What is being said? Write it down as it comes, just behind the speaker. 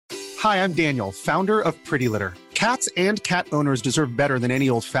Hi, I'm Daniel, founder of Pretty Litter. Cats and cat owners deserve better than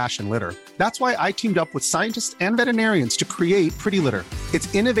any old-fashioned litter. That's why I teamed up with scientists and veterinarians to create Pretty Litter.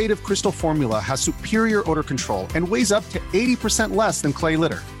 Its innovative crystal formula has superior odor control and weighs up to 80% less than clay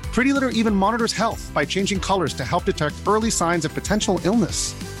litter. Pretty Litter even monitors health by changing colors to help detect early signs of potential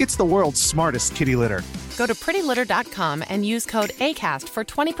illness. It's the world's smartest kitty litter. Go to prettylitter.com and use code ACAST for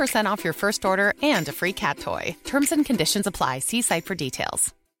 20% off your first order and a free cat toy. Terms and conditions apply. See site for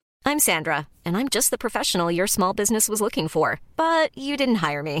details. I'm Sandra, and I'm just the professional your small business was looking for. But you didn't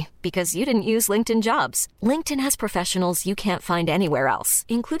hire me because you didn't use LinkedIn Jobs. LinkedIn has professionals you can't find anywhere else,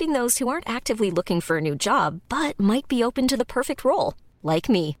 including those who aren't actively looking for a new job, but might be open to the perfect role, like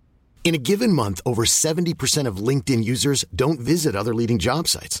me. In a given month, over 70% of LinkedIn users don't visit other leading job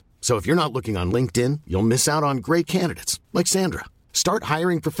sites. So if you're not looking on LinkedIn, you'll miss out on great candidates like Sandra. Start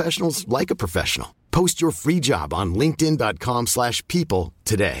hiring professionals like a professional. Post your free job on linkedin.com/people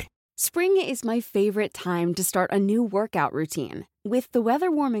today. Spring is my favorite time to start a new workout routine. With the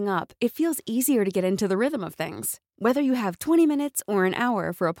weather warming up, it feels easier to get into the rhythm of things. Whether you have 20 minutes or an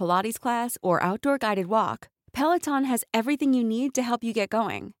hour for a Pilates class or outdoor guided walk, Peloton has everything you need to help you get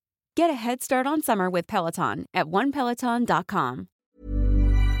going. Get a head start on summer with Peloton at onepeloton.com.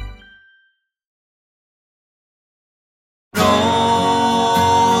 Rolling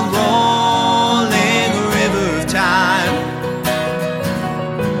river of time,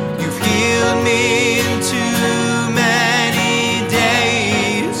 you've healed me in too many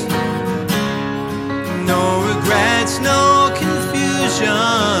days. No regrets, no confusion,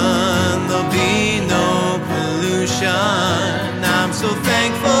 there'll be no pollution. I'm so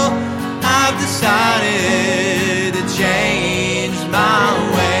thankful I've decided to change my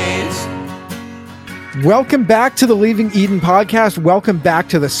ways. Welcome back to the Leaving Eden podcast. Welcome back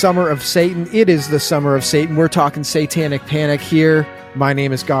to the Summer of Satan. It is the Summer of Satan. We're talking satanic panic here. My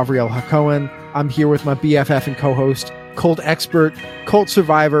name is Gavriel Hakohen. I'm here with my BFF and co-host, cult expert, cult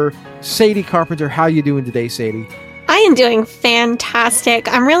survivor, Sadie Carpenter. How you doing today, Sadie? I am doing fantastic.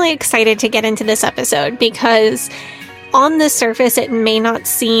 I'm really excited to get into this episode because on the surface, it may not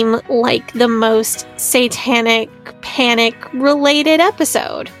seem like the most satanic panic related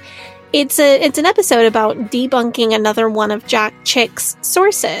episode. It's an episode about debunking another one of Jack Chick's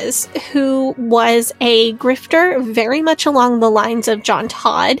sources, who was a grifter very much along the lines of John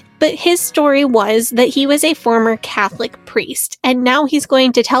Todd, but his story was that he was a former Catholic priest, and now he's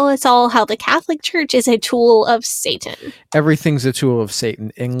going to tell us all how the Catholic Church is a tool of Satan. Everything's a tool of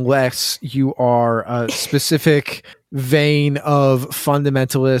Satan, unless you are a specific vein of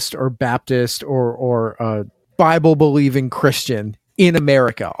fundamentalist or Baptist or Bible-believing Christian. In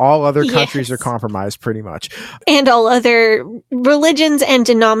America, all other countries are compromised pretty much. And all other religions and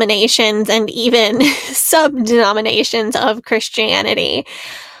denominations and even sub-denominations of Christianity.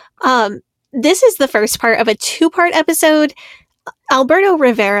 This is the first part of a two-part episode. Alberto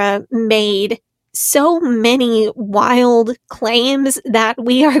Rivera made so many wild claims that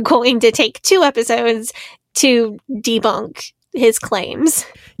we are going to take 2 episodes to debunk his claims.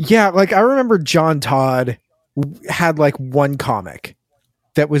 Yeah, like I remember John Todd had like one comic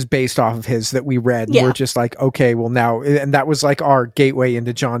that was based off of his that we read. And we're just like, okay, well now, and that was like our gateway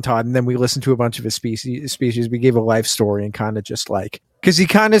into John Todd. And then we listened to a bunch of his species. We gave a life story and kind of just like, because he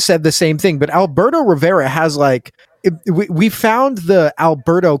kind of said the same thing. But Alberto Rivera has like, we found the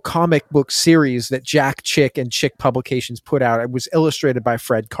Alberto comic book series that Jack Chick and Chick Publications put out. It was illustrated by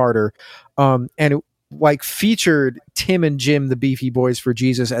Fred Carter. And it like featured Tim and Jim, the Beefy Boys for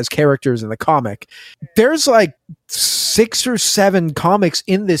Jesus, as characters in the comic. There's like 6 or 7 comics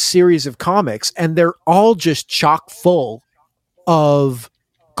in this series of comics, and they're all just chock full of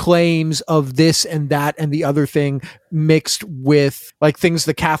claims of this and that and the other thing mixed with like things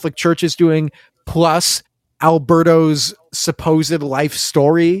the Catholic Church is doing, plus Alberto's supposed life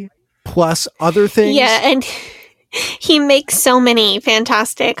story, plus other things. Yeah, and he makes so many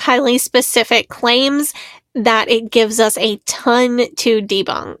fantastic, highly specific claims that it gives us a ton to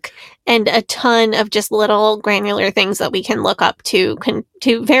debunk and a ton of just little granular things that we can look up to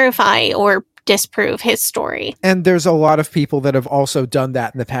verify or disprove his story. And there's a lot of people that have also done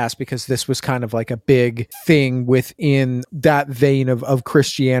that in the past, because this was kind of like a big thing within that vein of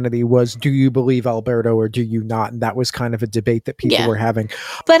Christianity was, do you believe Alberto or do you not? And that was kind of a debate that people were having.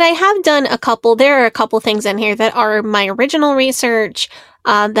 But I have done there are a couple things in here that are my original research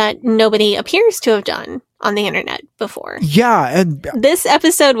that nobody appears to have done on the internet before. Yeah. And this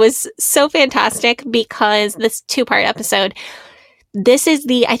episode was so fantastic because this 2-part episode, this is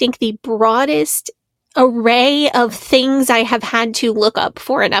I think the broadest array of things I have had to look up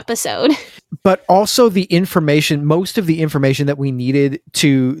for an episode. but also the information, most of the information that we needed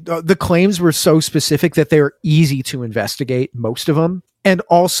the claims were so specific that they were easy to investigate, most of them. And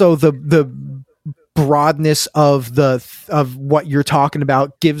also the broadness of what you're talking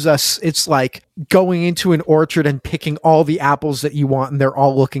about gives us, it's like going into an orchard and picking all the apples that you want and they're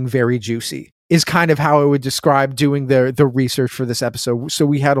all looking very juicy, is kind of how I would describe doing the research for this episode. So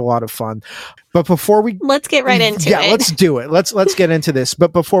we had a lot of fun. But before let's get right into it. Yeah, let's do it. Let's get into this.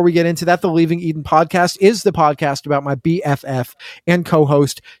 But before we get into that, the Leaving Eden podcast is the podcast about my BFF and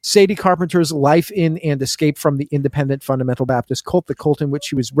co-host Sadie Carpenter's life in and escape from the independent fundamental Baptist cult, the cult in which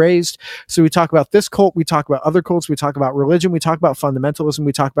she was raised. So we talk about this cult, we talk about other cults, we talk about religion, we talk about fundamentalism,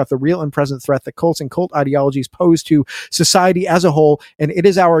 we talk about the real and present threat that cults and cult ideologies pose to society as a whole. And it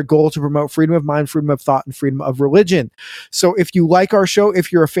is our goal to promote freedom of mind, freedom of thought, and freedom of religion. So if you like our show,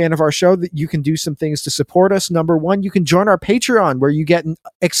 if you're a fan of our show, that you can do some things to support us. Number one, you can join our Patreon, where you get an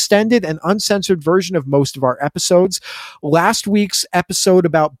extended and uncensored version of most of our episodes. Last week's episode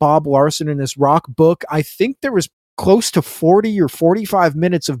about Bob Larson and his rock book, I think there was close to 40 or 45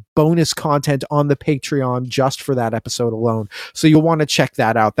 minutes of bonus content on the Patreon just for that episode alone. So you'll want to check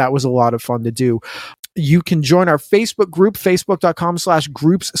that out. That was a lot of fun to do. You can join our Facebook group,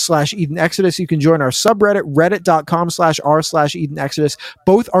 facebook.com/groups/Eden Exodus. You can join our subreddit, reddit.com/r/Eden Exodus.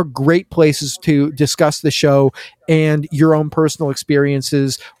 Both are great places to discuss the show and your own personal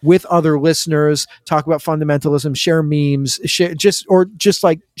experiences with other listeners, talk about fundamentalism, share memes, just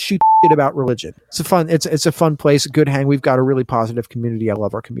like shoot shit about religion. It's a fun place, a good hang. We've got a really positive community. I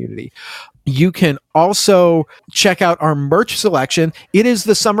love our community. You can also check out our merch selection. It is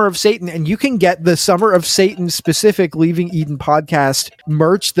the Summer of Satan, and you can get the Summer of Satan specific Leaving Eden podcast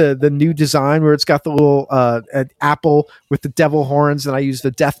merch, the new design where it's got the little an apple with the devil horns, and I use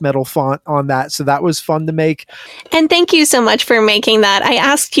the death metal font on that. So that was fun to make. And thank you so much for making that. I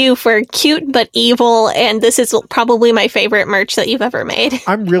asked you for cute but evil, and this is probably my favorite merch that you've ever made.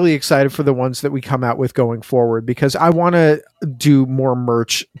 I'm really excited for the ones that we come out with going forward, because I want to do more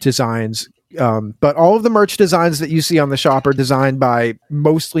merch designs. But all of the merch designs that you see on the shop are designed by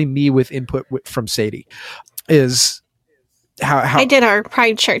mostly me with input from Sadie. Is how I did our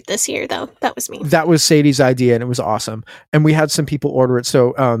Pride shirt this year, though. That was me. That was Sadie's idea, and it was awesome. And we had some people order it.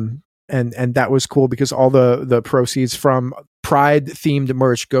 So, and that was cool, because all the proceeds from Pride themed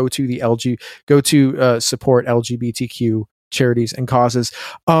merch go to support LGBTQ charities and causes.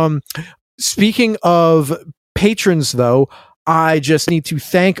 Speaking of patrons, though, I just need to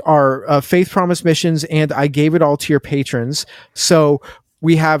thank our Faith Promise Missions and I Gave It All to Your patrons. So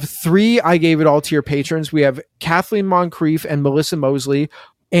we have 3 I Gave It All to Your patrons. We have Kathleen Moncrief and Melissa Mosley.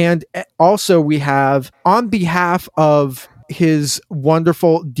 And also we have, on behalf of his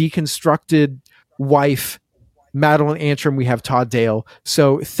wonderful deconstructed wife, Madeline Antrim, we have Todd Dale.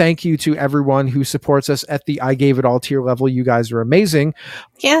 So thank you to everyone who supports us at the I Gave It All tier level. You guys are amazing.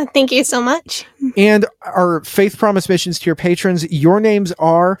 Yeah, thank you so much. And our Faith Promise Missions tier patrons, your names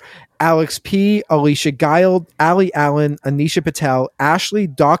are Alex P., Alicia Guile, Ali Allen, Anisha Patel, Ashley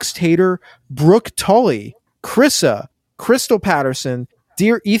Dox Tater, Brooke Tully, Krissa, Crystal Patterson,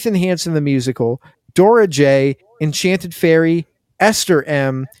 Dear Ethan Hansen the Musical, Dora J., Enchanted Fairy, Esther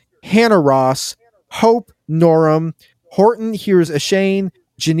M., Hannah Ross, Hope Norum, Horton Here's a Shane,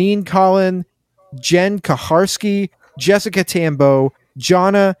 Janine Collin, Jen Kaharski, Jessica Tambo,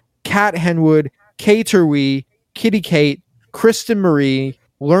 Jonna, Kat Henwood, Kay Terwee, Kitty Kate, Kristen Marie,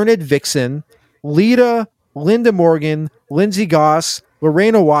 Learned Vixen, Lita, Linda Morgan, Lindsay Goss,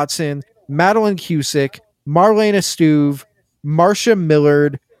 Lorena Watson, Madeline Cusick, Marlena Stuve, Marcia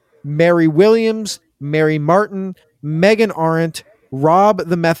Millard, Mary Williams, Mary Martin, Megan Arendt, Rob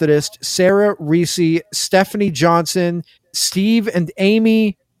the Methodist, Sarah Reese, Stephanie Johnson, Steve and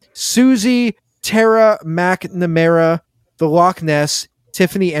Amy, Susie, Tara McNamara, the Loch Ness,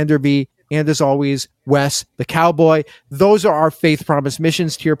 Tiffany Enderby, and as always, Wes the Cowboy. Those are our Faith Promise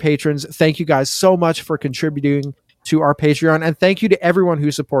Missions tier patrons. Thank you guys so much for contributing to our Patreon, and thank you to everyone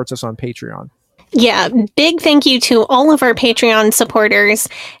who supports us on Patreon. Yeah, big thank you to all of our Patreon supporters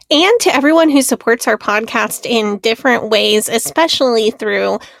and to everyone who supports our podcast in different ways, especially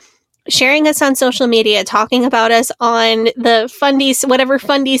through sharing us on social media, talking about us on the whatever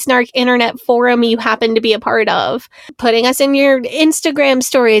Fundy Snark internet forum you happen to be a part of, putting us in your Instagram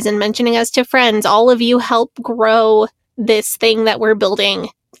stories and mentioning us to friends. All of you help grow this thing that we're building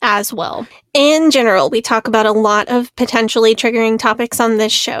as well. In general, we talk about a lot of potentially triggering topics on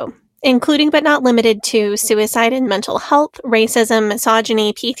this show, including but not limited to suicide and mental health, racism,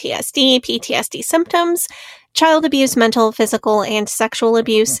 misogyny, PTSD symptoms, child abuse, mental, physical, and sexual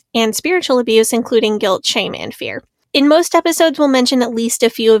abuse, and spiritual abuse, including guilt, shame, and fear. In most episodes, we'll mention at least a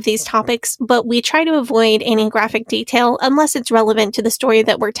few of these topics, but we try to avoid any graphic detail unless it's relevant to the story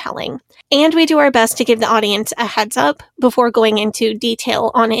that we're telling. And we do our best to give the audience a heads up before going into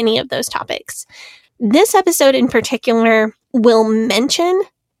detail on any of those topics. This episode in particular will mention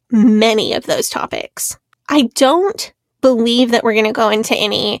many of those topics. I don't believe that we're going to go into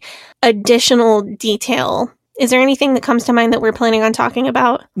any additional detail. Is there anything that comes to mind that we're planning on talking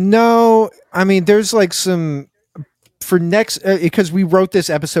about? No, I mean, there's like some for next, because we wrote this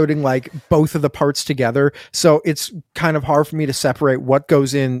episode in like both of the parts together. So it's kind of hard for me to separate what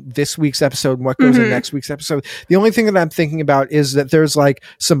goes in this week's episode and what goes in next week's episode. The only thing that I'm thinking about is that there's like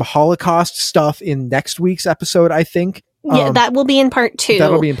some Holocaust stuff in next week's episode, I think. Yeah, that will be in part 2.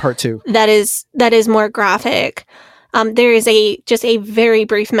 That'll be in part 2. That is more graphic. There is just a very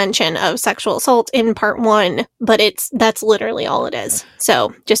brief mention of sexual assault in part 1, but that's literally all it is.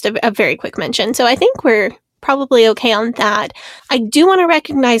 So just a very quick mention. So I think we're probably okay on that. I do want to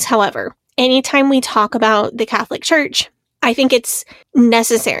recognize, however, anytime we talk about the Catholic Church, I think it's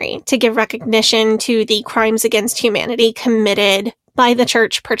necessary to give recognition to the crimes against humanity committed by the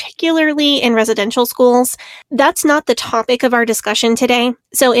church, particularly in residential schools. That's not the topic of our discussion today.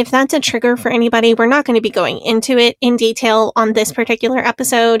 So if that's a trigger for anybody, we're not going to be going into it in detail on this particular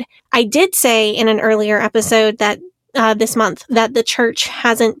episode. I did say in an earlier episode that this month that the church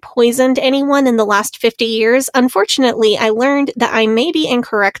hasn't poisoned anyone in the last 50 years. Unfortunately, I learned that I may be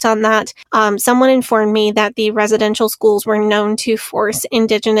incorrect on that. Someone informed me that the residential schools were known to force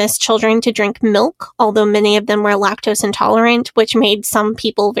Indigenous children to drink milk, although many of them were lactose intolerant, which made some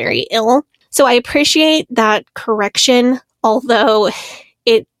people very ill. So I appreciate that correction, although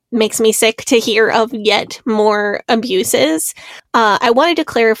it makes me sick to hear of yet more abuses. I wanted to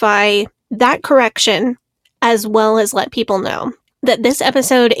clarify that correction, as well as let people know that this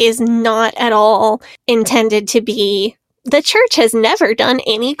episode is not at all intended to be, the church has never done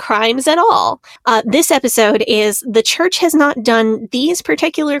any crimes at all. This episode is, the church has not done these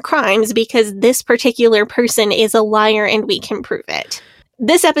particular crimes because this particular person is a liar and we can prove it.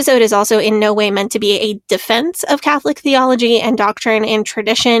 This episode is also in no way meant to be a defense of Catholic theology and doctrine and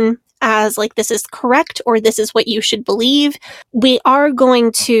tradition, as like this is correct or this is what you should believe. We are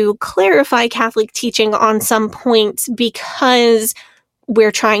going to clarify Catholic teaching on some points because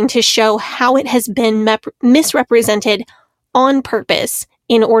we're trying to show how it has been misrepresented on purpose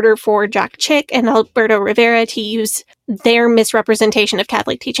in order for Jack Chick and Alberto Rivera to use their misrepresentation of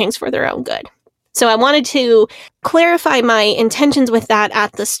Catholic teachings for their own good. So I wanted to clarify my intentions with that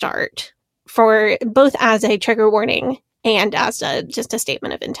at the start, for both as a trigger warning and as just a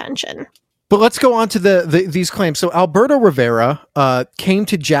statement of intention. But let's go on to these claims. So Alberto Rivera came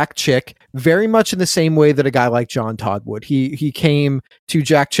to Jack Chick very much in the same way that a guy like John Todd would. He came to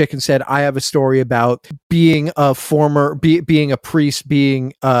Jack Chick and said, I have a story about being a being a priest,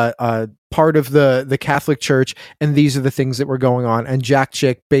 being part of the Catholic Church, and these are the things that were going on. And Jack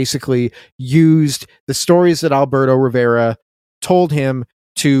Chick basically used the stories that Alberto Rivera told him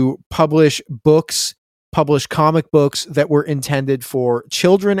to publish comic books that were intended for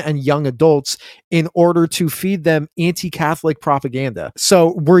children and young adults in order to feed them anti-Catholic propaganda.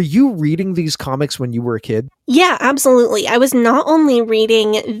 So were you reading these comics when you were a kid? Yeah, absolutely. I was not only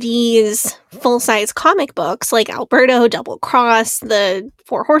reading these full-size comic books like Alberto, Double Cross, the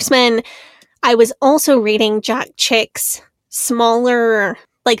Four Horsemen. I was also reading Jack Chick's smaller,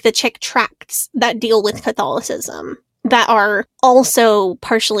 like the Chick tracts that deal with Catholicism, that are also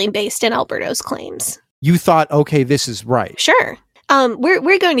partially based in Alberto's claims. You thought, okay, this is right. Sure.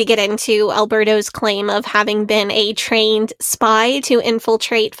 We're going to get into Alberto's claim of having been a trained spy to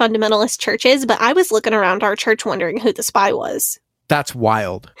infiltrate fundamentalist churches, but I was looking around our church wondering who the spy was. That's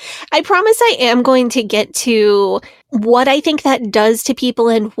wild. I promise I am going to get to what I think that does to people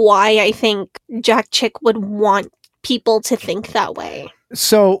and why I think Jack Chick would want people to think that way.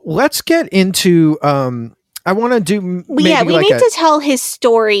 So let's get into... I want to do... we need to tell his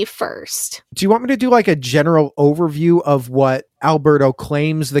story first. Do you want me to do like a general overview of what Alberto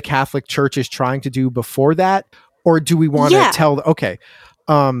claims the Catholic Church is trying to do before that? Or do we want to tell... Okay.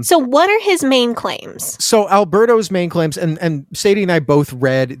 So what are his main claims? So Alberto's main claims, and Sadie and I both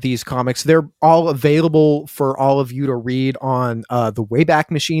read these comics. They're all available for all of you to read on the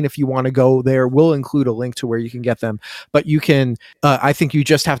Wayback Machine. If you want to go there, we'll include a link to where you can get them. But you can, I think you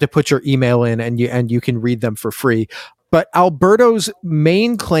just have to put your email in and you can read them for free. But Alberto's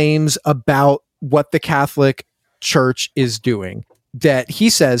main claims about what the Catholic Church is doing, that he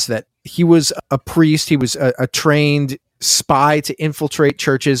says that he was a priest, he was a trained spy to infiltrate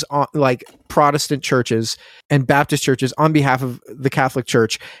churches, like Protestant churches and Baptist churches, on behalf of the Catholic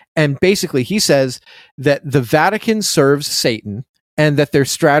Church. And basically, he says that the Vatican serves Satan and that their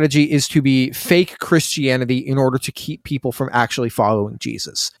strategy is to be fake Christianity in order to keep people from actually following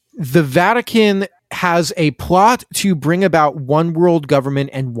Jesus. The Vatican has a plot to bring about one world government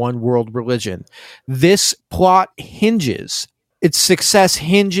and one world religion. This plot its success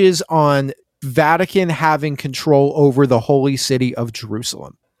hinges on Vatican having control over the holy city of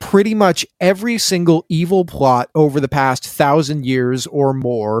Jerusalem. Pretty much every single evil plot over the past 1,000 years or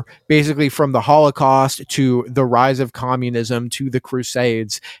more, basically from the Holocaust to the rise of communism to the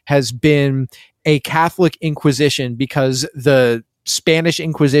Crusades, has been a Catholic Inquisition because the Spanish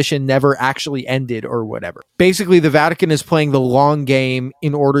Inquisition never actually ended or whatever. Basically, the Vatican is playing the long game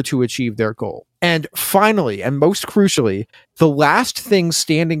in order to achieve their goal. And finally, and most crucially, the last thing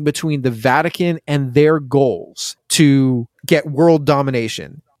standing between the Vatican and their goals to get world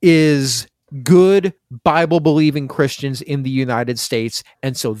domination is good Bible-believing Christians in the United States.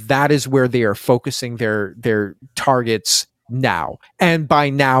 And so that is where they are focusing their targets now. And by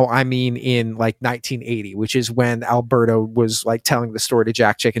now, I mean in like 1980, which is when Alberto was like telling the story to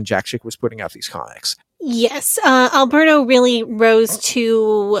Jack Chick, and Jack Chick was putting out these comics. Yes, Alberto really rose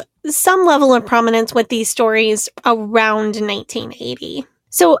to some level of prominence with these stories around 1980.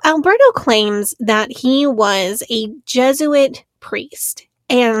 So Alberto claims that he was a Jesuit priest.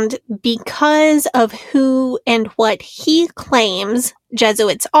 And because of who and what he claims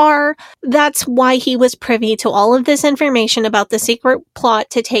Jesuits are, that's why he was privy to all of this information about the secret plot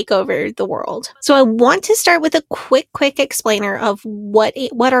to take over the world. So I want to start with a quick explainer of what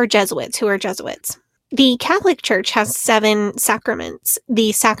are Jesuits, who are Jesuits. The Catholic Church has 7 sacraments.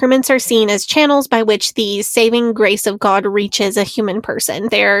 The sacraments are seen as channels by which the saving grace of God reaches a human person.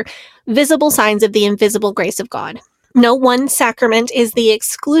 They're visible signs of the invisible grace of God. No one sacrament is the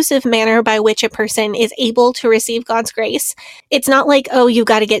exclusive manner by which a person is able to receive God's grace. It's not like, oh, you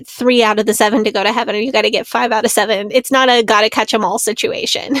got to get 3 out of the 7 to go to heaven, or you got to get 5 out of 7. It's not a got to catch 'em all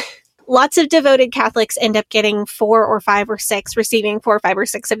situation. Lots of devoted Catholics end up getting 4 or 5 or 6, receiving 4, 5, or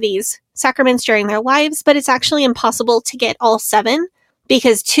 6 of these sacraments during their lives, but it's actually impossible to get all 7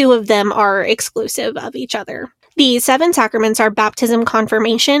 because 2 of them are exclusive of each other. The 7 sacraments are baptism,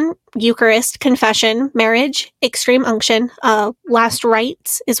 confirmation, Eucharist, confession, marriage, extreme unction. Last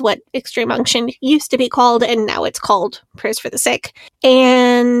rites is what extreme unction used to be called, and now it's called prayers for the sick,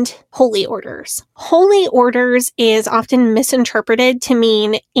 and holy orders. Holy orders is often misinterpreted to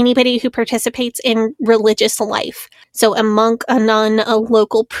mean anybody who participates in religious life. So a monk, a nun, a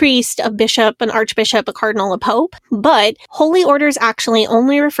local priest, a bishop, an archbishop, a cardinal, a pope. But holy orders actually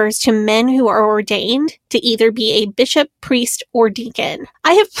only refers to men who are ordained to either be a bishop, priest, or deacon.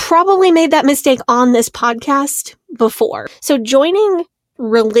 I have probably made that mistake on this podcast before. So joining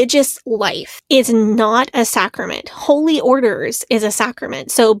religious life is not a sacrament. Holy orders is a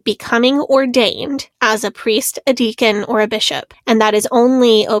sacrament. So becoming ordained as a priest, a deacon, or a bishop. And that is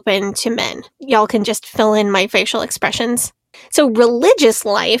only open to men. Y'all can just fill in my facial expressions. So religious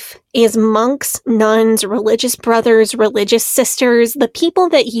life is monks, nuns, religious brothers, religious sisters, the people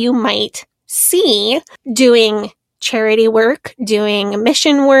that you might see doing charity work, doing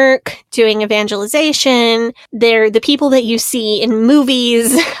mission work, doing evangelization. They're the people that you see in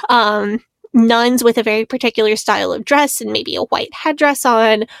movies, nuns with a very particular style of dress and maybe a white headdress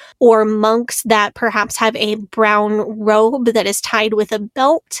on, or monks that perhaps have a brown robe that is tied with a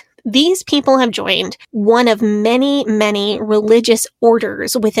belt. These people have joined one of many, many religious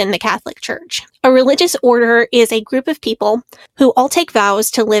orders within the Catholic Church. A religious order is a group of people who all take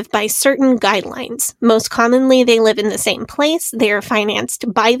vows to live by certain guidelines. Most commonly, they live in the same place, they are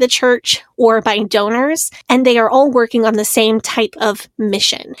financed by the church or by donors, and they are all working on the same type of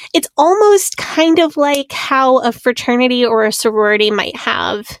mission. It's almost kind of like how a fraternity or a sorority might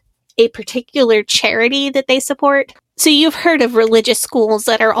have a particular charity that they support. So you've heard of religious schools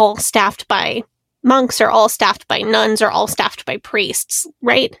that are all staffed by monks, or all staffed by nuns, or all staffed by priests,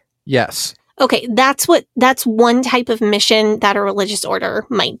 right? Yes. Okay, that's one type of mission that a religious order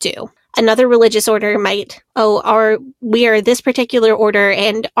might do. Another religious order might, we are this particular order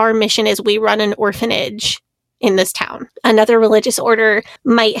and our mission is we run an orphanage in this town. Another religious order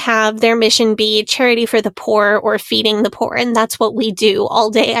might have their mission be charity for the poor or feeding the poor, and that's what we do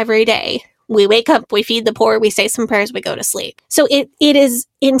all day, every day. We wake up, we feed the poor, we say some prayers, we go to sleep. So it is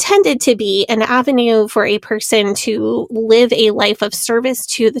intended to be an avenue for a person to live a life of service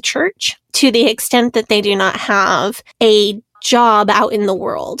to the church to the extent that they do not have a job out in the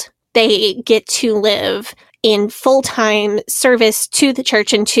world. They get to live in full-time service to the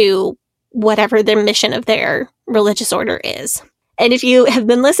church and to whatever the mission of their religious order is. And if you have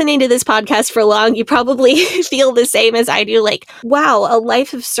been listening to this podcast for long, you probably feel the same as I do. Like, wow, a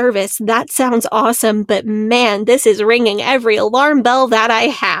life of service. That sounds awesome. But man, this is ringing every alarm bell that I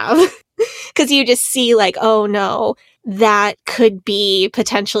have. Because you just see like, oh no, that could be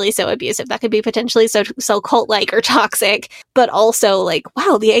potentially so abusive. That could be potentially so cult-like or toxic. But also like,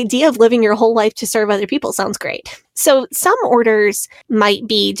 wow, the idea of living your whole life to serve other people sounds great. So some orders might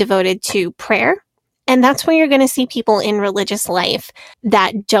be devoted to prayer. And that's where you're going to see people in religious life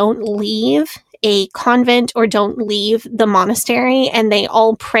that don't leave a convent or don't leave the monastery, and they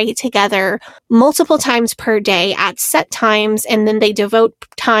all pray together multiple times per day at set times, and then they devote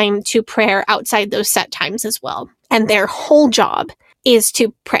time to prayer outside those set times as well. And their whole job is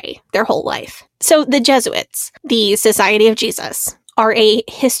to pray their whole life. So the Jesuits, the Society of Jesus, are a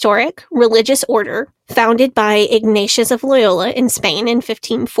historic religious order founded by Ignatius of Loyola in Spain in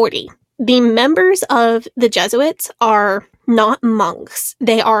 1540. The members of the Jesuits are not monks.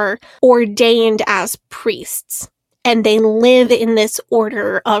 They are ordained as priests, and they live in this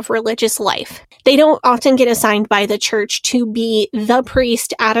order of religious life. They don't often get assigned by the church to be the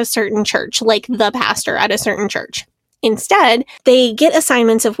priest at a certain church, like the pastor at a certain church. Instead, they get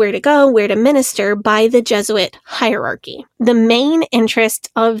assignments of where to go, where to minister by the Jesuit hierarchy. The main interests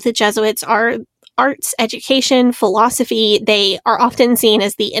of the Jesuits are arts, education, philosophy. They are often seen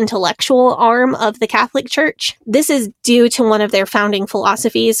as the intellectual arm of the Catholic Church. This is due to one of their founding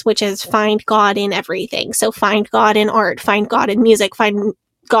philosophies, which is find God in everything. So find God in art, find God in music, find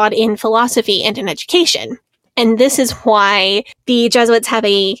God in philosophy and in education. And this is why the Jesuits have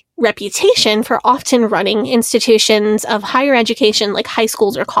a reputation for often running institutions of higher education like high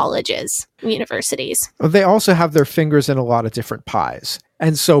schools or colleges, universities. They also have their fingers in a lot of different pies.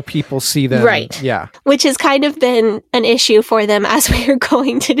 And so people see them. Right. Yeah. Which has kind of been an issue for them, as we are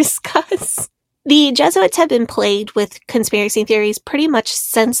going to discuss. The Jesuits have been plagued with conspiracy theories pretty much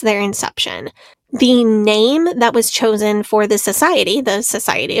since their inception. The name that was chosen for the Society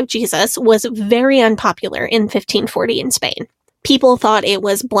of Jesus, was very unpopular in 1540 in Spain. People thought it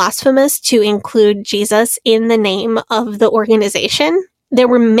was blasphemous to include Jesus in the name of the organization. There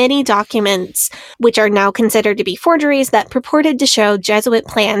were many documents, which are now considered to be forgeries, that purported to show Jesuit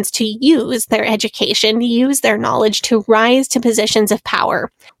plans to use their education, use their knowledge to rise to positions of power.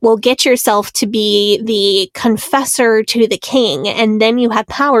 Well, get yourself to be the confessor to the king, and then you have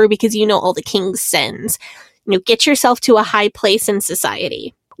power because you know all the king's sins. You know, get yourself to a high place in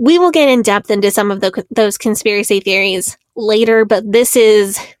society. We will get in depth into some of those conspiracy theories later, but this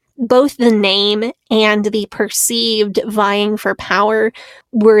is both the name and the perceived vying for power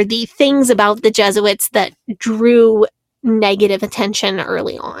were the things about the Jesuits that drew negative attention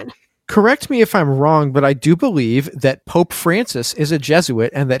early on. Correct me if I'm wrong, but I do believe that Pope Francis is a Jesuit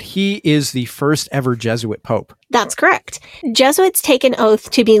and that he is the first ever Jesuit Pope. That's correct. Jesuits take an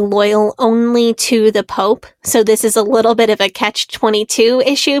oath to be loyal only to the Pope. So this is a little bit of a catch-22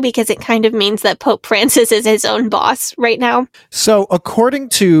 issue because it kind of means that Pope Francis is his own boss right now. So according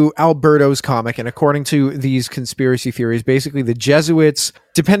to Alberto's comic and according to these conspiracy theories, basically the Jesuits,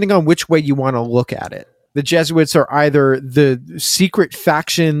 depending on which way you want to look at it, the Jesuits are either the secret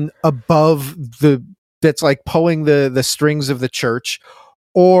faction above that's like pulling the strings of the church,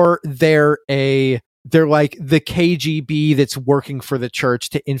 or they're like the KGB that's working for the church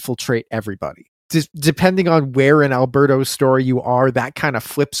to infiltrate everybody. Depending on where in Alberto's story you are, that kind of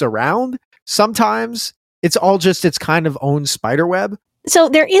flips around. Sometimes it's all just its kind of own spiderweb. So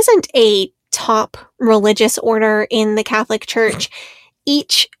there isn't a top religious order in the Catholic Church.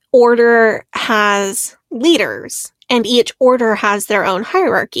 Each order has leaders, and each order has their own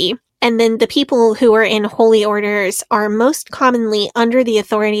hierarchy. And then the people who are in holy orders are most commonly under the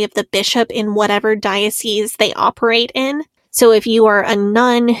authority of the bishop in whatever diocese they operate in. So if you are a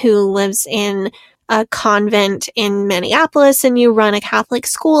nun who lives in a convent in Minneapolis and you run a Catholic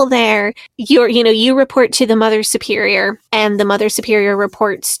school there, you report to the Mother Superior, and the Mother Superior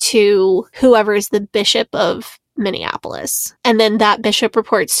reports to whoever's the bishop of Minneapolis. And then that bishop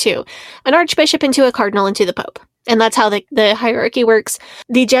reports to an archbishop and to a cardinal and to the pope. And that's how the hierarchy works.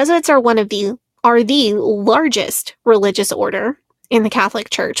 The Jesuits are the largest religious order in the Catholic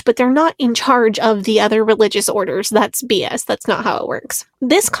Church, but they're not in charge of the other religious orders. That's BS. That's not how it works.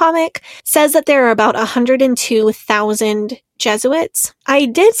 This comic says that there are about 102,000 Jesuits. I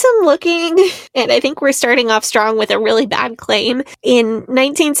did some looking, and I think we're starting off strong with a really bad claim. In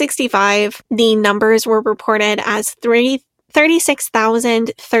 1965, the numbers were reported as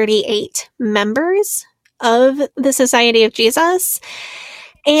 36,038 members of the Society of Jesus.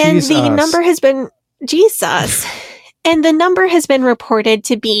 And the number has been Jesus. And the number has been reported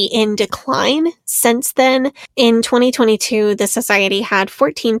to be in decline since then. In 2022, the society had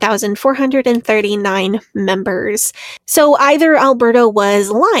 14,439 members. So either Alberto was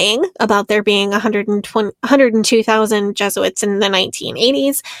lying about there being 102,000 Jesuits in the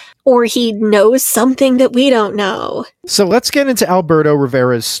 1980s, or he knows something that we don't know. So let's get into Alberto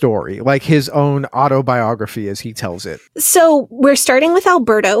Rivera's story, like his own autobiography as he tells it. So we're starting with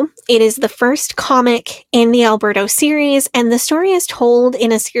Alberto. It is the first comic in the Alberto series, and the story is told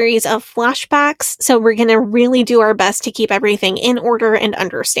in a series of flashbacks. So we're going to really do our best to keep everything in order and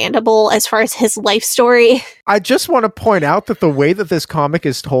understandable as far as his life story. I just want to point out that the way that this comic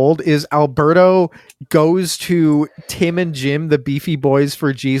is told is Alberto goes to Tim and Jim, the Beefy Boys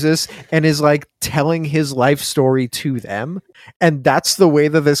for Jesus, and is like telling his life story to them. And that's the way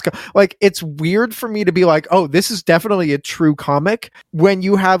that this, like, it's weird for me to be like, oh, this is definitely a true comic when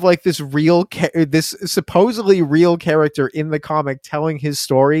you have like this this supposedly real character in the comic telling his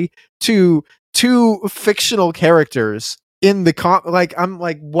story to two fictional characters in the like, I'm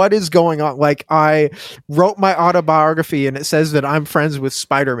like, what is going on? Like, I wrote my autobiography and it says that I'm friends with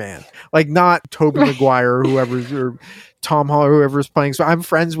Spider-Man, like not Tobey Maguire or whoever's, or Tom Holland, whoever's playing. So I'm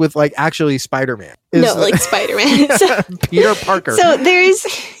friends with like actually Spider-Man. Spider-Man. Peter Parker. So there's,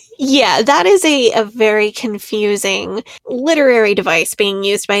 yeah, that is a very confusing literary device being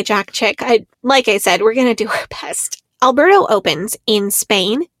used by Jack Chick. Like I said, we're going to do our best. Alberto opens in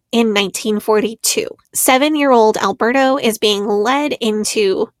Spain in 1942. 7-year-old Alberto is being led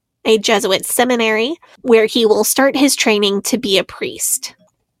into a Jesuit seminary where he will start his training to be a priest.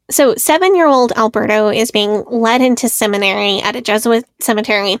 So 7-year-old Alberto is being led into seminary at a Jesuit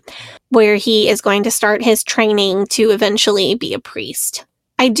cemetery where he is going to start his training to eventually be a priest.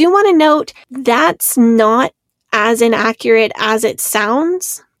 I do want to note that's not as inaccurate as it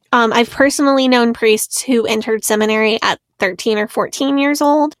sounds. I've personally known priests who entered seminary at 13 or 14 years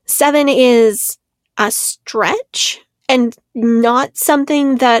old. 7 is a stretch and not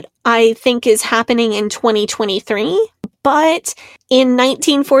something that I think is happening in 2023. But in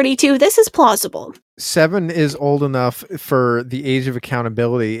 1942, this is plausible. 7 is old enough for the age of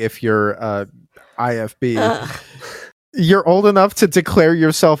accountability if you're IFB. You're old enough to declare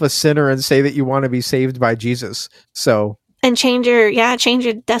yourself a sinner and say that you want to be saved by Jesus. So... and change your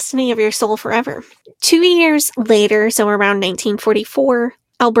destiny of your soul forever. 2 years later, so around 1944,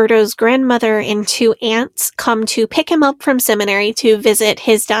 Alberto's grandmother and 2 aunts come to pick him up from seminary to visit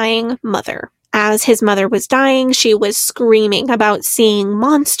his dying mother. As his mother was dying, she was screaming about seeing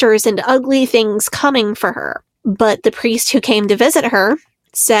monsters and ugly things coming for her. But the priest who came to visit her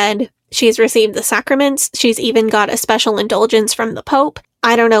said she's received the sacraments, she's even got a special indulgence from the Pope.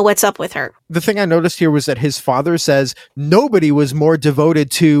 I don't know what's up with her. The thing I noticed here was that his father says nobody was more devoted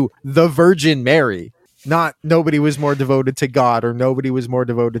to the Virgin Mary, not nobody was more devoted to God or nobody was more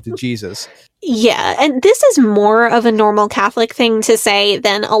devoted to Jesus. Yeah, and this is more of a normal Catholic thing to say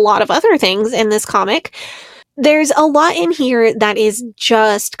than a lot of other things in this comic. There's a lot in here that is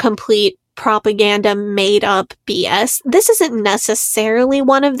just complete propaganda, made up BS. This isn't necessarily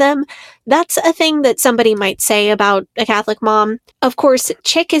one of them. That's a thing that somebody might say about a Catholic mom. Of course,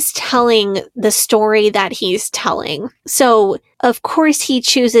 Chick is telling the story that he's telling. So, of course, he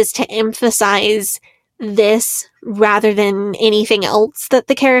chooses to emphasize this rather than anything else that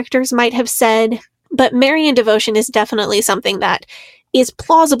the characters might have said. But Marian devotion is definitely something that is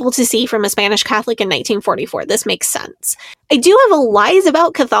plausible to see from a Spanish Catholic in 1944. This makes sense. I do have a lies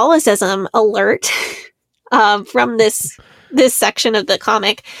about Catholicism alert from this section of the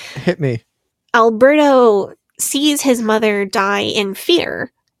comic. Hit me. Alberto sees his mother die in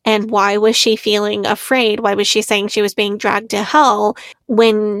fear. And why was she feeling afraid? Why was she saying she was being dragged to hell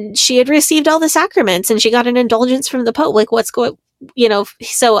when she had received all the sacraments and she got an indulgence from the Pope? Like, what's going,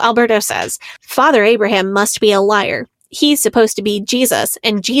 so Alberto says, Father Abraham must be a liar. He's supposed to be Jesus,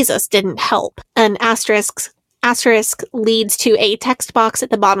 and Jesus didn't help. An asterisk leads to a text box at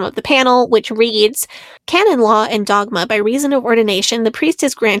the bottom of the panel, which reads, Canon law and dogma, by reason of ordination, the priest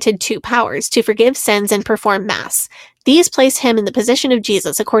is granted 2 powers, to forgive sins and perform mass. These place him in the position of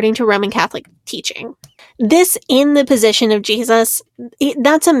Jesus, according to Roman Catholic teaching. This in the position of Jesus,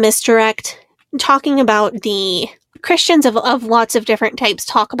 that's a misdirect. Talking about the Christians of lots of different types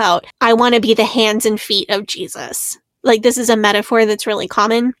talk about, I want to be the hands and feet of Jesus. Like, this is a metaphor that's really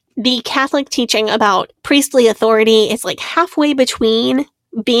common. The Catholic teaching about priestly authority is like halfway between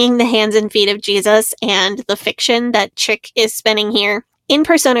being the hands and feet of Jesus and the fiction that Chick is spinning here. In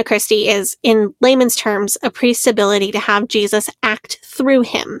persona Christi is, in layman's terms, a priest's ability to have Jesus act through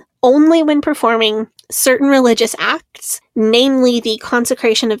him, only when performing certain religious acts, namely the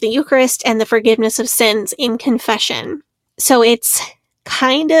consecration of the Eucharist and the forgiveness of sins in confession. So it's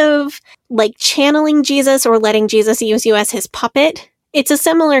kind of like channeling Jesus or letting Jesus use you as his puppet. It's a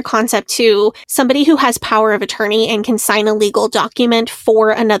similar concept to somebody who has power of attorney and can sign a legal document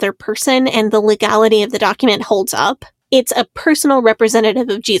for another person, and the legality of the document holds up. It's a personal representative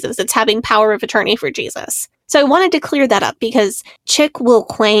of Jesus. It's having power of attorney for Jesus. So I wanted to clear that up because Chick will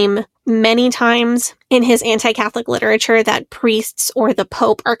claim many times in his anti-Catholic literature that priests or the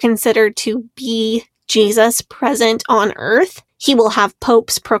Pope are considered to be Jesus present on earth. He will have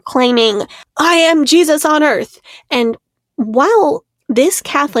popes proclaiming, "I am Jesus on earth." And while this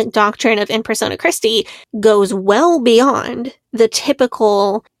Catholic doctrine of in persona Christi goes well beyond the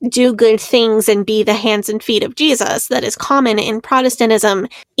typical do good things and be the hands and feet of Jesus that is common in Protestantism,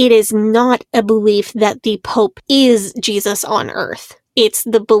 it is not a belief that the Pope is Jesus on earth. It's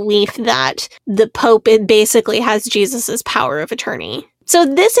the belief that the Pope basically has Jesus's power of attorney. So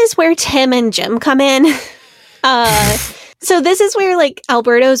this is where Tim and Jim come in. So this is where, like,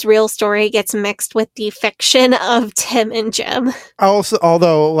 Alberto's real story gets mixed with the fiction of Tim and Jim. Also,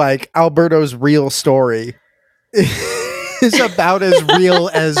 although, like, Alberto's real story is about as real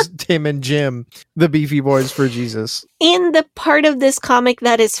as Tim and Jim, the Beefy Boys for Jesus. In the part of this comic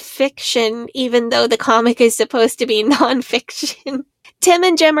that is fiction, even though the comic is supposed to be nonfiction, Tim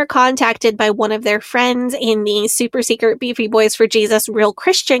and Jim are contacted by one of their friends in the super secret Beefy Boys for Jesus Real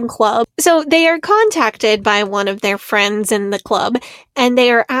Christian Club. So they are contacted by one of their friends in the club, and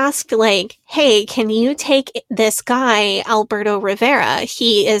they are asked, like, hey, can you take this guy, Alberto Rivera?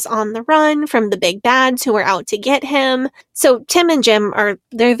 He is on the run from the big bads who are out to get him. So Tim and Jim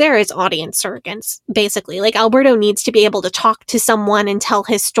they're there as audience surrogates, basically. Like, Alberto needs to be able to talk to someone and tell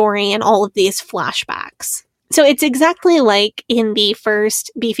his story and all of these flashbacks. So it's exactly like in the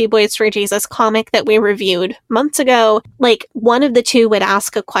first Beefy Boys for Jesus comic that we reviewed months ago. Like, one of the two would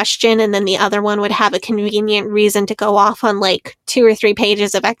ask a question and then the other one would have a convenient reason to go off on like 2 or 3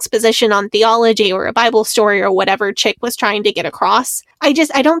 pages of exposition on theology or a Bible story or whatever Chick was trying to get across. I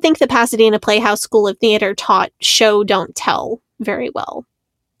don't think the Pasadena Playhouse School of Theater taught show, don't tell very well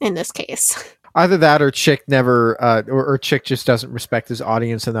in this case. Either that or Chick never, or Chick just doesn't respect his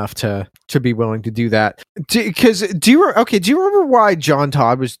audience enough to be willing to do that. Do you remember why John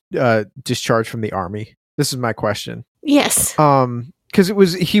Todd was discharged from the Army? This is my question. Yes.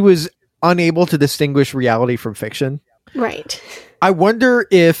 Because he was unable to distinguish reality from fiction. Right. I wonder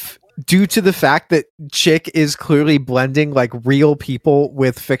if, due to the fact that Chick is clearly blending like real people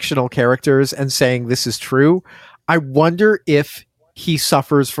with fictional characters and saying this is true, I wonder if he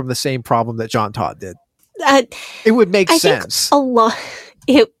suffers from the same problem that John Todd did. It would make sense.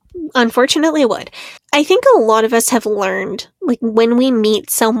 It unfortunately would. I think a lot of us have learned, like, when we meet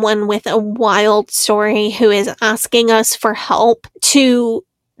someone with a wild story who is asking us for help, to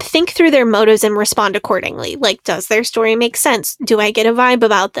think through their motives and respond accordingly. Like, does their story make sense? Do I get a vibe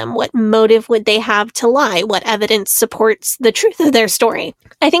about them? What motive would they have to lie? What evidence supports the truth of their story?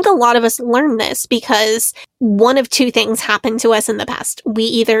 I think a lot of us learn this because one of two things happened to us in the past. We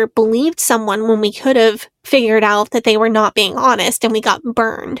either believed someone when we could have figured out that they were not being honest and we got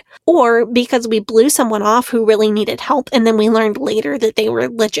burned, or because we blew someone off who really needed help and then we learned later that they were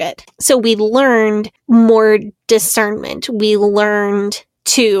legit. So we learned more discernment. We learned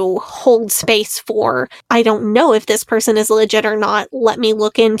to hold space for, I don't know if this person is legit or not. Let me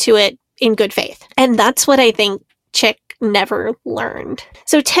look into it in good faith. And that's what I think Chick never learned.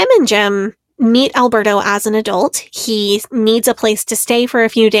 So Tim and Jim meet Alberto as an adult. He needs a place to stay for a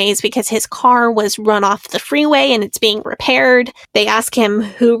few days because his car was run off the freeway and it's being repaired. They ask him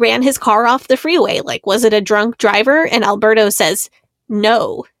who ran his car off the freeway. Like, was it a drunk driver? And Alberto says,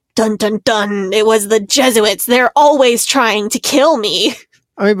 no. Dun, dun, dun. It was the Jesuits. They're always trying to kill me.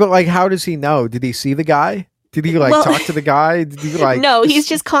 I mean, but like, how does he know? Did he see the guy? Did he talk to the guy? Did he No, he's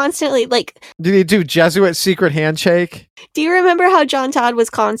just constantly like. Did he do Jesuit secret handshake? Do you remember how John Todd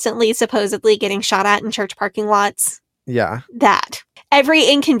was constantly supposedly getting shot at in church parking lots? Yeah. That. Every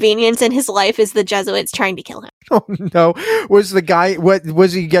inconvenience in his life is the Jesuits trying to kill him. Oh no. Was the guy,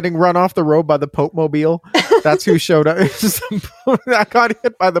 was he getting run off the road by the Pope Mobile? That's who showed up. I got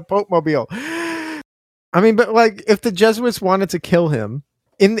hit by the Pope Mobile. I mean, but like, if the Jesuits wanted to kill him,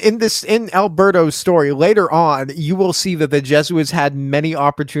 in Alberto's story later on, you will see that the Jesuits had many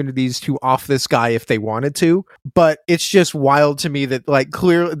opportunities to off this guy if they wanted to, but it's just wild to me that like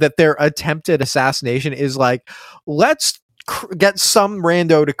clear that their attempted assassination is like, let's get some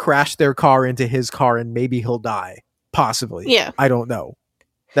rando to crash their car into his car and maybe he'll die, possibly. Yeah, I don't know.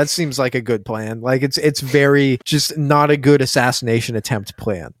 That seems like a good plan. Like it's very just not a good assassination attempt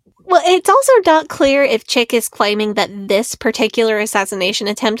plan. Well, it's also not clear if Chick is claiming that this particular assassination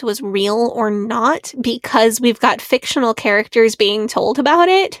attempt was real or not, because we've got fictional characters being told about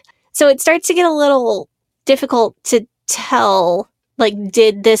it. So it starts to get a little difficult to tell, like,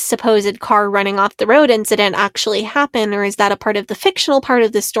 did this supposed car running off the road incident actually happen, or is that a part of the fictional part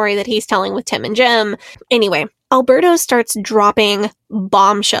of the story that he's telling with Tim and Jim? Anyway, Alberto starts dropping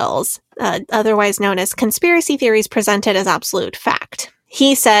bombshells, otherwise known as conspiracy theories presented as absolute fact.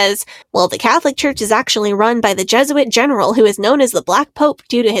 He says, well, the Catholic Church is actually run by the Jesuit general who is known as the Black Pope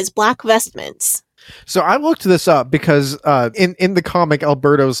due to his black vestments. So I looked this up because in the comic,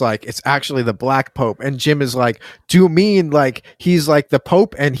 Alberto's like, it's actually the Black Pope. And Jim is like, do you mean like he's like the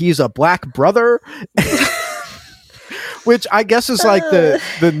Pope and he's a black brother? Which I guess is like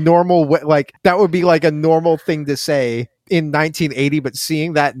the normal way, like that would be like a normal thing to say in 1980. But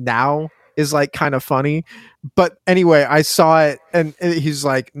seeing that now is like kind of funny. But anyway, I saw it and he's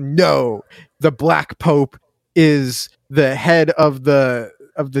like, no, the Black Pope is the head of the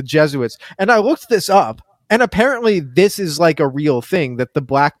Jesuits. And I looked this up, and apparently this is like a real thing, that the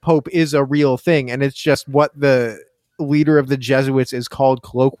Black Pope is a real thing, and it's just what the leader of the Jesuits is called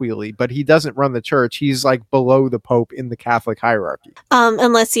colloquially, but he doesn't run the church. He's like below the Pope in the Catholic hierarchy.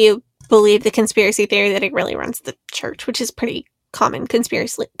 Unless you believe the conspiracy theory that it really runs the church, which is pretty common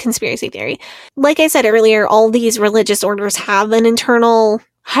conspiracy theory. Like I said earlier, all these religious orders have an internal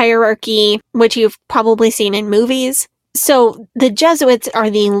hierarchy, which you've probably seen in movies. So the Jesuits are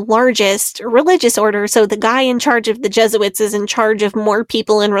the largest religious order, so the guy in charge of the Jesuits is in charge of more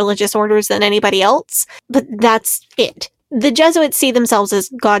people in religious orders than anybody else, but that's it. The Jesuits see themselves as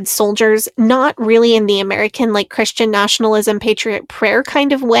God's soldiers, not really in the American, like, Christian nationalism, patriot prayer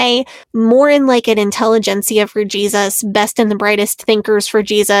kind of way, more in like an intelligentsia for Jesus, best and the brightest thinkers for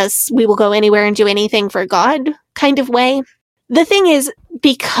Jesus, we will go anywhere and do anything for God kind of way. The thing is,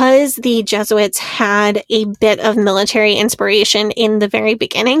 because the Jesuits had a bit of military inspiration in the very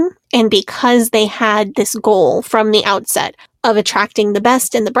beginning, and because they had this goal from the outset of attracting the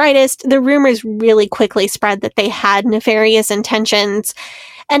best and the brightest, the rumors really quickly spread that they had nefarious intentions.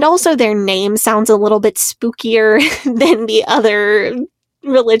 And also their name sounds a little bit spookier than the other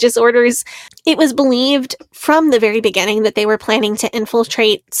religious orders. It was believed from the very beginning that they were planning to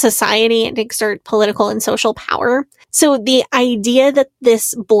infiltrate society and exert political and social power. So the idea that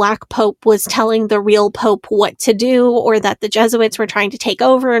this Black Pope was telling the real Pope what to do, or that the Jesuits were trying to take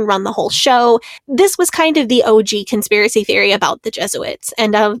over and run the whole show, this was kind of the OG conspiracy theory about the Jesuits.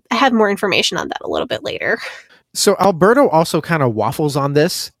 And I have more information on that a little bit later. So Alberto also kind of waffles on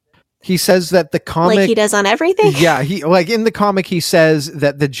this. He says that the comic... Like he does on everything? Yeah, he like in the comic, he says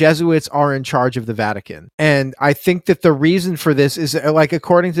that the Jesuits are in charge of the Vatican. And I think that the reason for this is, like,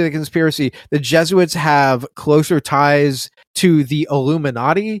 according to the conspiracy, the Jesuits have closer ties to the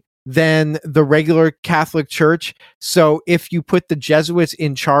Illuminati than the regular Catholic Church. So if you put the Jesuits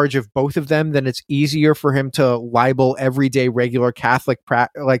in charge of both of them, then it's easier for him to libel everyday regular Catholic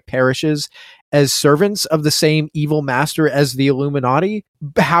parishes as servants of the same evil master as the Illuminati.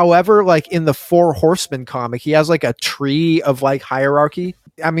 However, like in the Four Horsemen comic, he has like a tree of like hierarchy.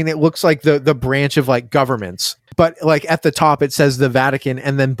 I mean, it looks like the branch of like governments, but like at the top it says the Vatican,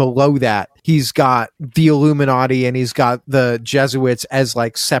 and then below that he's got the Illuminati and he's got the Jesuits as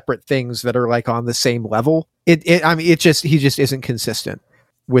like separate things that are like on the same level. He just isn't consistent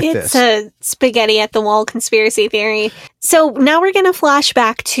with it's this. It's a spaghetti at the wall conspiracy theory. So now we're going to flash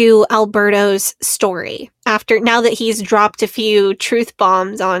back to Alberto's story now that he's dropped a few truth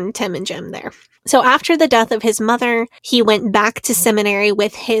bombs on Tim and Jim there. So after the death of his mother, he went back to seminary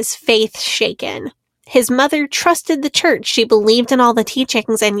with his faith shaken. His mother trusted the church. She believed in all the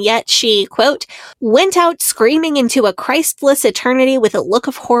teachings, and yet she, quote, went out screaming into a Christless eternity with a look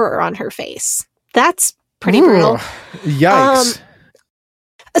of horror on her face. That's pretty brutal. Yikes.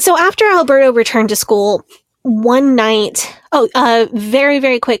 So after Alberto returned to school, one night... very,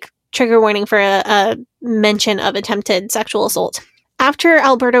 very quick trigger warning for a mention of attempted sexual assault. After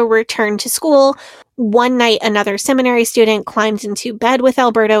Alberto returned to school, one night another seminary student climbed into bed with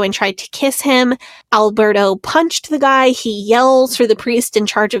Alberto and tried to kiss him. Alberto punched the guy. He yells for the priest in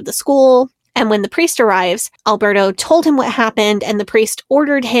charge of the school. And when the priest arrives, Alberto told him what happened, and the priest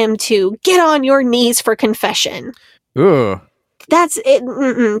ordered him to get on your knees for confession. Ugh. That's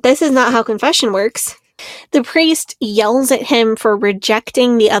it. This is not how confession works. The priest yells at him for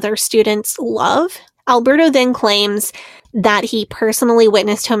rejecting the other student's love. Alberto then claims that he personally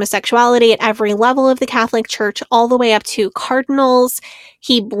witnessed homosexuality at every level of the Catholic Church, all the way up to cardinals.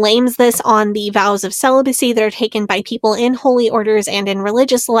 He blames this on the vows of celibacy that are taken by people in holy orders and in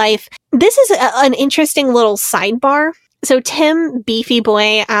religious life. This is an interesting little sidebar. So Tim Beefy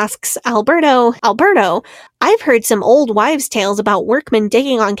Boy asks Alberto, I've heard some old wives' tales about workmen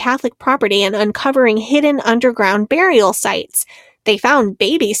digging on Catholic property and uncovering hidden underground burial sites. They found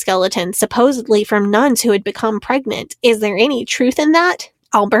baby skeletons, supposedly from nuns who had become pregnant. Is there any truth in that?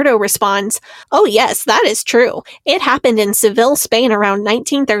 Alberto responds, oh yes, that is true. It happened in Seville, Spain around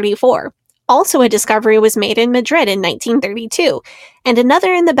 1934. Also, a discovery was made in Madrid in 1932, and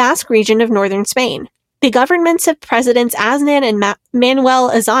another in the Basque region of northern Spain. The governments of Presidents Aznar and Manuel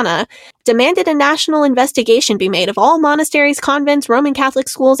Azana demanded a national investigation be made of all monasteries, convents, Roman Catholic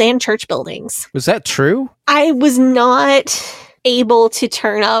schools, and church buildings. Was that true? I was not able to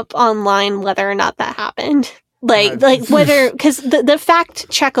turn up online whether or not that happened. Like whether, because the fact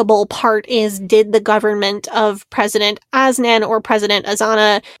checkable part is, did the government of President Aznan or President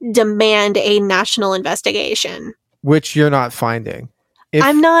Azana demand a national investigation? Which you're not finding.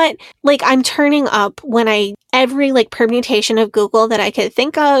 I'm not, I'm turning up when every permutation of Google that I could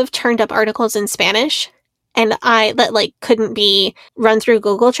think of turned up articles in Spanish, and that couldn't be run through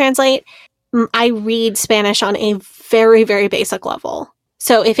Google Translate. I read Spanish on a very, very basic level.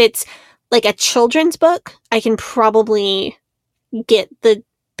 So if it's a children's book, I can probably get the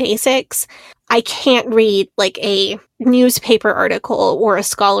basics. I can't read a newspaper article or a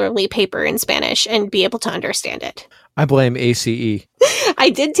scholarly paper in Spanish and be able to understand it. I blame ACE. I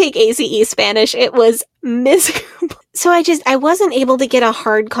did take ACE Spanish. It was miserable. So I wasn't able to get a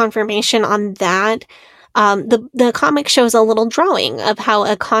hard confirmation on that. The comic shows a little drawing of how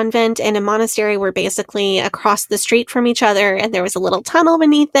a convent and a monastery were basically across the street from each other, and there was a little tunnel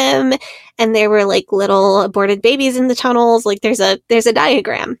beneath them, and there were little aborted babies in the tunnels. There's a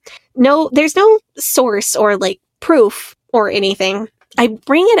diagram. No, there's no source or proof or anything. I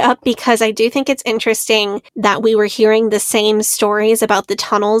bring it up because I do think it's interesting that we were hearing the same stories about the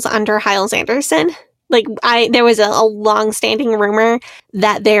tunnels under Hyles Anderson. There was a long-standing rumor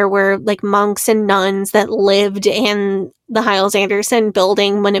that there were monks and nuns that lived in the Hyles Anderson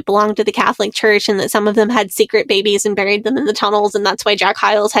building when it belonged to the Catholic Church, and that some of them had secret babies and buried them in the tunnels, and that's why Jack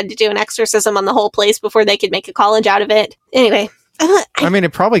Hyles had to do an exorcism on the whole place before they could make a college out of it. Anyway, I mean,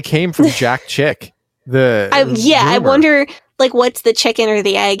 it probably came from Jack Chick. I wonder, what's the chicken or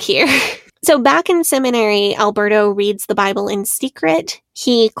the egg here? So back in seminary, Alberto reads the Bible in secret.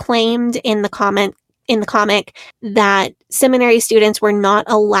 He claimed in the comic that seminary students were not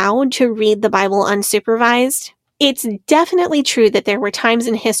allowed to read the Bible unsupervised. It's definitely true that there were times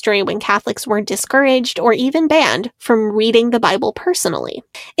in history when Catholics were discouraged or even banned from reading the Bible personally.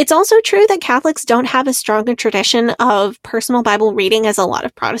 It's also true that Catholics don't have as strong a tradition of personal Bible reading as a lot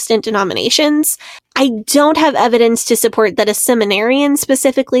of Protestant denominations. I don't have evidence to support that a seminarian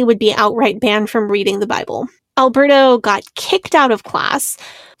specifically would be outright banned from reading the Bible. Alberto got kicked out of class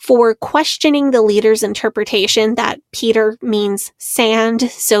for questioning the leader's interpretation that Peter means sand,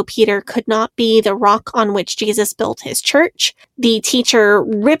 so Peter could not be the rock on which Jesus built his church. The teacher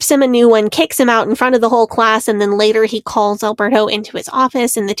rips him a new one, kicks him out in front of the whole class, and then later he calls Alberto into his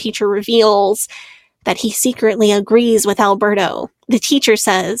office, and the teacher reveals that he secretly agrees with Alberto. The teacher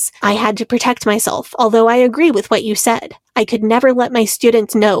says, I had to protect myself, although I agree with what you said. I could never let my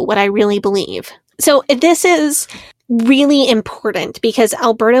students know what I really believe. So this is really important because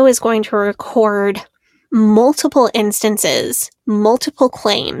Alberto is going to record multiple instances, multiple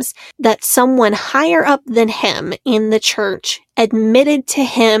claims that someone higher up than him in the church admitted to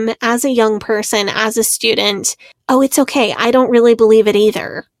him as a young person, as a student, oh, it's okay, I don't really believe it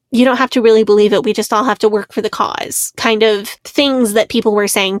either. You don't have to really believe it, we just all have to work for the cause, kind of things that people were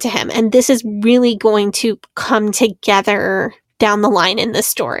saying to him. And this is really going to come together down the line in this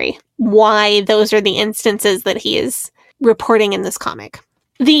story, why those are the instances that he is reporting in this comic.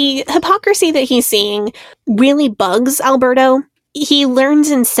 The hypocrisy that he's seeing really bugs Alberto. He learns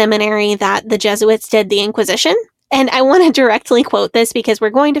in seminary that the Jesuits did the Inquisition, and I want to directly quote this because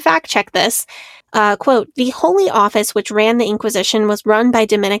we're going to fact check this. Quote, the Holy Office which ran the Inquisition was run by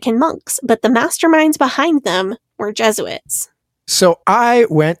Dominican monks, but the masterminds behind them were Jesuits. So I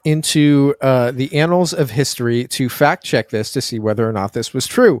went into the annals of history to fact check this to see whether or not this was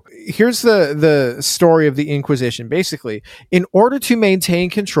true. Here's the story of the Inquisition. Basically, in order to maintain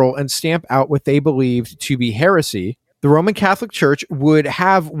control and stamp out what they believed to be heresy, the Roman Catholic Church would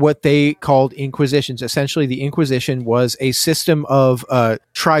have what they called inquisitions. Essentially, the Inquisition was a system of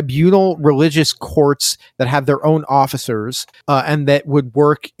tribunal religious courts that have their own officers and that would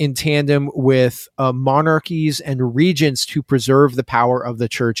work in tandem with monarchies and regents to preserve the power of the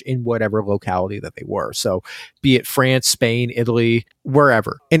church in whatever locality that they were. So be it France, Spain, Italy,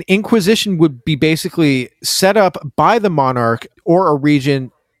 wherever. An inquisition would be basically set up by the monarch or a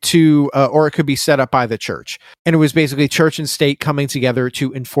regent or it could be set up by the church. And it was basically church and state coming together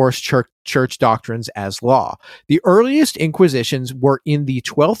to enforce church doctrines as law. The earliest inquisitions were in the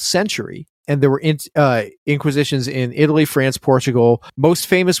 12th century, and there were inquisitions in Italy, France, Portugal. Most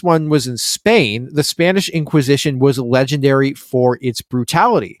famous one was in Spain. The Spanish Inquisition was legendary for its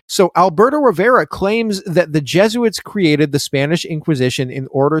brutality. So Alberto Rivera claims that the Jesuits created the Spanish Inquisition in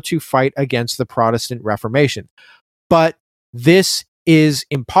order to fight against the Protestant Reformation. But this is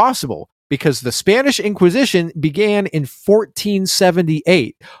impossible, because the Spanish Inquisition began in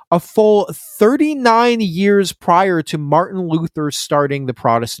 1478, a full 39 years prior to Martin Luther starting the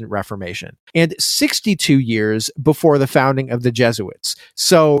Protestant Reformation, and 62 years before the founding of the Jesuits.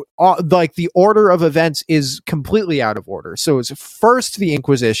 So, the order of events is completely out of order. So it's first the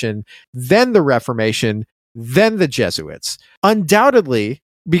Inquisition, then the Reformation, then the Jesuits. Undoubtedly,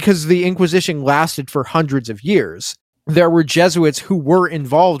 because the Inquisition lasted for hundreds of years, there were Jesuits who were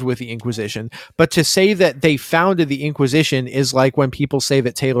involved with the Inquisition, but to say that they founded the Inquisition is like when people say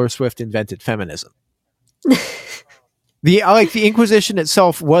that Taylor Swift invented feminism. The Inquisition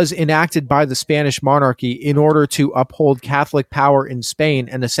itself was enacted by the Spanish monarchy in order to uphold Catholic power in Spain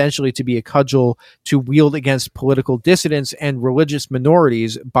and essentially to be a cudgel to wield against political dissidents and religious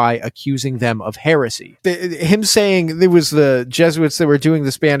minorities by accusing them of heresy. Him saying it was the Jesuits that were doing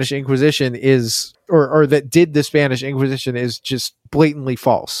the Spanish Inquisition or that did the Spanish Inquisition is just blatantly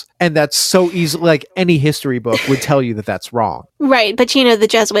false. And that's so easy, like any history book would tell you that that's wrong. Right, but the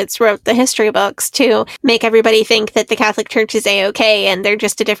Jesuits wrote the history books to make everybody think that the Catholic Church is A-okay and they're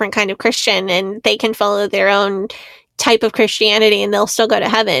just a different kind of Christian and they can follow their own type of Christianity and they'll still go to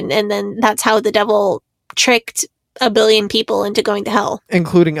heaven. And then that's how the devil tricked a billion people into going to hell.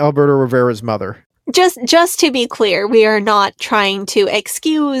 Including Alberto Rivera's mother. Just to be clear, we are not trying to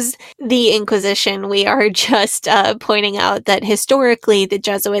excuse the Inquisition. We are just pointing out that historically the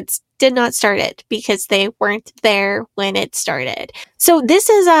Jesuits did not start it because they weren't there when it started. So this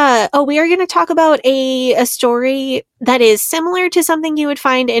is we are going to talk about a story that is similar to something you would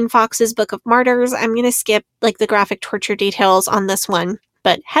find in Fox's Book of Martyrs. I'm going to skip the graphic torture details on this one.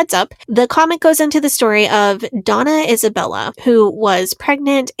 But heads up, the comic goes into the story of Donna Isabella, who was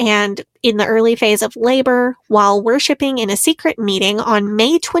pregnant and in the early phase of labor while worshiping in a secret meeting on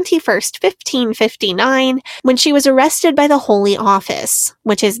May 21st, 1559, when she was arrested by the Holy Office,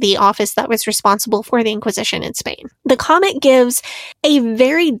 which is the office that was responsible for the Inquisition in Spain. The comic gives a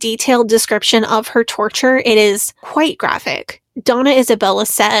very detailed description of her torture. It is quite graphic. Donna Isabella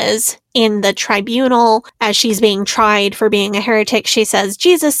says in the tribunal, as she's being tried for being a heretic, she says,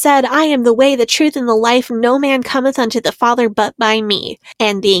 "Jesus said, 'I am the way, the truth, and the life. No man cometh unto the Father but by me.'"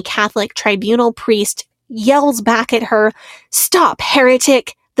 And the Catholic tribunal priest yells back at her, "Stop,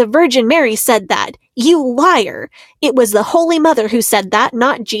 heretic! The Virgin Mary said that. You liar! It was the Holy Mother who said that,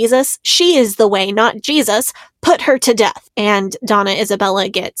 not Jesus. She is the way, not Jesus. Put her to death." And Donna Isabella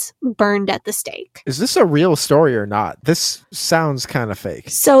gets burned at the stake. Is this a real story or not? This sounds kind of fake.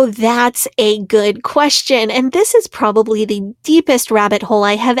 So that's a good question. And this is probably the deepest rabbit hole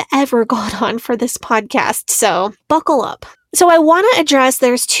I have ever gone on for this podcast. So buckle up. So I want to address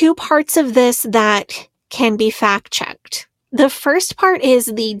there's two parts of this that can be fact-checked. The first part is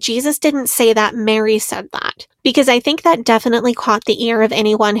the Jesus didn't say that, Mary said that. Because I think that definitely caught the ear of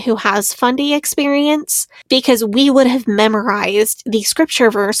anyone who has Fundy experience, because we would have memorized the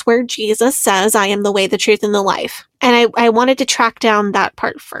scripture verse where Jesus says, "I am the way, the truth, and the life." And I wanted to track down that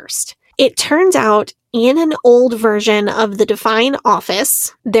part first. It turns out in an old version of the Divine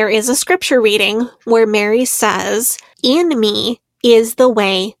Office, there is a scripture reading where Mary says, "In me is the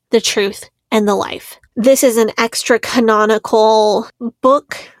way, the truth, and the life." This is an extra canonical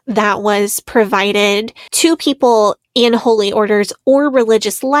book that was provided to people in holy orders or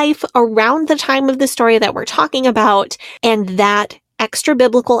religious life around the time of the story that we're talking about. And that extra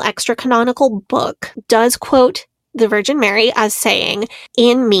biblical, extra canonical book does quote the Virgin Mary as saying,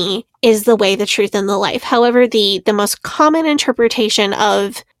 "In me is the way, the truth, and the life." However, the most common interpretation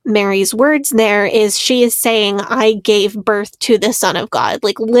of Mary's words there is she is saying, "I gave birth to the Son of God."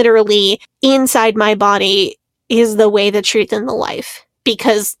 Like literally inside my body is the way, the truth, and the life.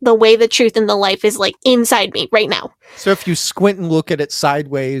 Because the way, the truth, and the life is inside me right now. So if you squint and look at it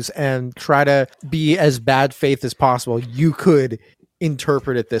sideways and try to be as bad faith as possible, you could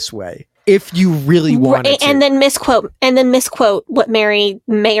interpret it this way. If you really wanted to. And then misquote what Mary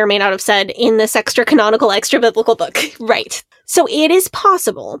may or may not have said in this extra canonical, extra biblical book. Right. So it is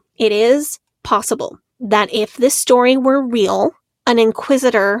possible that if this story were real, an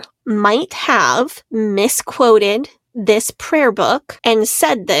inquisitor might have misquoted this prayer book and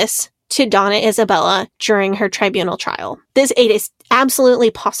said this to Donna Isabella during her tribunal trial. It is absolutely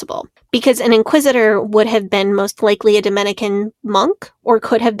possible, because an inquisitor would have been most likely a Dominican monk or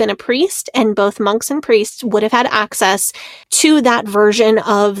could have been a priest, and both monks and priests would have had access to that version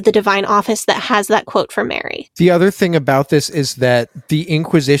of the divine office that has that quote from Mary. The other thing about this is that the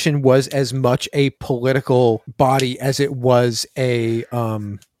Inquisition was as much a political body as it was a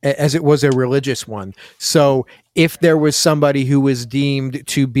religious one. So if there was somebody who was deemed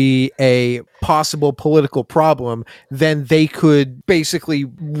to be a possible political problem, then they could basically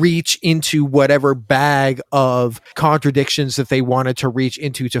reach into whatever bag of contradictions that they wanted to reach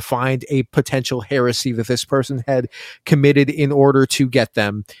into to find a potential heresy that this person had committed in order to get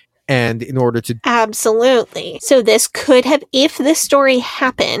them. And in order to... Absolutely. So this could have, if this story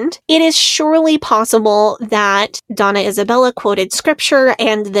happened, it is surely possible that Donna Isabella quoted scripture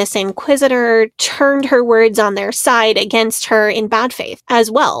and this inquisitor turned her words on their side against her in bad faith,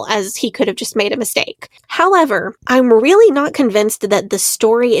 as well as he could have just made a mistake. However, I'm really not convinced that the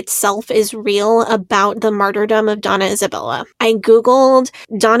story itself is real about the martyrdom of Donna Isabella. I Googled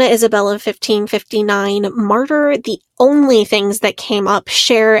Donna Isabella 1559 martyr. The only things that came up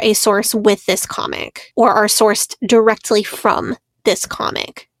share a source with this comic or are sourced directly from this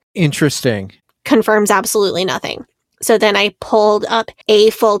comic. Interesting. Confirms absolutely nothing. So then I pulled up a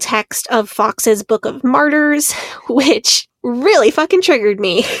full text of Fox's Book of Martyrs, which really fucking triggered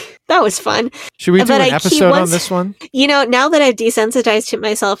me. That was fun. Should we do an episode on this one? You know, now that I've desensitized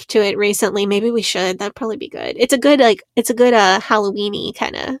myself to it recently, maybe we should. That'd probably be good. It's a good Halloween-y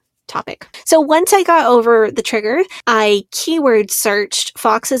kind of topic. So once I got over the trigger, I keyword searched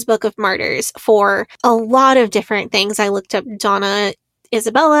Fox's Book of Martyrs for a lot of different things. I looked up Donna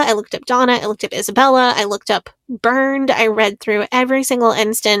Isabella, I looked up Donna, I looked up Isabella, I looked up burned. I read through every single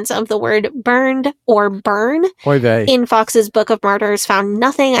instance of the word burned or burn in Fox's Book of Martyrs, found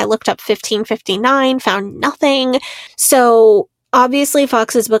nothing. I looked up 1559, found nothing. So obviously,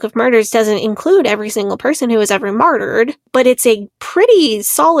 Fox's Book of Martyrs doesn't include every single person who was ever martyred, but it's a pretty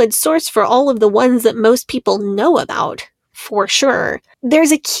solid source for all of the ones that most people know about, for sure.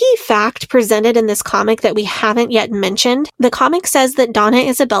 There's a key fact presented in this comic that we haven't yet mentioned. The comic says that Donna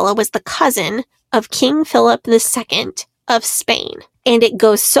Isabella was the cousin of King Philip II of Spain. And it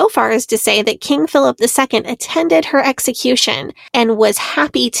goes so far as to say that King Philip II attended her execution and was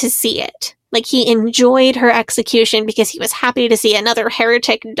happy to see it. Like, he enjoyed her execution because he was happy to see another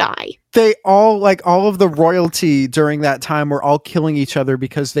heretic die. They all of the royalty during that time were all killing each other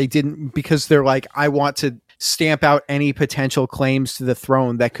because they're like, I want to stamp out any potential claims to the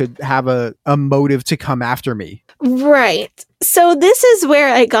throne that could have a motive to come after me. Right. So this is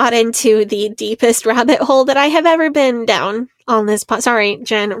where I got into the deepest rabbit hole that I have ever been down on this sorry,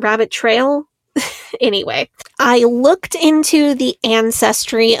 Jen, rabbit trail? Anyway, I looked into the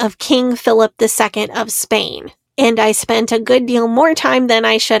ancestry of King Philip II of Spain, and I spent a good deal more time than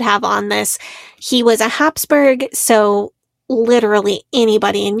I should have on this. He was a Habsburg, so literally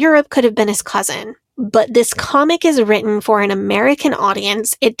anybody in Europe could have been his cousin. But this comic is written for an American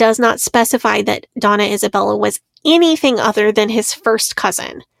audience. It does not specify that Donna Isabella was anything other than his first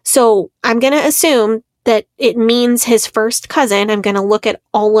cousin. So I'm going to assume that it means his first cousin. I'm going to look at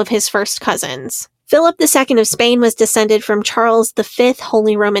all of his first cousins. Philip II of Spain was descended from Charles V,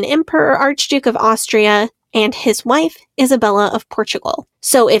 Holy Roman Emperor, Archduke of Austria, and his wife, Isabella of Portugal.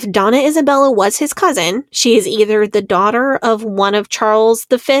 So if Donna Isabella was his cousin, she is either the daughter of one of Charles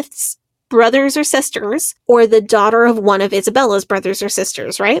V's brothers or sisters, or the daughter of one of Isabella's brothers or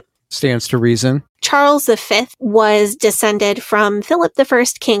sisters, right? Stands to reason. Charles V was descended from Philip I,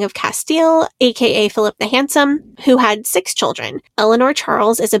 King of Castile, aka Philip the Handsome, who had 6 children: Eleanor,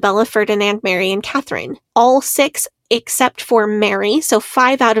 Charles, Isabella, Ferdinand, Mary, and Catherine. All 6 except for Mary, so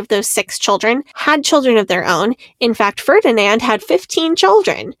 5 out of those 6 children had children of their own. In fact, Ferdinand had 15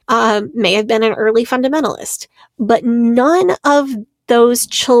 children. May have been an early fundamentalist. But none of those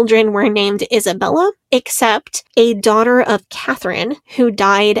children were named Isabella, except a daughter of Catherine, who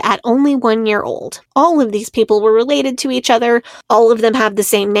died at only 1 year old. All of these people were related to each other. All of them have the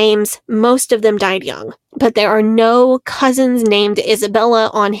same names. Most of them died young. But there are no cousins named Isabella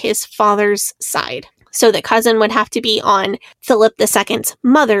on his father's side. So the cousin would have to be on Philip II's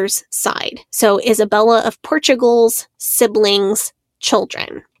mother's side. So Isabella of Portugal's siblings'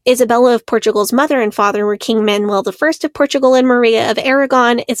 children. Isabella of Portugal's mother and father were King Manuel I of Portugal and Maria of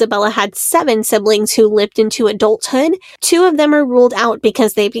Aragon. Isabella had 7 siblings who lived into adulthood. 2 of them are ruled out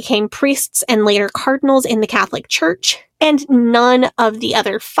because they became priests and later cardinals in the Catholic Church. And none of the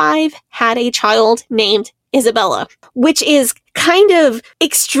other 5 had a child named Isabella, which is kind of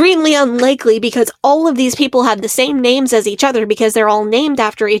extremely unlikely because all of these people have the same names as each other because they're all named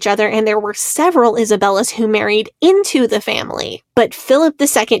after each other, and there were several Isabellas who married into the family. But Philip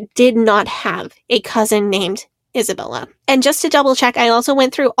II did not have a cousin named Isabella. And just to double check, I also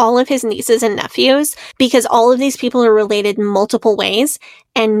went through all of his nieces and nephews because all of these people are related multiple ways,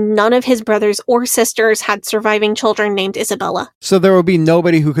 and none of his brothers or sisters had surviving children named Isabella. So there would be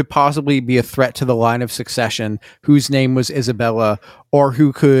nobody who could possibly be a threat to the line of succession whose name was Isabella, or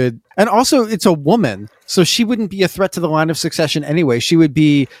who could... And also, it's a woman, so she wouldn't be a threat to the line of succession anyway. She would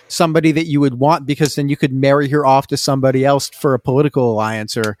be somebody that you would want because then you could marry her off to somebody else for a political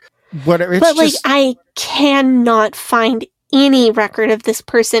alliance or whatever. But I cannot find any record of this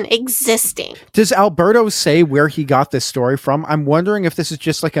person existing. Does Alberto say where he got this story from? I'm wondering if this is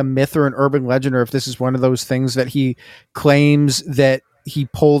just like a myth or an urban legend, or if this is one of those things that he claims that he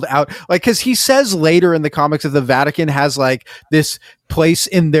pulled out. Like, because he says later in the comics that the Vatican has like this place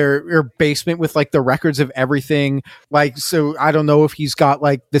in their basement with like the records of everything. Like, so I don't know if he's got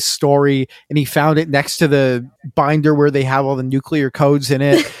like this story and he found it next to the binder where they have all the nuclear codes in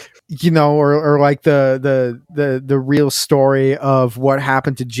it. You know, or like the real story of what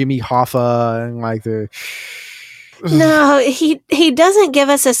happened to Jimmy Hoffa and like the... No, he doesn't give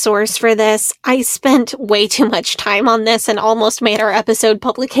us a source for this. I spent way too much time on this and almost made our episode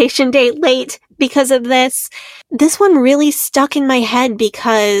publication date late because of this. This one really stuck in my head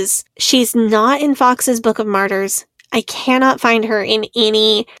because she's not in Fox's Book of Martyrs. I cannot find her in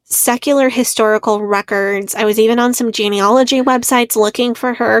any secular historical records. I was even on some genealogy websites looking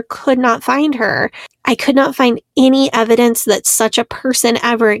for her, could not find her. I could not find any evidence that such a person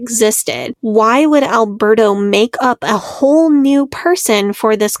ever existed. Why would Alberto make up a whole new person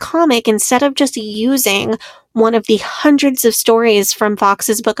for this comic instead of just using one of the hundreds of stories from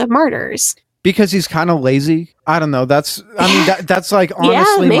Fox's Book of Martyrs? Because he's kind of lazy. I don't know. That's like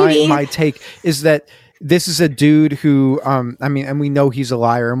honestly my take is that this is a dude who, and we know he's a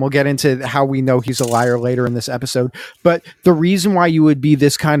liar, and we'll get into how we know he's a liar later in this episode. But the reason why you would be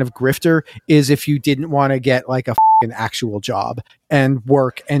this kind of grifter is if you didn't want to get like a fucking actual job and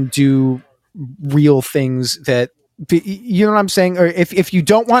work and do real things that, you know what I'm saying? Or if you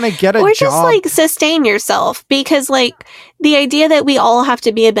don't want to get a job. Or just like sustain yourself, because like the idea that we all have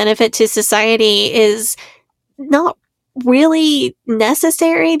to be a benefit to society is not really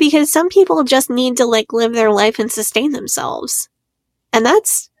necessary, because some people just need to like live their life and sustain themselves, and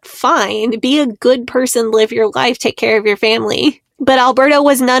that's fine. Be a good person, live your life, take care of your family. But Alberto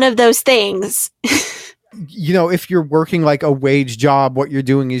was none of those things. You know, if you're working like a wage job, what you're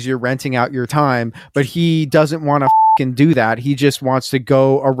doing is you're renting out your time, but he doesn't want to fucking do that. He just wants to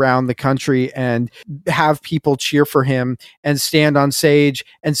go around the country and have people cheer for him and stand on stage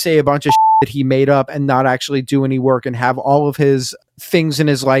and say a bunch of that he made up and not actually do any work and have all of his things in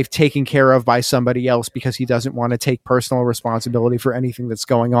his life taken care of by somebody else because he doesn't want to take personal responsibility for anything that's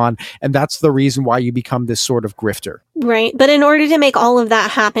going on. And that's the reason why you become this sort of grifter. Right. But in order to make all of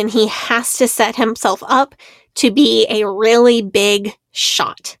that happen, he has to set himself up to be a really big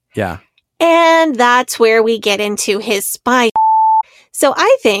shot. Yeah. And that's where we get into his spy. So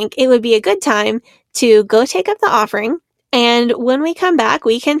I think it would be a good time to go take up the offering. And when we come back,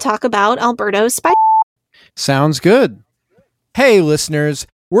 we can talk about Alberto's spy. Sounds good. Hey, listeners,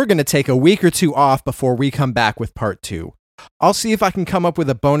 we're going to take a week or two off before we come back with part 2. I'll see if I can come up with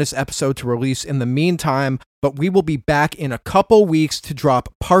a bonus episode to release in the meantime, but we will be back in a couple weeks to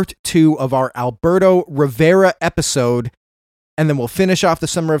drop part 2 of our Alberto Rivera episode, and then we'll finish off the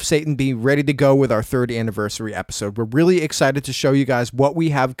Summer of Satan, be ready to go with our 3rd anniversary episode. We're really excited to show you guys what we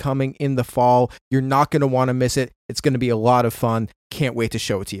have coming in the fall. You're not going to want to miss it. It's going to be a lot of fun. Can't wait to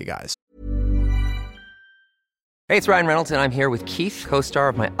show it to you guys. Hey, it's Ryan Reynolds, and I'm here with Keith, co-star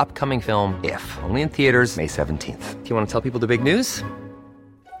of my upcoming film, If, only in theaters May 17th. Do you want to tell people the big news?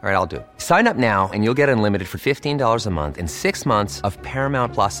 All right, I'll do it. Sign up now and you'll get unlimited for $15 a month and 6 months of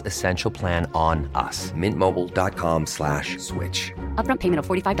Paramount Plus Essential Plan on us. MintMobile.com/switch. Upfront payment of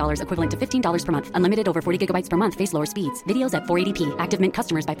 $45 equivalent to $15 per month. Unlimited over 40 gigabytes per month. Face lower speeds. Videos at 480p. Active Mint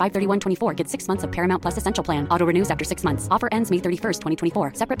customers by 531.24 get 6 months of Paramount Plus Essential Plan. Auto renews after 6 months. Offer ends May 31st,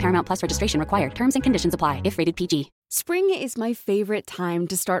 2024. Separate Paramount Plus registration required. Terms and conditions apply if rated PG. Spring is my favorite time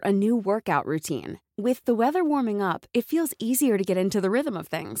to start a new workout routine. With the weather warming up, it feels easier to get into the rhythm of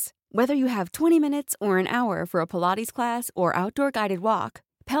things. Whether you have 20 minutes or an hour for a Pilates class or outdoor guided walk,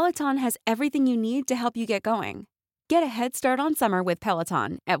 Peloton has everything you need to help you get going. Get a head start on summer with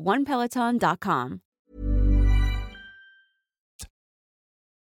Peloton at onepeloton.com.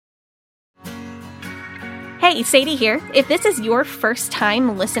 Hey, Sadie here. If this is your first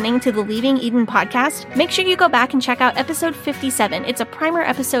time listening to the Leaving Eden podcast, make sure you go back and check out episode 57. It's a primer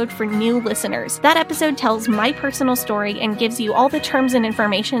episode for new listeners. That episode tells my personal story and gives you all the terms and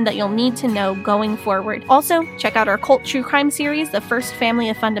information that you'll need to know going forward. Also, check out our cult true crime series, The First Family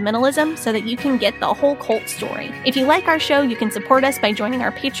of Fundamentalism, so that you can get the whole cult story. If you like our show, you can support us by joining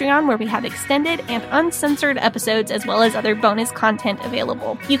our Patreon, where we have extended and uncensored episodes as well as other bonus content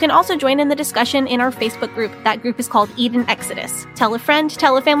available. You can also join in the discussion in our Facebook group. That group is called Eden Exodus. Tell a friend,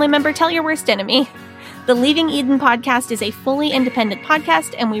 tell a family member, tell your worst enemy. The Leaving Eden podcast is a fully independent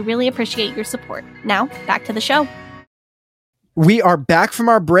podcast, and we really appreciate your support. Now, back to the show. We are back from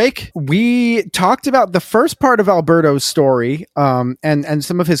our break. We talked about the first part of Alberto's story, and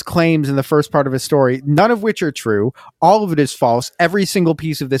some of his claims in the first part of his story, none of which are true. All of it is false. Every single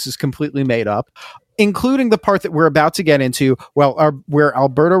piece of this is completely made up, including the part that we're about to get into, where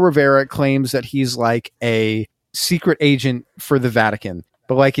Alberto Rivera claims that he's like a secret agent for the Vatican,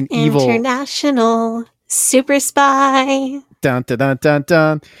 but like an evil international super spy. Dun, dun, dun, dun,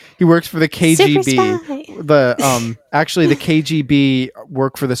 dun. He works for the KGB. Actually, the KGB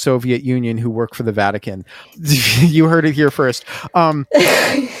work for the Soviet Union, who work for the Vatican. You heard it here first.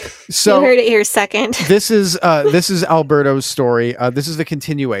 So you heard it here second. This is Alberto's story. This is the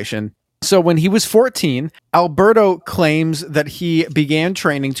continuation. So when he was 14, Alberto claims that he began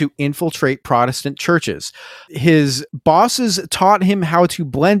training to infiltrate Protestant churches. His bosses taught him how to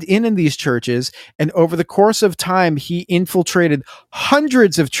blend in these churches, and over the course of time, he infiltrated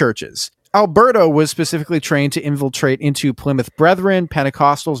hundreds of churches. Alberto was specifically trained to infiltrate into Plymouth Brethren,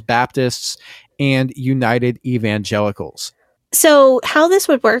 Pentecostals, Baptists, and United Evangelicals. So how this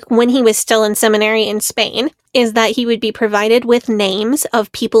would work when he was still in seminary in Spain is that he would be provided with names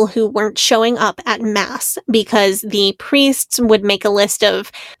of people who weren't showing up at Mass, because the priests would make a list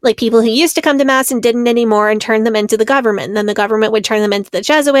of like people who used to come to Mass and didn't anymore and turn them into the government. Then the government would turn them into the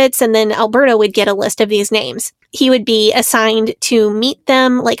Jesuits, and then Alberto would get a list of these names. He would be assigned to meet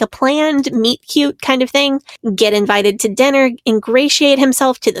them, like a planned meet cute kind of thing, get invited to dinner, ingratiate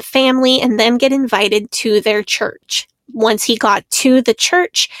himself to the family, and then get invited to their church. Once he got to the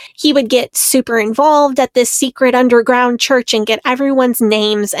church, he would get super involved at this secret underground church and get everyone's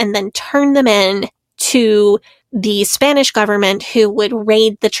names and then turn them in to the Spanish government, who would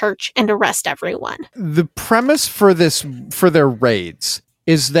raid the church and arrest everyone. The premise for their raids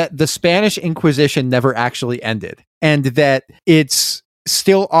is that the Spanish Inquisition never actually ended, and that it's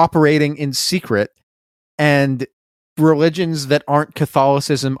still operating in secret, and religions that aren't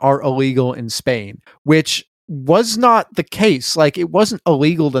Catholicism are illegal in Spain, which was not the case. Like, it wasn't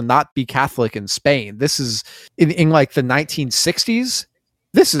illegal to not be Catholic in Spain. This is in like the 1960s.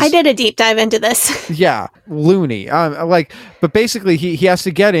 I did a deep dive into this. Yeah, loony. But basically, he has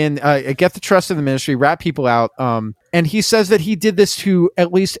to get in, get the trust of the ministry, rat people out. And he says that he did this to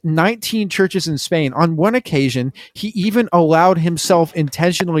at least 19 churches in Spain. On one occasion, he even allowed himself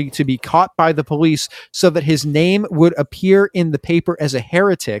intentionally to be caught by the police so that his name would appear in the paper as a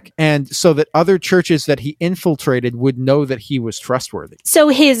heretic, and so that other churches that he infiltrated would know that he was trustworthy. So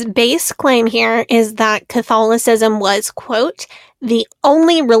his base claim here is that Catholicism was, quote, the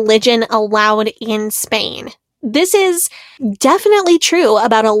only religion allowed in Spain. This is definitely true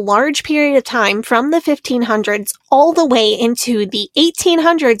about a large period of time from the 1500s all the way into the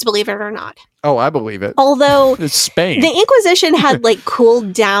 1800s, believe it or not. Oh, I believe it. Although it's Spain. The Inquisition had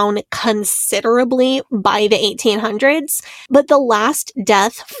cooled down considerably by the 1800s, but the last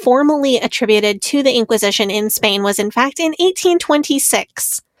death formally attributed to the Inquisition in Spain was in fact in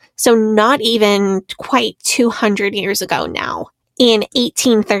 1826. So not even quite 200 years ago now. In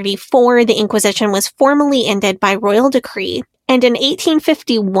 1834, the Inquisition was formally ended by royal decree, and in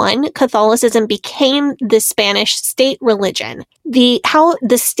 1851, Catholicism became the Spanish state religion. How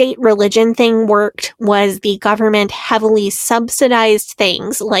the state religion thing worked was the government heavily subsidized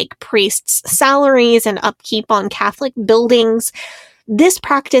things like priests' salaries and upkeep on Catholic buildings. This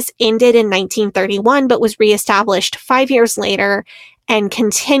practice ended in 1931, but was reestablished 5 years later, and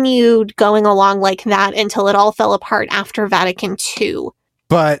continued going along like that until it all fell apart after Vatican II.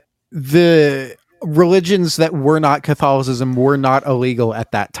 But the religions that were not Catholicism were not illegal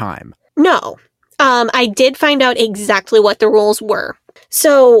at that time. No. I did find out exactly what the rules were.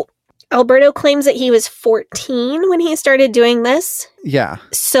 So Alberto claims that he was 14 when he started doing this. Yeah.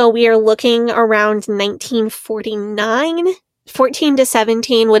 So we are looking around 1949. 14 to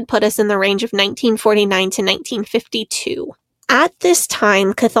 17 would put us in the range of 1949 to 1952. At this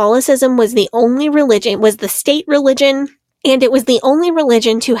time, Catholicism was the only religion, was the state religion and it was the only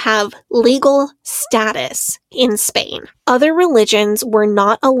religion to have legal status in Spain. Other religions were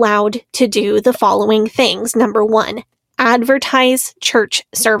not allowed to do the following things. Number 1, advertise church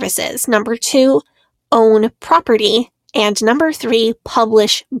services. Number 2, own property. And number 3,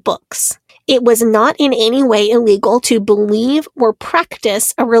 publish books. It was not in any way illegal to believe or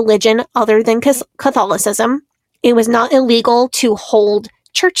practice a religion other than Catholicism. It was not illegal to hold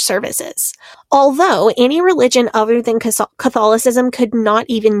church services. Although any religion other than Catholicism could not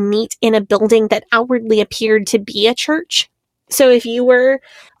even meet in a building that outwardly appeared to be a church. So if you were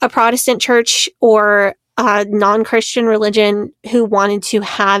a Protestant church or a non-Christian religion who wanted to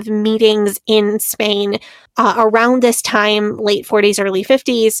have meetings in Spain around this time, late 40s, early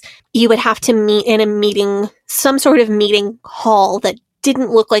 50s, you would have to meet in a meeting, some sort of meeting hall that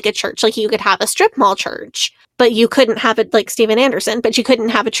didn't look like a church. Like you could have a strip mall church, but you couldn't have it like Steven Anderson, but you couldn't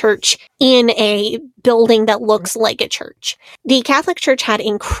have a church in a building that looks like a church. The Catholic Church had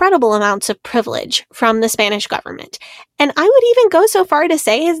incredible amounts of privilege from the Spanish government. And I would even go so far to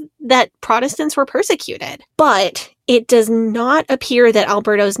say that Protestants were persecuted. But it does not appear that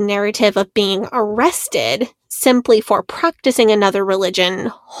Alberto's narrative of being arrested simply for practicing another religion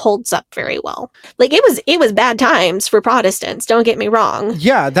holds up very well. Like it was bad times for Protestants, don't get me wrong.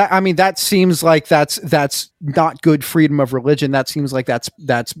 Yeah, that seems like that's not good freedom of religion. That seems like that's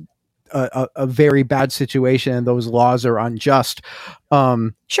a very bad situation, and those laws are unjust.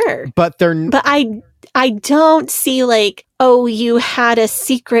 Sure. But I don't see like, oh, you had a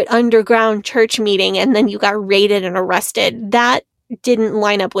secret underground church meeting and then you got raided and arrested. That didn't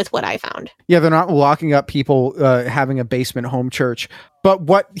line up with what I found. Yeah, they're not locking up people having a basement home church. But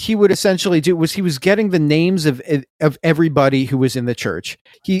what he would essentially do was he was getting the names of everybody who was in the church.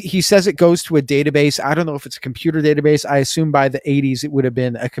 He says it goes to a database. I don't know if it's a computer database. I assume by the 80s it would have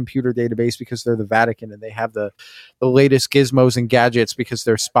been a computer database because they're the Vatican and they have the latest gizmos and gadgets because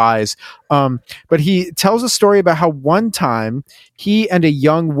they're spies. But he tells a story about how one time he and a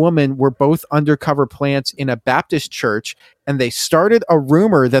young woman were both undercover plants in a Baptist church, and they started a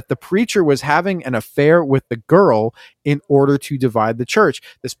rumor that the preacher was having an affair with the girl in order to divide the church.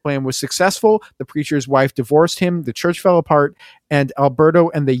 This plan was successful. The preacher's wife divorced him. The church fell apart, and Alberto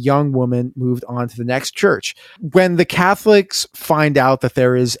and the young woman moved on to the next church. When the Catholics find out that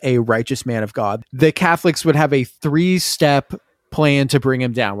there is a righteous man of God, the Catholics would have a 3-step plan to bring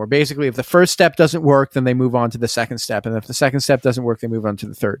him down, where basically if the first step doesn't work, then they move on to the second step. And if the second step doesn't work, they move on to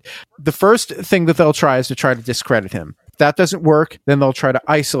the third. The first thing that they'll try is to try to discredit him. If that doesn't work, then they'll try to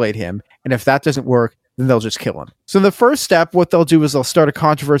isolate him. And if that doesn't work, then they'll just kill him. So the first step, what they'll do is they'll start a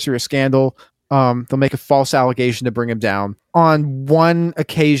controversy or a scandal. They'll make a false allegation to bring him down. On one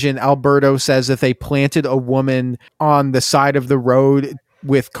occasion, Alberto says that they planted a woman on the side of the road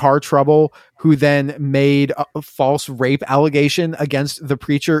with car trouble, who then made a false rape allegation against the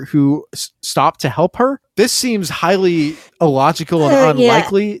preacher who stopped to help her. This seems highly illogical and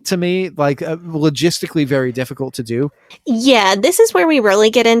unlikely to me, like logistically very difficult to do. Yeah, this is where we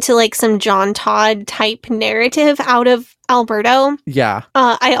really get into like some John Todd type narrative out of Alberto. Yeah.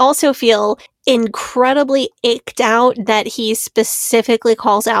 I also feel incredibly icked out that he specifically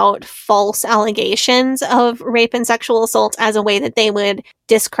calls out false allegations of rape and sexual assault as a way that they would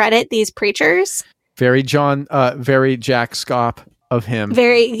discredit these preachers. Very Jack Scopp of him.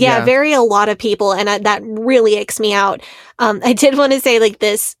 Very a lot of people. And that really icks me out. I did want to say like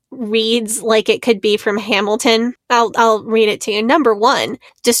this reads like it could be from Hamilton. I'll read it to you. Number 1,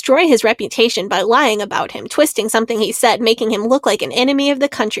 destroy his reputation by lying about him, twisting something he said, making him look like an enemy of the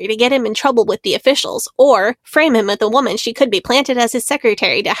country to get him in trouble with the officials, or frame him with a woman she could be planted as his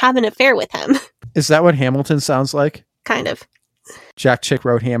secretary to have an affair with him. Is that what Hamilton sounds like? Kind of. Jack Chick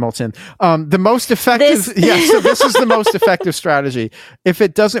wrote Hamilton. The most effective, so this is the most effective strategy. If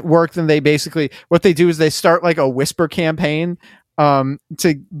it doesn't work, then they basically, what they do is they start like a whisper campaign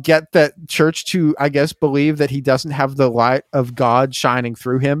to get that church to, I guess, believe that he doesn't have the light of God shining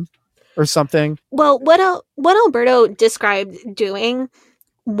through him or something. Well, what Alberto described doing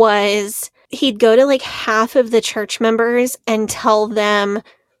was he'd go to like half of the church members and tell them,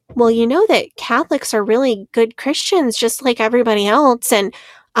 well, you know that Catholics are really good Christians, just like everybody else. And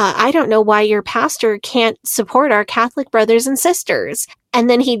I don't know why your pastor can't support our Catholic brothers and sisters. And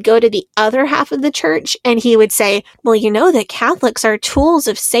then he'd go to the other half of the church and he would say, well, you know that Catholics are tools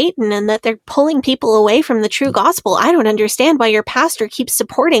of Satan and that they're pulling people away from the true gospel. I don't understand why your pastor keeps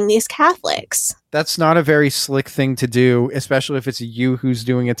supporting these Catholics. That's not a very slick thing to do, especially if it's you who's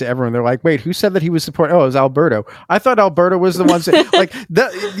doing it to everyone. They're like, wait, who said that he was supporting? Oh, it was Alberto. I thought Alberto was the one.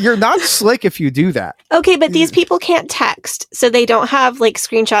 You're not slick if you do that. Okay, but these people can't text, so they don't have like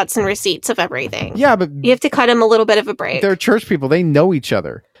screenshots and receipts of everything. Yeah, but you have to cut them a little bit of a break. They're church people. They know each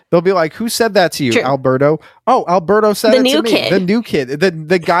other. They'll be like, who said that to you, True. Alberto? Oh, Alberto said The it new to me. kid. The new kid.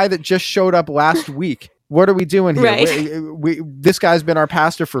 The guy that just showed up last week. What are we doing here? Right. This guy's been our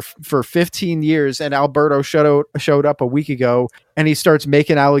pastor for 15 years, and Alberto showed up a week ago, and he starts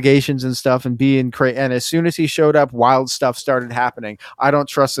making allegations and stuff and being crazy. And as soon as he showed up, wild stuff started happening. I don't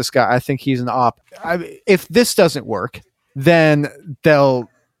trust this guy. I think he's an op. If this doesn't work, then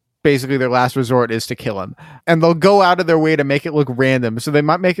basically their last resort is to kill him, and they'll go out of their way to make it look random. So they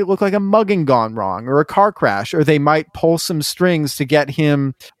might make it look like a mugging gone wrong or a car crash, or they might pull some strings to get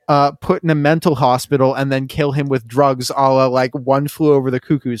him put in a mental hospital and then kill him with drugs, a la like One Flew Over the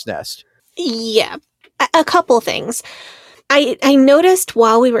Cuckoo's Nest. Yeah, a couple things. I noticed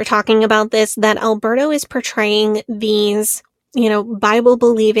while we were talking about this that Alberto is portraying these,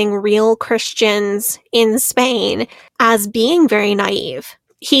 Bible-believing real Christians in Spain as being very naive.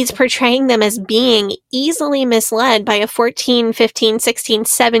 He's portraying them as being easily misled by a 14, 15, 16,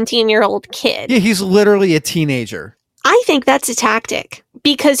 17-year-old kid. Yeah, he's literally a teenager. I think that's a tactic,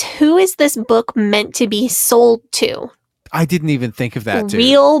 because who is this book meant to be sold to? I didn't even think of that, dude.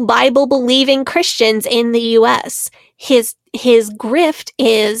 Real Bible-believing Christians in the U.S. His grift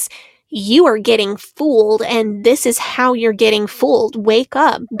is, you are getting fooled, and this is how you're getting fooled. Wake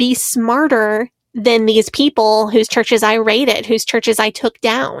up. Be smarter than these people whose churches I raided, whose churches I took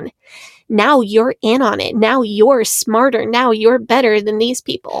down. Now you're in on it. Now you're smarter. Now you're better than these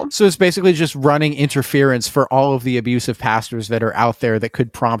people. So it's basically just running interference for all of the abusive pastors that are out there that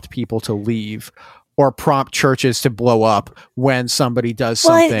could prompt people to leave or prompt churches to blow up when somebody does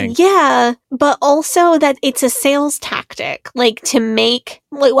something. Yeah, but also that it's a sales tactic, like to make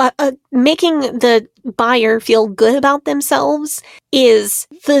making the buyer feel good about themselves is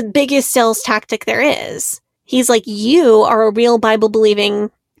the biggest sales tactic there is. He's like, you are a real Bible-believing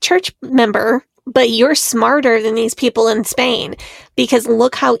church member, but you're smarter than these people in Spain, because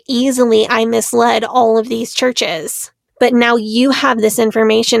look how easily I misled all of these churches. But now you have this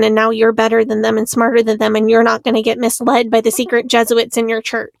information, and now you're better than them and smarter than them, and you're not going to get misled by the secret Jesuits in your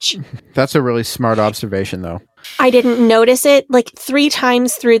church. That's a really smart observation, though. I didn't notice it like 3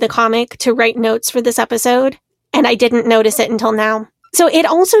 times through the comic to write notes for this episode, and I didn't notice it until now. So it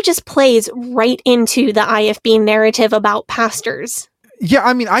also just plays right into the IFB narrative about pastors. Yeah,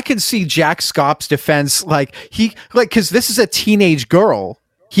 I mean, I can see Jack Scott's defense, because this is a teenage girl.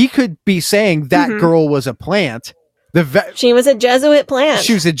 He could be saying that girl was a plant. She was a Jesuit plant.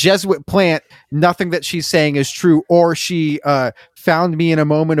 She was a Jesuit plant. Nothing that she's saying is true. Or she found me in a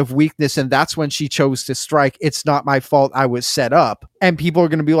moment of weakness, and that's when she chose to strike. It's not my fault. I was set up. And people are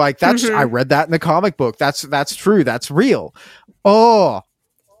going to be like, I read that in the comic book. That's true. That's real. Oh,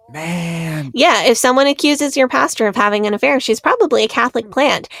 man. Yeah, if someone accuses your pastor of having an affair, she's probably a Catholic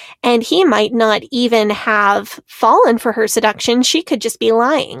plant, and he might not even have fallen for her seduction. She could just be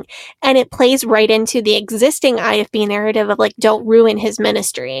lying. And it plays right into the existing IFB narrative of like, don't ruin his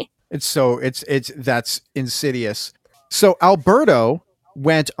ministry. That's insidious. So Alberto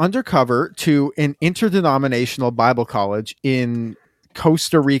went undercover to an interdenominational Bible college in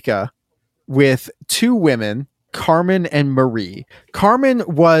Costa Rica with 2 women, Carmen and Marie. Carmen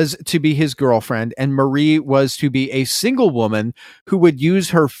was to be his girlfriend, and Marie was to be a single woman who would use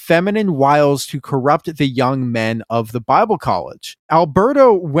her feminine wiles to corrupt the young men of the Bible college.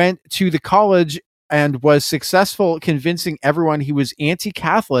 Alberto went to the college and was successful convincing everyone he was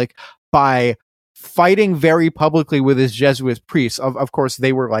anti-Catholic by fighting very publicly with his Jesuit priests. Of course,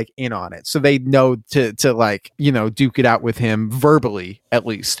 they were like in on it. So they know to duke it out with him verbally, at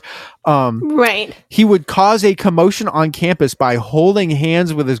least. Right. He would cause a commotion on campus by holding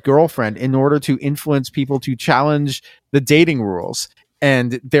hands with his girlfriend in order to influence people to challenge the dating rules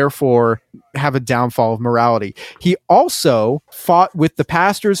and therefore have a downfall of morality. He also fought with the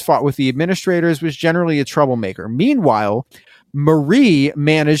pastors, fought with the administrators, was generally a troublemaker. Meanwhile, Marie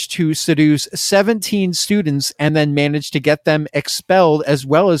managed to seduce 17 students and then managed to get them expelled, as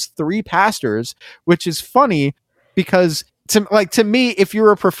well as 3 pastors, which is funny because to me, if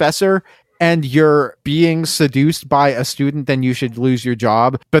you're a professor and you're being seduced by a student, then you should lose your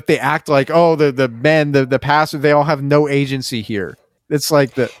job. But they act like, oh, the men, the pastor, they all have no agency here. It's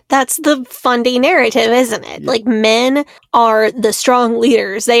like that's the Fundy narrative, isn't it? Like, men are the strong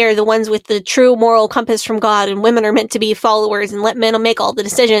leaders. They are the ones with the true moral compass from God, and women are meant to be followers and let men make all the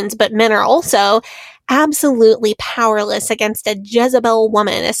decisions. But men are also absolutely powerless against a Jezebel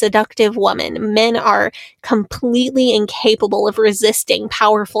woman, a seductive woman. Men are completely incapable of resisting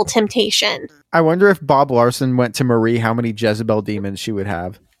powerful temptation. I wonder if Bob Larson went to Marie, how many Jezebel demons she would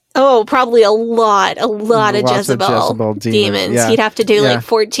have. Oh, probably a lot of Jezebel demons. Yeah. He'd have to do like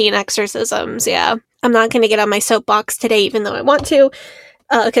 14 exorcisms. Yeah. I'm not going to get on my soapbox today, even though I want to,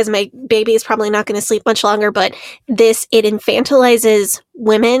 because my baby is probably not going to sleep much longer. But it infantilizes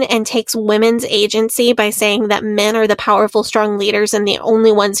women and takes women's agency by saying that men are the powerful, strong leaders and the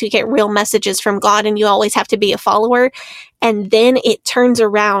only ones who get real messages from God, and you always have to be a follower. And then it turns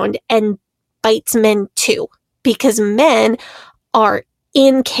around and bites men too, because men are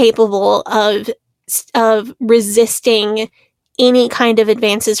incapable of resisting any kind of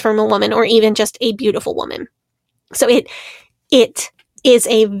advances from a woman, or even just a beautiful woman. So it is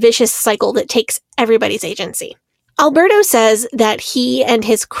a vicious cycle that takes everybody's agency. Alberto says that he and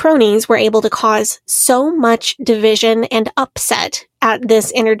his cronies were able to cause so much division and upset at this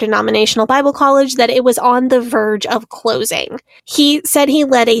interdenominational Bible college that it was on the verge of closing. He said he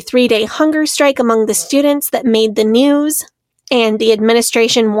led a 3-day hunger strike among the students that made the news, and the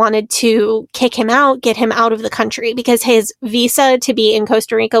administration wanted to kick him out, get him out of the country, because his visa to be in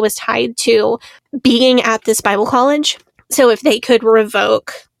Costa Rica was tied to being at this Bible college. So if they could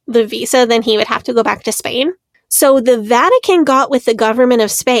revoke the visa, then he would have to go back to Spain. So the Vatican got with the government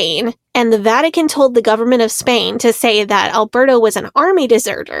of Spain, and the Vatican told the government of Spain to say that Alberto was an army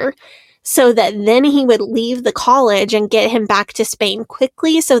deserter, so that then he would leave the college and get him back to Spain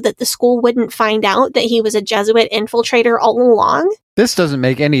quickly so that the school wouldn't find out that he was a Jesuit infiltrator all along. This doesn't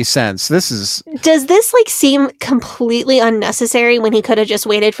make any sense. Does this seem completely unnecessary when he could have just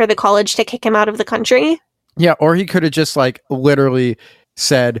waited for the college to kick him out of the country? Yeah, or he could have just literally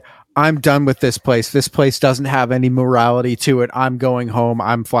said, I'm done with this place. This place doesn't have any morality to it. I'm going home.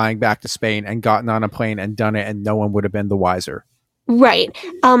 I'm flying back to Spain, and gotten on a plane and done it, and no one would have been the wiser. Right.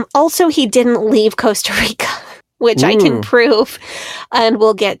 Also, he didn't leave Costa Rica, which I can prove, and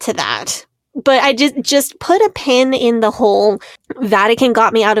we'll get to that. But I just put a pin in the whole Vatican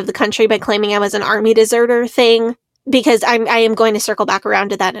got me out of the country by claiming I was an army deserter thing, because I am going to circle back around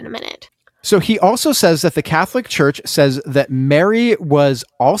to that in a minute. So he also says that the Catholic Church says that Mary was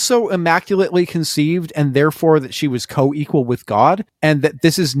also immaculately conceived, and therefore that she was co-equal with God, and that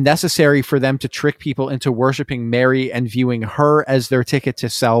this is necessary for them to trick people into worshiping Mary and viewing her as their ticket to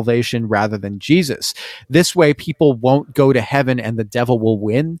salvation rather than Jesus. This way people won't go to heaven and the devil will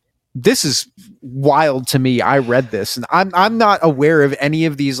win. This is wild to me. I read this, and I'm not aware of any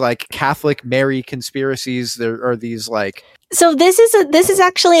of these Catholic Mary conspiracies. There are these So this is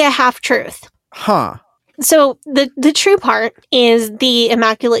actually a half-truth. Huh. So the true part is the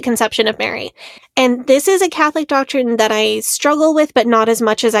Immaculate Conception of Mary. And this is a Catholic doctrine that I struggle with, but not as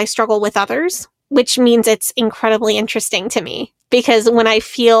much as I struggle with others, which means it's incredibly interesting to me. Because when I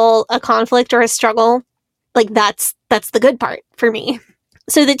feel a conflict or a struggle, that's the good part for me.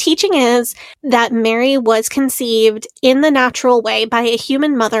 So the teaching is that Mary was conceived in the natural way by a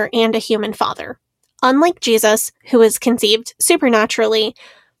human mother and a human father. Unlike Jesus, who was conceived supernaturally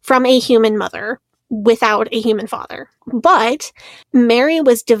from a human mother without a human father. But Mary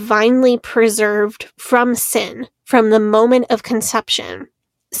was divinely preserved from sin from the moment of conception.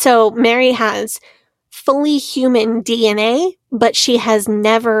 So Mary has fully human DNA, but she has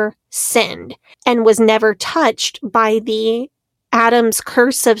never sinned and was never touched by the Adam's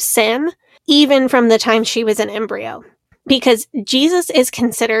curse of sin, even from the time she was an embryo. Because Jesus is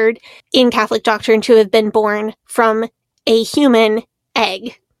considered in Catholic doctrine to have been born from a human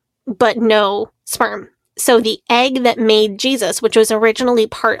egg, but no sperm. So the egg that made Jesus, which was originally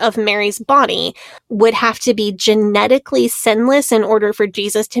part of Mary's body, would have to be genetically sinless in order for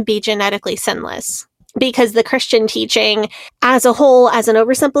Jesus to be genetically sinless. Because the Christian teaching as a whole, as an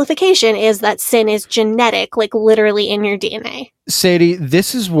oversimplification, is that sin is genetic, literally in your DNA. Sadie,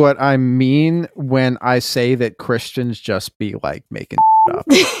 this is what I mean when I say that Christians just be making up.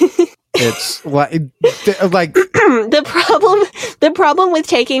 It's the problem with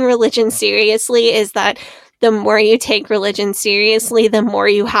taking religion seriously is that the more you take religion seriously, the more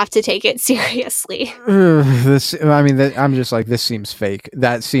you have to take it seriously. I'm just this seems fake.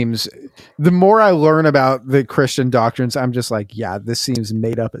 That seems, the more I learn about the Christian doctrines, I'm just yeah, this seems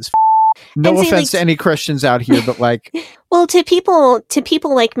made up as No offense to any Christians out here, but well, to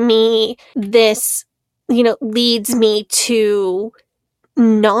people like me, this, leads me to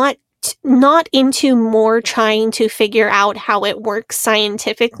not not into more trying to figure out how it works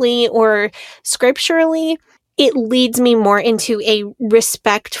scientifically or scripturally. It leads me more into a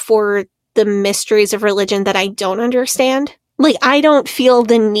respect for the mysteries of religion that I don't understand. Like, I don't feel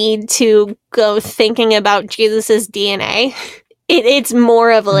the need to go thinking about Jesus's DNA. It's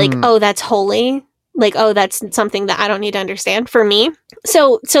more of like, oh, that's holy. Like, oh, that's something that I don't need to understand for me.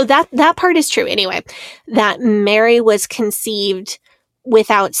 So that part is true anyway, that Mary was conceived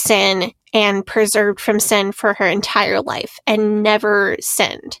without sin and preserved from sin for her entire life and never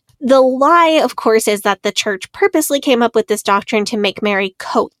sinned. The lie, of course, is that the church purposely came up with this doctrine to make Mary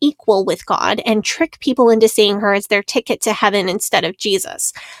co-equal with God and trick people into seeing her as their ticket to heaven instead of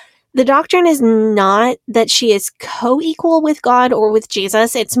Jesus. The doctrine is not that she is co-equal with God or with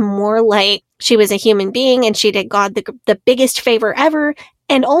Jesus. It's more like she was a human being and she did God the biggest favor ever.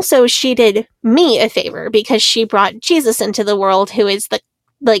 And also she did me a favor because she brought Jesus into the world, who is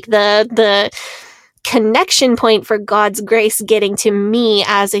the connection point for God's grace getting to me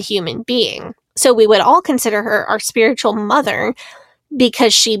as a human being. So we would all consider her our spiritual mother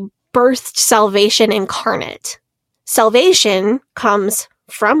because she birthed salvation incarnate. Salvation comes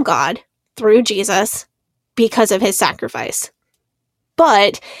from God through Jesus because of his sacrifice.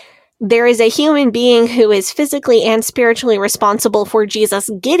 But there is a human being who is physically and spiritually responsible for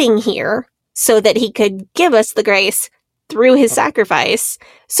Jesus getting here so that he could give us the grace through his sacrifice.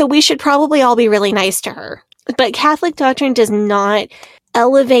 So we should probably all be really nice to her. But Catholic doctrine does not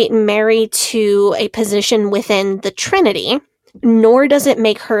elevate Mary to a position within the Trinity, nor does it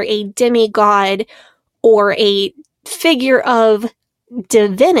make her a demigod or a figure of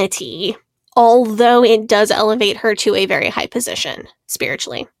divinity, although it does elevate her to a very high position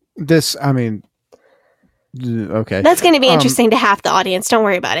spiritually. Okay. That's going to be interesting to half the audience. Don't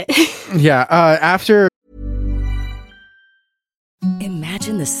worry about it. Yeah. After.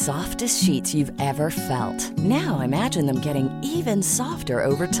 Imagine the softest sheets you've ever felt. Now imagine them getting even softer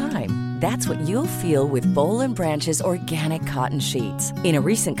over time. That's what you'll feel with Boll & Branch's organic cotton sheets. In a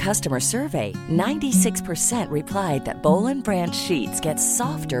recent customer survey, 96% replied that Boll & Branch sheets get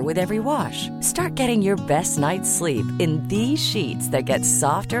softer with every wash. Start getting your best night's sleep in these sheets that get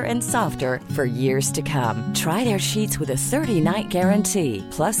softer and softer for years to come. Try their sheets with a 30-night guarantee.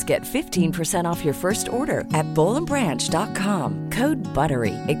 Plus, get 15% off your first order at bollandbranch.com. Code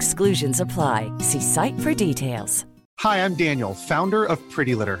BUTTERY. Exclusions apply. See site for details. Hi, I'm Daniel, founder of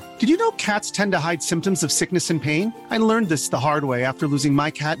Pretty Litter. Did you know cats tend to hide symptoms of sickness and pain? I learned this the hard way after losing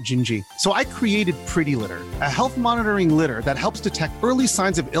my cat, Gingy. So I created Pretty Litter, a health monitoring litter that helps detect early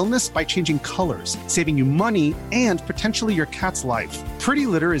signs of illness by changing colors, saving you money and potentially your cat's life. Pretty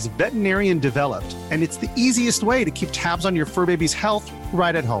Litter is veterinarian developed, and it's the easiest way to keep tabs on your fur baby's health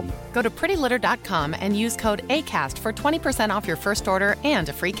right at home. Go to prettylitter.com and use code ACAST for 20% off your first order and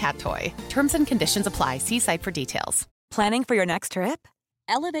a free cat toy. Terms and conditions apply. See site for details. Planning for your next trip?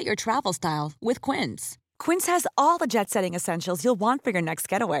 Elevate your travel style with Quince. Quince has all the jet-setting essentials you'll want for your next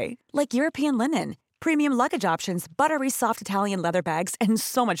getaway, like European linen, premium luggage options, buttery soft Italian leather bags, and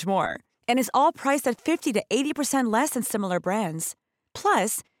so much more. And is all priced at 50 to 80% less than similar brands.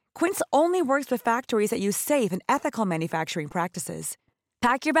 Plus, Quince only works with factories that use safe and ethical manufacturing practices.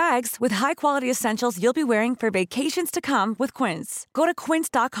 Pack your bags with high-quality essentials you'll be wearing for vacations to come with Quince. Go to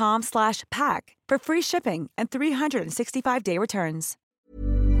quince.com/pack for free shipping and 365-day returns.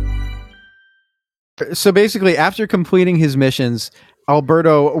 So basically, after completing his missions,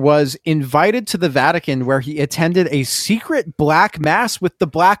 Alberto was invited to the Vatican, where he attended a secret black mass with the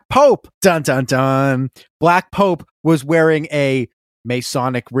Black Pope. Dun, dun, dun. Black Pope was wearing a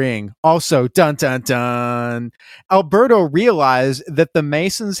Masonic ring. Also, dun, dun, dun. Alberto realized that the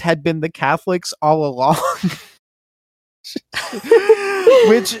Masons had been the Catholics all along.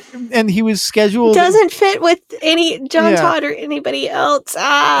 And he was scheduled. Doesn't fit with any John Todd or anybody else.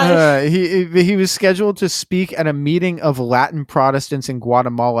 He was scheduled to speak at a meeting of Latin Protestants in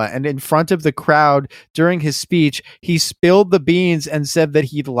Guatemala, and in front of the crowd during his speech, he spilled the beans and said that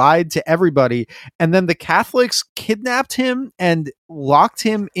he'd lied to everybody. And then the Catholics kidnapped him and locked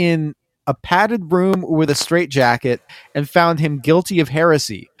him in a padded room with a straitjacket and found him guilty of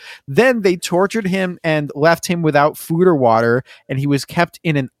heresy. Then they tortured him and left him without food or water, and he was kept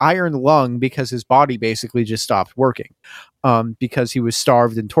in an iron lung because his body basically just stopped working because he was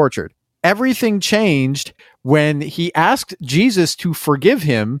starved and tortured. Everything changed when he asked Jesus to forgive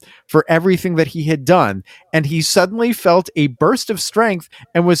him for everything that he had done, and he suddenly felt a burst of strength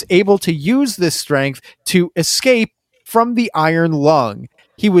and was able to use this strength to escape from the iron lung.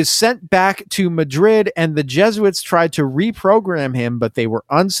 He was sent back to Madrid, and the Jesuits tried to reprogram him, but they were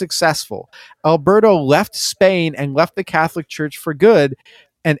unsuccessful. Alberto left Spain and left the Catholic Church for good,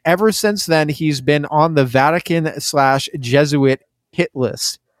 And ever since then, he's been on the Vatican/Jesuit hit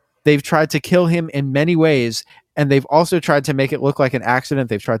list. They've tried to kill him in many ways, and they've also tried to make it look like an accident.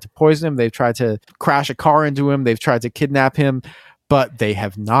 They've tried to poison him. They've tried to crash a car into him. They've tried to kidnap him, but they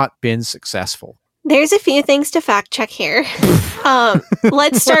have not been successful. There's a few things to fact check here.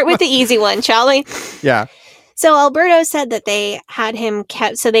 Let's start with the easy one, shall we? Yeah. So Alberto said that they had him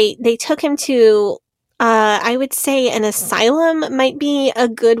kept, so they took him to, I would say an asylum might be a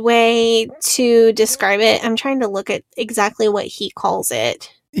good way to describe it. I'm trying to look at exactly what he calls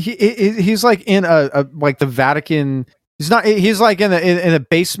it. He's like in a like the Vatican. He's like in a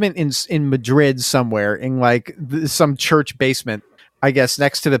basement in Madrid somewhere, in like some church basement, I guess,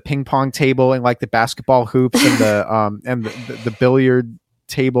 next to the ping pong table and like the basketball hoops and the billiard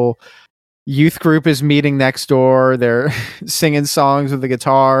table. Youth group is meeting next door. They're singing songs with the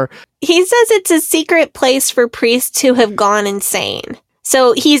guitar. He says it's a secret place for priests who have gone insane.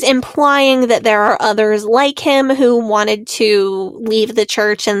 So he's implying that there are others like him who wanted to leave the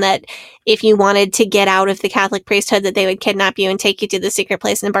church, and that if you wanted to get out of the Catholic priesthood, that they would kidnap you and take you to the secret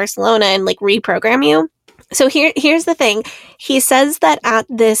place in Barcelona and like reprogram you. So here's the thing. He says that at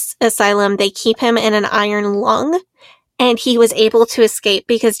this asylum, they keep him in an iron lung, and he was able to escape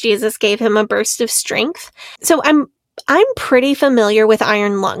because Jesus gave him a burst of strength. So I'm pretty familiar with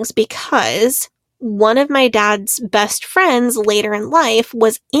iron lungs because one of my dad's best friends later in life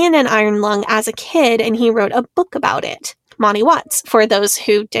was in an iron lung as a kid, and he wrote a book about it. Monty Watts. For those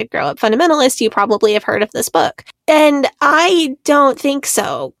who did grow up fundamentalist, you probably have heard of this book. And I don't think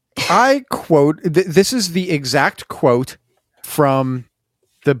so. I quote, this is the exact quote from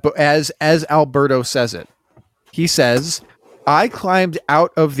the book as Alberto says it. He says, "I climbed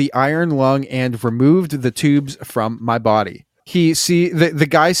out of the iron lung and removed the tubes from my body." The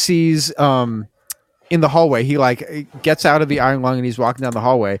guy sees in the hallway, he like gets out of the iron lung and he's walking down the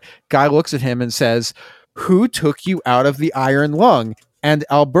hallway. Guy looks at him and says, "Who took you out of the iron lung?" And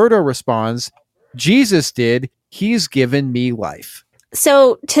Alberto responds, "Jesus did. He's given me life."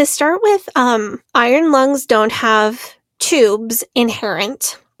 So to start with, iron lungs don't have tubes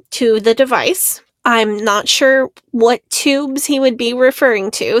inherent to the device. I'm not sure what tubes he would be referring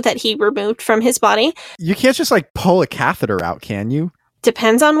to that he removed from his body. You can't just like pull a catheter out, can you?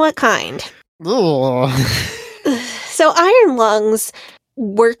 Depends on what kind. Ugh. So iron lungs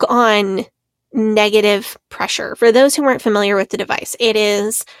work on negative pressure. For those who weren't familiar with the device,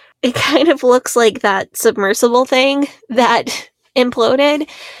 it kind of looks like that submersible thing that imploded,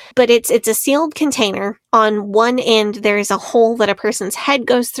 but it's a sealed container. On one end, there's a hole that a person's head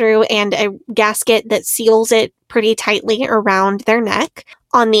goes through and a gasket that seals it pretty tightly around their neck.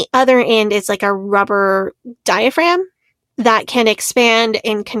 On the other end is like a rubber diaphragm that can expand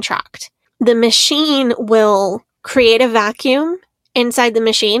and contract. The machine will create a vacuum inside the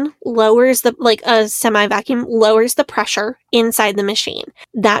machine, lowers a semi-vacuum, lowers the pressure inside the machine.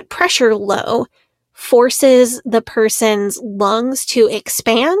 That pressure low forces the person's lungs to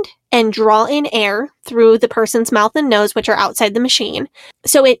expand and draw in air through the person's mouth and nose, which are outside the machine.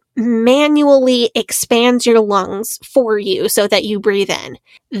 So it manually expands your lungs for you so that you breathe in.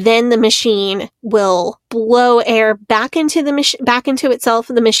 Then the machine will blow air back into itself.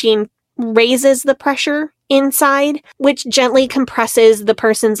 The machine raises the pressure inside, which gently compresses the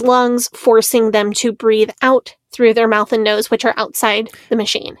person's lungs, forcing them to breathe out through their mouth and nose, which are outside the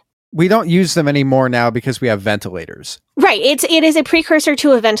machine. We don't use them anymore now because we have ventilators. Right. It is a precursor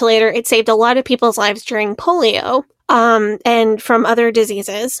to a ventilator. It saved a lot of people's lives during polio, and from other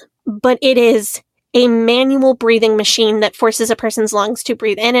diseases. But it is a manual breathing machine that forces a person's lungs to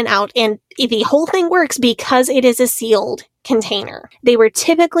breathe in and out. And the whole thing works because it is a sealed container. They were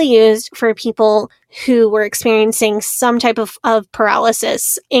typically used for people who were experiencing some type of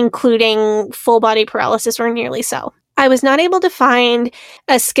paralysis, including full body paralysis or nearly so. I was not able to find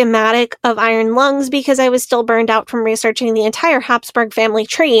a schematic of iron lungs because I was still burned out from researching the entire Habsburg family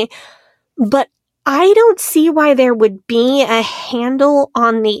tree, but I don't see why there would be a handle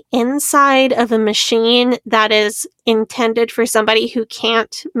on the inside of a machine that is intended for somebody who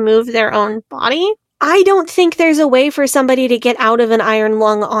can't move their own body. I don't think there's a way for somebody to get out of an iron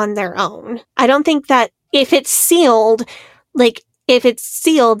lung on their own. I don't think that if it's sealed,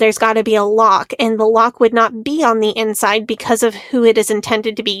 there's got to be a lock, and the lock would not be on the inside because of who it is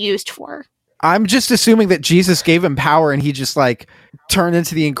intended to be used for. I'm just assuming that Jesus gave him power and he just like turned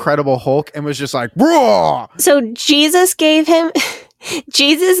into the Incredible Hulk and was just like, raw. So Jesus gave him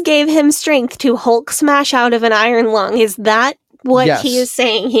strength to Hulk smash out of an iron lung. Is that what he is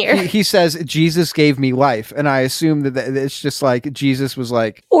saying here? He says, Jesus gave me life. And I assume that it's just like Jesus was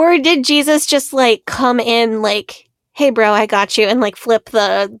like. Or did Jesus just like come in like, hey, bro, I got you, and like flip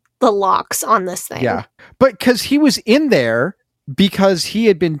the locks on this thing. Yeah. But because he was in there because he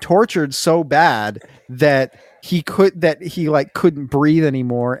had been tortured so bad that he couldn't breathe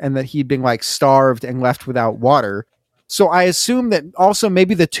anymore, and that he'd been like starved and left without water. So I assume that also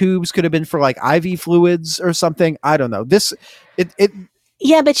maybe the tubes could have been for like IV fluids or something. I don't know.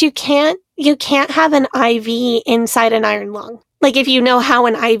 Yeah, but you can't have an IV inside an iron lung. Like, if you know how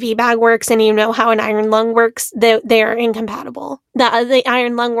an IV bag works and you know how an iron lung works, they are incompatible. The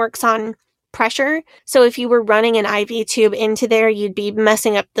iron lung works on pressure. So if you were running an IV tube into there, you'd be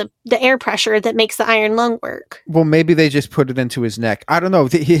messing up the air pressure that makes the iron lung work. Well, maybe they just put it into his neck. I don't know.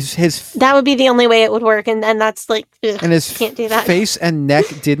 That would be the only way it would work, and then that's like, ugh, and his can't do that. Face and neck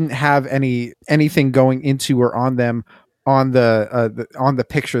didn't have anything going into or on them on the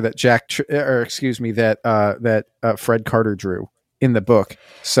picture that Fred Carter drew in the book.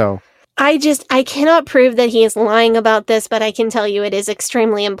 So I cannot prove that he is lying about this, but I can tell you it is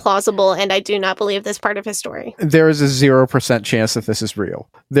extremely implausible, and I do not believe this part of his story. There is a 0% chance that this is real.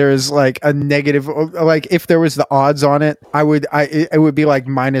 There is like a negative, like if there was the odds on it, it would be like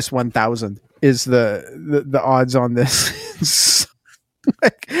minus 1,000 is the odds on this.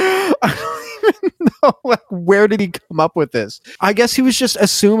 Like, I don't even know, like, where did he come up with this? I guess he was just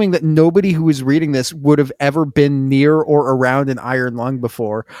assuming that nobody who was reading this would have ever been near or around an iron lung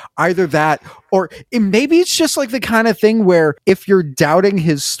before. Either that, or maybe it's just like the kind of thing where if you're doubting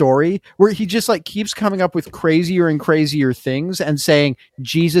his story, where he just like keeps coming up with crazier and crazier things and saying,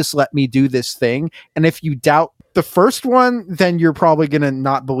 Jesus, let me do this thing. And if you doubt the first one, then you're probably going to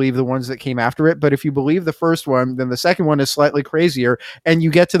not believe the ones that came after it. But if you believe the first one, then the second one is slightly crazier. And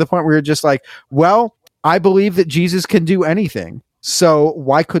you get to the point where you're just like, well, I believe that Jesus can do anything. So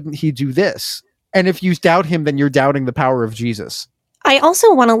why couldn't he do this? And if you doubt him, then you're doubting the power of Jesus. I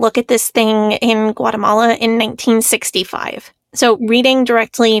also want to look at this thing in Guatemala in 1965. So reading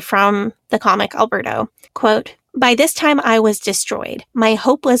directly from the comic Alberto, quote, "By this time I was destroyed. My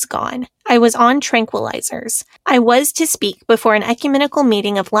hope was gone. I was on tranquilizers. I was to speak before an ecumenical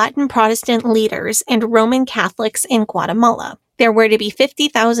meeting of Latin Protestant leaders and Roman Catholics in Guatemala. There were to be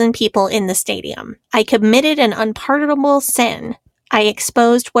 50,000 people in the stadium. I committed an unpardonable sin. I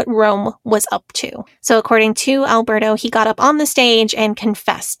exposed what Rome was up to." So according to Alberto, he got up on the stage and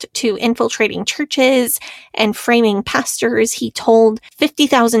confessed to infiltrating churches and framing pastors. He told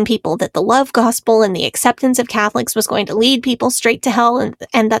 50,000 people that the love gospel and the acceptance of Catholics was going to lead people straight to hell,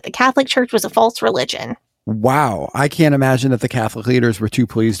 and that the Catholic Church was a false religion. Wow. I can't imagine that the Catholic leaders were too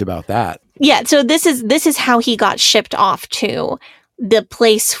pleased about that. Yeah, so this is how he got shipped off to the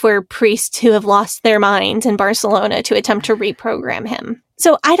place for priests who have lost their minds in Barcelona to attempt to reprogram him.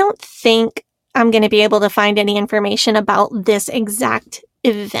 So I don't think I'm going to be able to find any information about this exact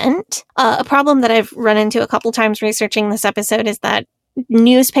event. A problem that I've run into a couple times researching this episode is that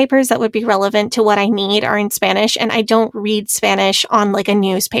newspapers that would be relevant to what I need are in Spanish, and I don't read Spanish on like a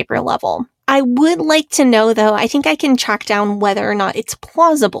newspaper level. I would like to know, though, I think I can track down whether or not it's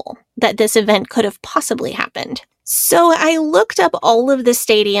plausible that this event could have possibly happened. So I looked up all of the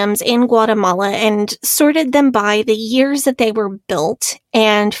stadiums in Guatemala and sorted them by the years that they were built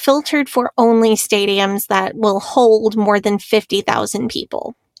and filtered for only stadiums that will hold more than 50,000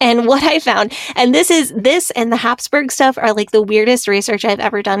 people. And what I found, and this and the Habsburg stuff are like the weirdest research I've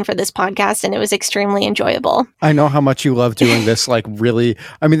ever done for this podcast, and it was extremely enjoyable. I know how much you love doing this, like really.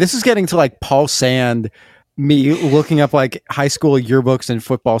 I mean, this is getting to like Paul Sand, me looking up like high school yearbooks and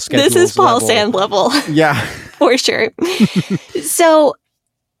football schedules. This is Paul Sand level. Yeah. For sure. So,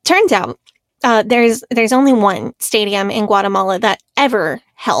 turns out there's only one stadium in Guatemala that ever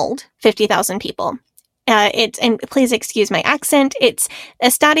held 50,000 people. And please excuse my accent, it's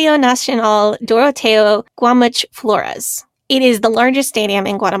Estadio Nacional Doroteo Guamach Flores. It is the largest stadium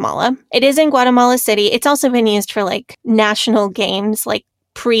in Guatemala. It is in Guatemala City. It's also been used for like national games, like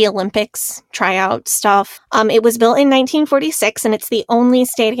pre-Olympics tryout stuff. It was built in 1946, and it's the only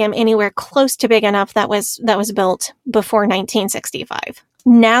stadium anywhere close to big enough that was built before 1965.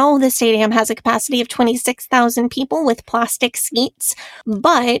 Now the stadium has a capacity of 26,000 people with plastic seats,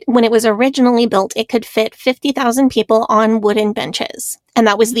 but when it was originally built, it could fit 50,000 people on wooden benches. And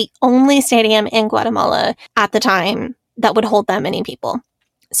that was the only stadium in Guatemala at the time that would hold that many people.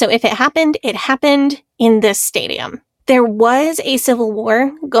 So if it happened in this stadium. There was a civil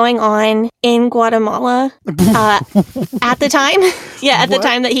war going on in Guatemala at the time. Yeah, at the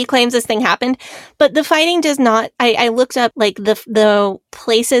time that he claims this thing happened. But the fighting does not... I looked up like the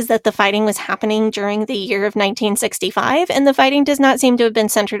places that the fighting was happening during the year of 1965, and the fighting does not seem to have been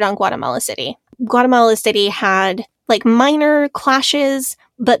centered on Guatemala City. Guatemala City had like minor clashes,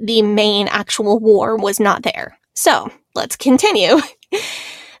 but the main actual war was not there. So let's continue.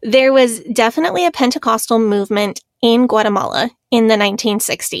 There was definitely a Pentecostal movement in Guatemala in the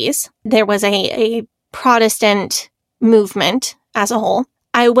 1960s. There was a Protestant movement as a whole.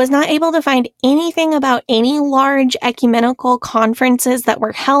 I was not able to find anything about any large ecumenical conferences that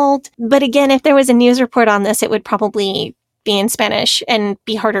were held. But again, if there was a news report on this, it would probably be in Spanish and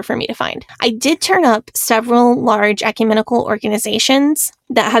be harder for me to find. I did turn up several large ecumenical organizations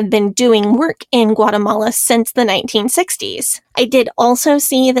that have been doing work in Guatemala since the 1960s. I did also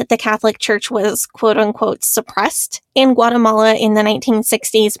see that the Catholic Church was quote unquote suppressed in Guatemala in the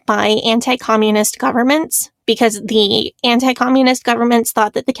 1960s by anti-communist governments, because the anti-communist governments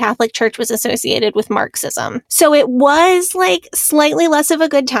thought that the Catholic Church was associated with Marxism. So it was like slightly less of a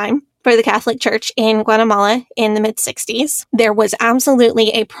good time for the Catholic Church in Guatemala in the mid-60s. There was absolutely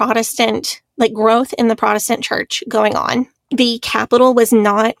a Protestant, growth in the Protestant church going on. The capital was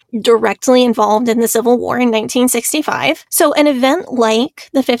not directly involved in the Civil War in 1965. So an event like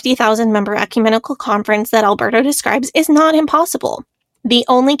the 50,000 member ecumenical conference that Alberto describes is not impossible. The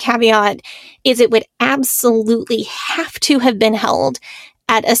only caveat is it would absolutely have to have been held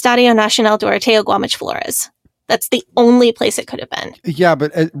at Estadio Nacional Doroteo Guamach Flores. That's the only place it could have been. Yeah,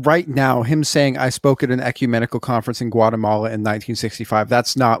 but right now, him saying I spoke at an ecumenical conference in Guatemala in 1965,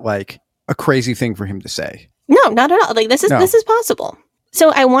 that's not like a crazy thing for him to say. No, not at all. This is possible.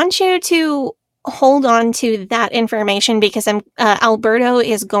 So I want you to hold on to that information, because Alberto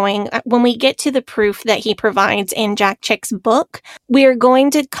is going, when we get to the proof that he provides in Jack Chick's book, we're going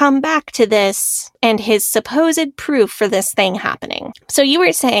to come back to this and his supposed proof for this thing happening. So you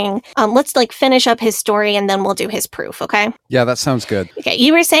were saying, let's finish up his story and then we'll do his proof, okay? Yeah, that sounds good. Okay,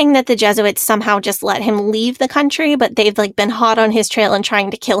 you were saying that the Jesuits somehow just let him leave the country, but they've been hot on his trail and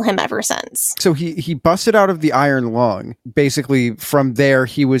trying to kill him ever since. So he busted out of the iron lung. Basically, from there,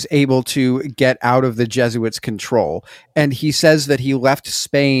 he was able to get out of the Jesuits' control. And he says that he left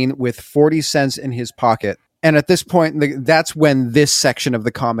Spain with 40 cents in his pocket. And at this point, that's when this section of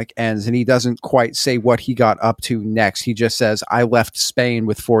the comic ends, and he doesn't quite say what he got up to next. He just says, I left Spain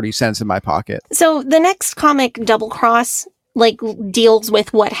with 40 cents in my pocket. So the next comic, Double Cross, deals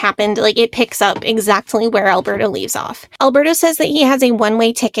with what happened. It picks up exactly where Alberto leaves off. Alberto says that he has a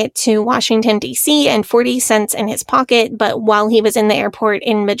one-way ticket to Washington, D.C. and 40 cents in his pocket, but while he was in the airport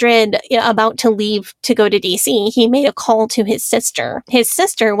in Madrid, about to leave to go to D.C., he made a call to his sister. His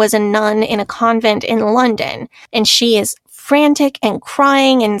sister was a nun in a convent in London, and she is frantic and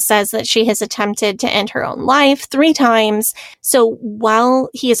crying and says that she has attempted to end her own life 3 times. So while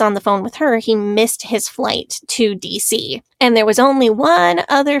he is on the phone with her, he missed his flight to DC. And there was only one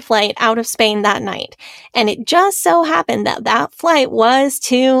other flight out of Spain that night. And it just so happened that that flight was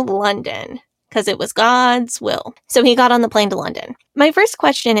to London, because it was God's will. So he got on the plane to London. My first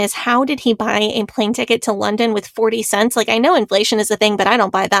question is, how did he buy a plane ticket to London with 40 cents? I know inflation is a thing, but I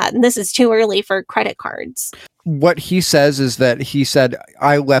don't buy that. And this is too early for credit cards. What he says is that he said,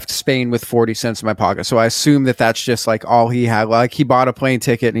 I left Spain with 40 cents in my pocket. So I assume that that's just all he had. He bought a plane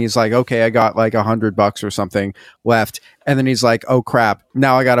ticket and he's like, okay, I got $100 or something left. And then he's like, oh crap,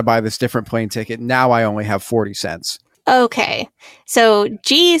 now I got to buy this different plane ticket. Now I only have 40 cents. Okay, so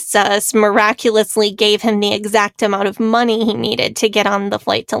Jesus miraculously gave him the exact amount of money he needed to get on the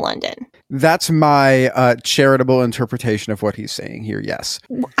flight to London. That's my charitable interpretation of what he's saying here, yes.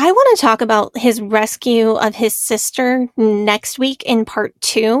 I want to talk about his rescue of his sister next week in part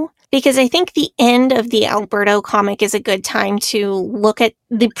 2, because I think the end of the Alberto comic is a good time to look at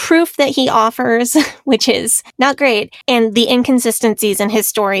the proof that he offers, which is not great, and the inconsistencies in his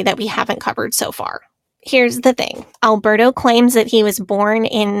story that we haven't covered so far. Here's the thing. Alberto claims that he was born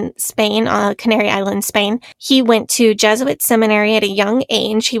in Spain, Canary Islands, Spain. He went to Jesuit seminary at a young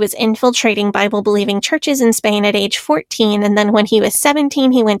age. He was infiltrating Bible-believing churches in Spain at age 14. And then when he was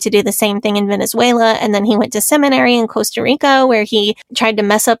 17, he went to do the same thing in Venezuela. And then he went to seminary in Costa Rica, where he tried to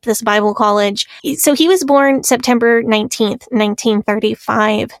mess up this Bible college. So he was born September 19th,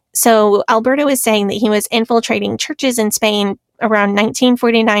 1935. So Alberto is saying that he was infiltrating churches in Spain around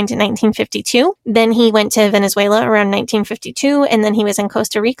 1949 to 1952. Then he went to Venezuela around 1952, and then he was in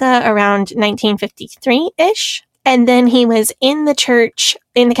Costa Rica around 1953-ish. And then he was in the church,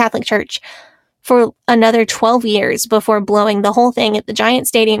 in the Catholic Church, for another 12 years before blowing the whole thing at the Giant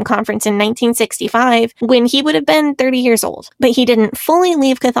Stadium Conference in 1965, when he would have been 30 years old. But he didn't fully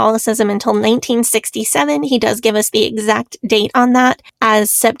leave Catholicism until 1967. He does give us the exact date on that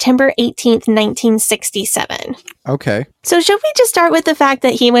as September 18th, 1967. Okay. So should we just start with the fact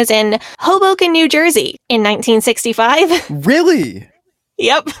that he was in Hoboken, New Jersey in 1965? Really?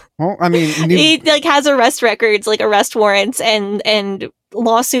 Yep. Well, I mean, he has arrest records, arrest warrants, and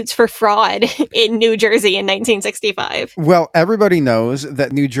lawsuits for fraud in New Jersey in 1965. Well, everybody knows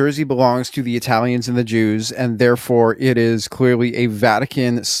that New Jersey belongs to the Italians and the Jews, and therefore it is clearly a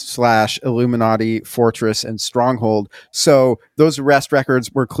Vatican/Illuminati fortress and stronghold. So those arrest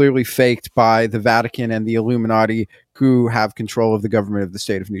records were clearly faked by the Vatican and the Illuminati, who have control of the government of the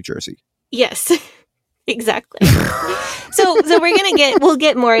state of New Jersey. Yes, exactly. So we'll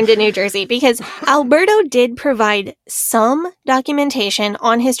get more into New Jersey because Alberto did provide some documentation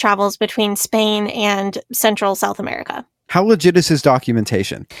on his travels between Spain and Central South America. How legit is his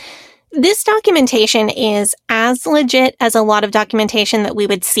documentation? This documentation is as legit as a lot of documentation that we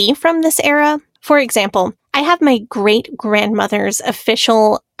would see from this era. For example, I have my great-grandmother's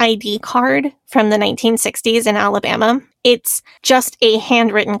official ID card from the 1960s in Alabama. It's just a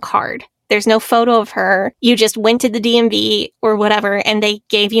handwritten card. There's no photo of her. You just went to the DMV or whatever, and they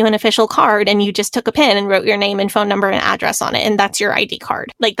gave you an official card, and you just took a pen and wrote your name and phone number and address on it, and that's your ID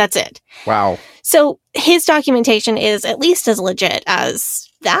card. Like, that's it. Wow. So his documentation is at least as legit as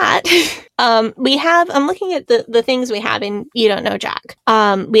that. I'm looking at the things we have in You Don't Know Jack.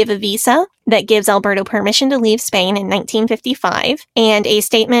 We have a visa that gives Alberto permission to leave Spain in 1955, and a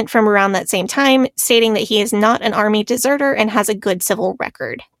statement from around that same time stating that he is not an army deserter and has a good civil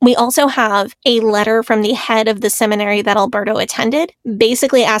record. We also have a letter from the head of the seminary that Alberto attended,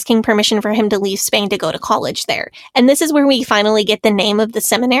 basically asking permission for him to leave Spain to go to college there. And this is where we finally get the name of the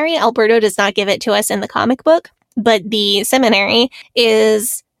seminary. Alberto does not give it to us in the comic book, but the seminary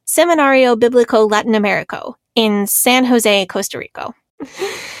is Seminario Biblico Latinoamerico in San Jose, Costa Rica.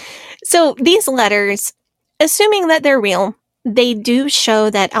 So these letters, assuming that they're real, they do show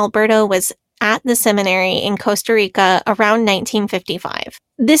that Alberto was at the seminary in Costa Rica around 1955.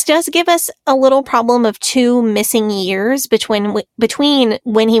 This does give us a little problem of 2 missing years between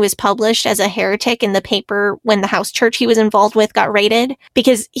when he was published as a heretic in the paper when the house church he was involved with got raided.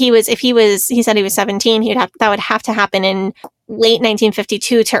 Because he said he was 17, that would have to happen in late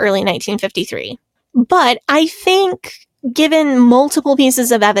 1952 to early 1953. But I think, given multiple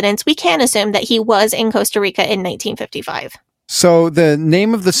pieces of evidence, we can assume that he was in Costa Rica in 1955. So the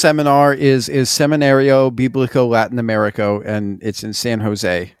name of the seminar is Seminario Biblico Latinoamerico, and it's in San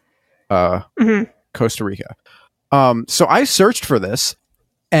Jose, Costa Rica. So I searched for this,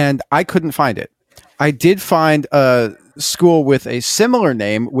 and I couldn't find it. I did find a school with a similar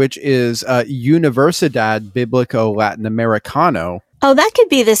name, which is Universidad Biblico Latinoamericano. Oh, that could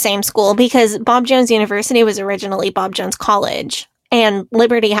be the same school because Bob Jones University was originally Bob Jones College. And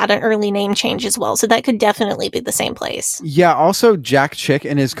Liberty had an early name change as well, so that could definitely be the same place. Yeah, also Jack Chick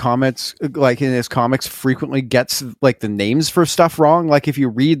in his comics frequently gets like the names for stuff wrong. Like if you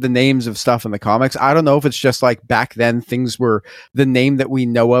read the names of stuff in the comics, I don't know if it's just like back then things were the name that we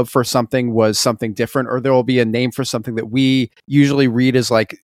know of for something was something different, or there will be a name for something that we usually read as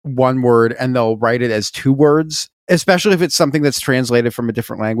like one word and they'll write it as 2 words. Especially if it's something that's translated from a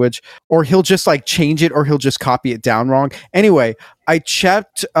different language, or he'll just like change it, or he'll just copy it down wrong. Anyway, I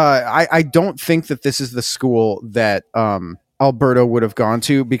checked. I don't think that this is the school that Alberto would have gone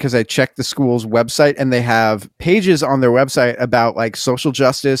to, because I checked the school's website and they have pages on their website about like social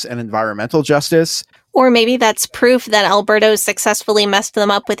justice and environmental justice. Or maybe that's proof that Alberto successfully messed them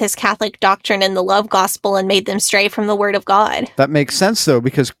up with his Catholic doctrine and the love gospel and made them stray from the word of God. That makes sense, though,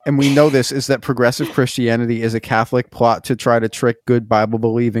 because, and we know this, is that progressive Christianity is a Catholic plot to try to trick good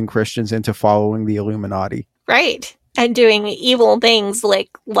Bible-believing Christians into following the Illuminati. Right. And doing evil things like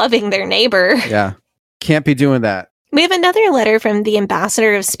loving their neighbor. Yeah. Can't be doing that. We have another letter from the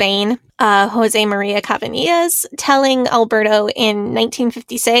ambassador of Spain, Jose Maria Cabanillas, telling Alberto in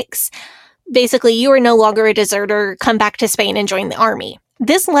 1956, basically, you are no longer a deserter, come back to Spain and join the army.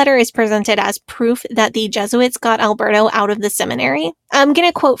 This letter is presented as proof that the Jesuits got Alberto out of the seminary. I'm going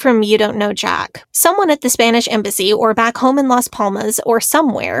to quote from You Don't Know Jack. Someone at the Spanish embassy or back home in Las Palmas or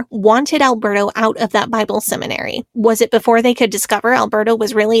somewhere wanted Alberto out of that Bible seminary. Was it before they could discover Alberto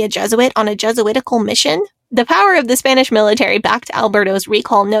was really a Jesuit on a Jesuitical mission? The power of the Spanish military backed Alberto's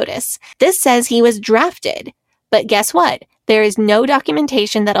recall notice. This says he was drafted. But guess what? There is no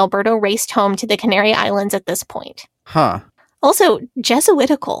documentation that Alberto raced home to the Canary Islands at this point. Huh. Also,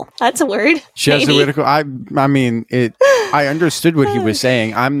 Jesuitical. That's a word. Jesuitical. I mean, I understood what he was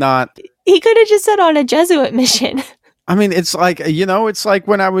saying. I'm not... He could have just said on a Jesuit mission. I mean, it's like, it's like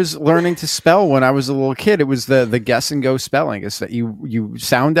when I was learning to spell when I was a little kid. It was the guess and go spelling. It's that you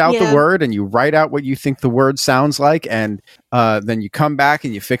sound out the word and you write out what you think the word sounds like, and then you come back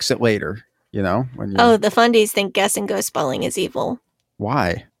and you fix it later. The fundies think guess and go spelling is evil.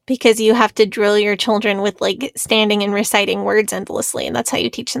 Why? because you have to drill your children with like standing and reciting words endlessly, and that's how you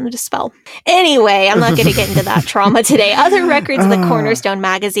teach them to spell. Anyway, I'm not going to get into that trauma today. Other records that Cornerstone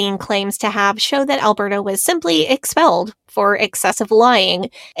magazine claims to have show that Alberto was simply expelled for excessive lying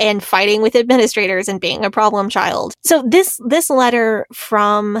and fighting with administrators and being a problem child. So this letter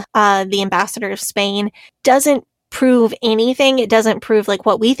from the ambassador of Spain doesn't prove anything. It doesn't prove like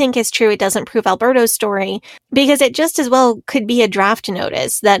what we think is true. It doesn't prove Alberto's story, because it just as well could be a draft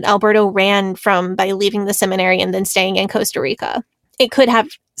notice that Alberto ran from by leaving the seminary and then staying in Costa Rica. It could have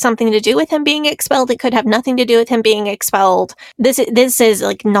something to do with him being expelled. It could have nothing to do with him being expelled. This is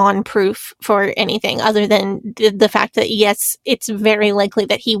like non-proof for anything other than the fact that, yes, it's very likely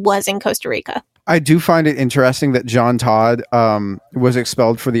that he was in Costa Rica. I do find it interesting that John Todd was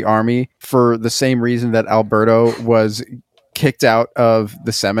expelled for the army for the same reason that Alberto was kicked out of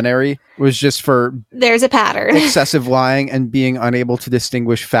the seminary, was just for there's a pattern. Excessive lying and being unable to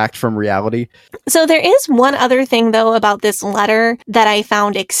distinguish fact from reality. So there is one other thing though about this letter that I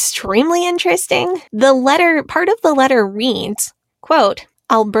found extremely interesting. The letter, part of the letter reads, quote,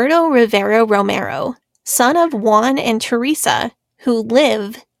 Alberto Rivera Romero, son of Juan and Teresa, who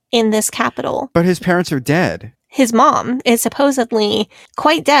live in this capital. But his parents are dead. His mom is supposedly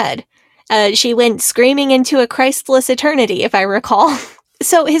quite dead. She went screaming into a Christless eternity, if I recall.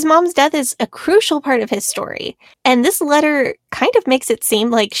 So his mom's death is a crucial part of his story. And this letter kind of makes it seem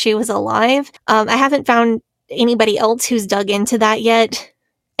like she was alive. I haven't found anybody else who's dug into that yet.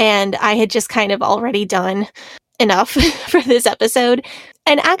 And I had just kind of already done enough for this episode.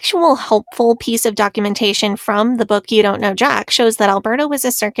 An actual helpful piece of documentation from the book You Don't Know Jack shows that Alberto was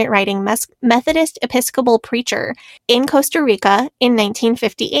a circuit-riding Methodist Episcopal preacher in Costa Rica in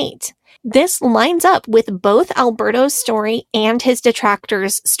 1958. This lines up with both Alberto's story and his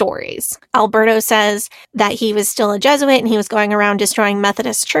detractors' stories. Alberto says that he was still a Jesuit and he was going around destroying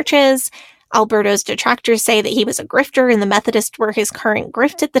Methodist churches. Alberto's detractors say that he was a grifter and the Methodists were his current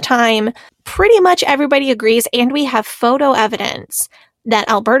grift at the time. Pretty much everybody agrees, and we have photo evidence that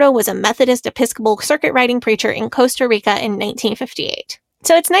Alberto was a Methodist Episcopal circuit-riding preacher in Costa Rica in 1958.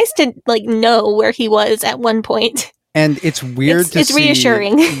 So it's nice to know where he was at one point. And it's weird to see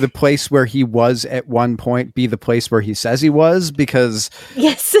reassuring. The place where he was at one point be the place where he says he was, because...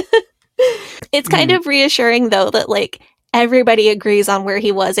 Yes. It's kind of reassuring, though, that everybody agrees on where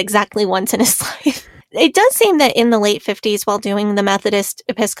he was exactly once in his life. It does seem that in the late 50s, while doing the Methodist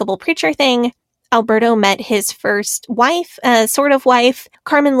Episcopal preacher thing, Alberto met his first wife, sort of wife,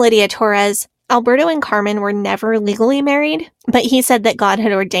 Carmen Lydia Torres. Alberto and Carmen were never legally married, but he said that God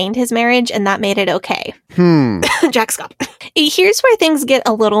had ordained his marriage and that made it okay. Jack Scott. Here's where things get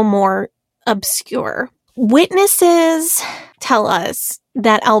a little more obscure. Witnesses tell us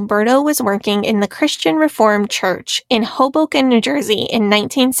that Alberto was working in the Christian Reformed Church in Hoboken, New Jersey in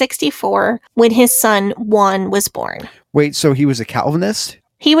 1964 when his son Juan was born. Wait, so he was a Calvinist?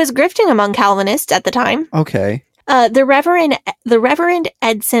 He was grifting among Calvinists at the time. Okay. The Reverend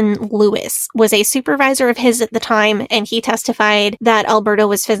Edson Lewis was a supervisor of his at the time, and he testified that Alberto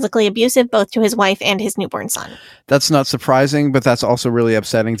was physically abusive both to his wife and his newborn son. That's not surprising, but that's also really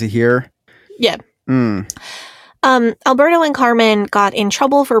upsetting to hear. Yeah. Alberto and Carmen got in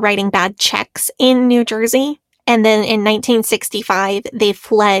trouble for writing bad checks in New Jersey. And then in 1965, they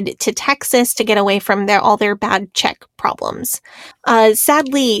fled to Texas to get away from all their bad check problems.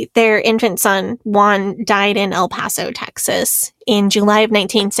 Sadly, their infant son, Juan, died in El Paso, Texas in July of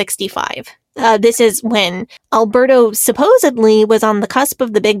 1965. This is when Alberto supposedly was on the cusp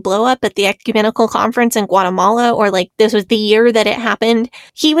of the big blow up at the ecumenical conference in Guatemala, or this was the year that it happened.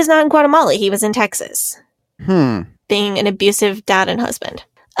 He was not in Guatemala. He was in Texas. Being an abusive dad and husband.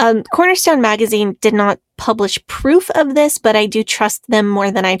 Cornerstone magazine did not publish proof of this, but I do trust them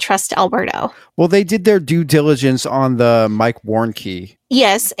more than I trust Alberto. Well, they did their due diligence on the Mike Warnke.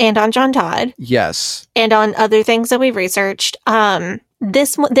 Yes, and on John Todd. Yes. And on other things that we've researched.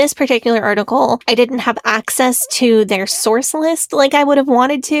 This particular article, I didn't have access to their source list like I would have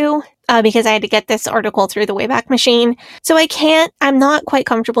wanted to, because I had to get this article through the Wayback Machine. So I'm not quite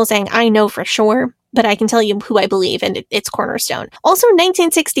comfortable saying I know for sure, but I can tell you who I believe, and it's Cornerstone. Also,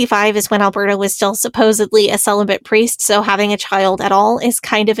 1965 is when Alberto was still supposedly a celibate priest, so having a child at all is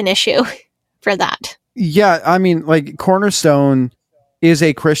kind of an issue for that. Yeah, I mean, Cornerstone is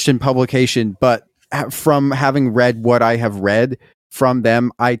a Christian publication, but from having read what I have read from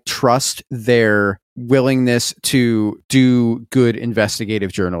them, I trust their willingness to do good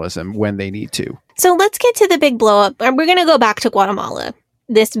investigative journalism when they need to. So let's get to the big blow up. We're going to go back to Guatemala.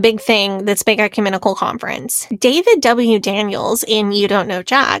 this big thing, this big ecumenical conference. David W. Daniels in You Don't Know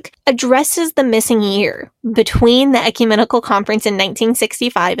Jack addresses the missing year between the ecumenical conference in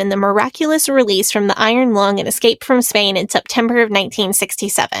 1965 and the miraculous release from the iron lung and escape from Spain in September of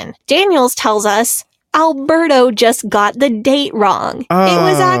 1967. Daniels tells us Alberto just got the date wrong. Oh. It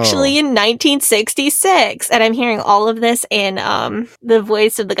was actually in 1966. And I'm hearing all of this in the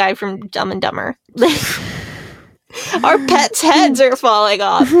voice of the guy from Dumb and Dumber. Our pets' heads are falling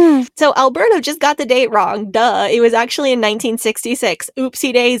off. So Alberto just got the date wrong. Duh. It was actually in 1966.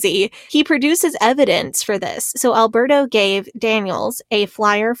 Oopsie daisy. He produces evidence for this. So Alberto gave Daniels a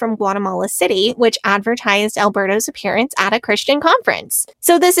flyer from Guatemala City, which advertised Alberto's appearance at a Christian conference.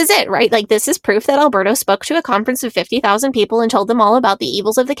 So this is it, right? Like, this is proof that Alberto spoke to a conference of 50,000 people and told them all about the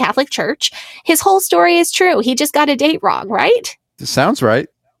evils of the Catholic Church. His whole story is true. He just got a date wrong, right? Sounds right.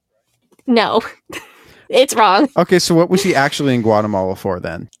 No. It's wrong. Okay, so what was he actually in Guatemala for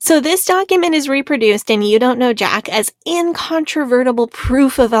then? So this document is reproduced in You Don't Know Jack as incontrovertible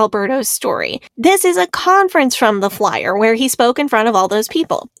proof of Alberto's story. This is a conference from the flyer where he spoke in front of all those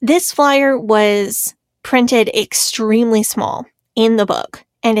people. This flyer was printed extremely small in the book,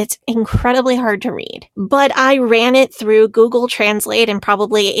 and it's incredibly hard to read. But I ran it through Google Translate and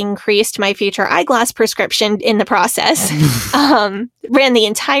probably increased my future eyeglass prescription in the process. Ran the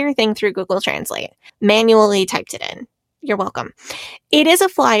entire thing through Google Translate. Manually typed it in. You're welcome. It is a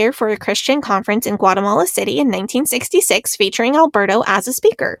flyer for a Christian conference in Guatemala City in 1966 featuring Alberto as a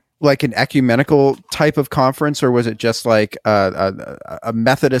speaker. Like an ecumenical type of conference, or was it just like a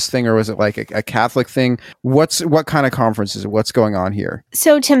Methodist thing, or was it like a Catholic thing? What kind of conference is it? What's going on here?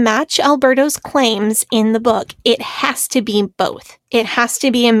 So to match Alberto's claims in the book, it has to be both. It has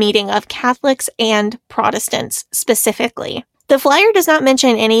to be a meeting of Catholics and Protestants specifically. The flyer does not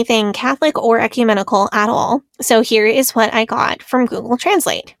mention anything Catholic or ecumenical at all, so here is what I got from Google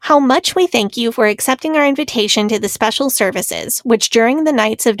Translate. How much we thank you for accepting our invitation to the special services, which during the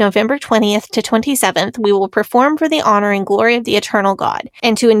nights of November 20th to 27th we will perform for the honor and glory of the eternal God,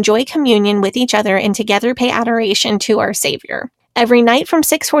 and to enjoy communion with each other and together pay adoration to our Savior. Every night from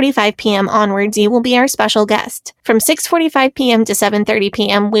 6:45 p.m. onwards, you will be our special guest. From 6:45 p.m. to 7:30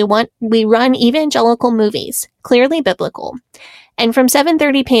 p.m., we run evangelical movies, clearly biblical. And from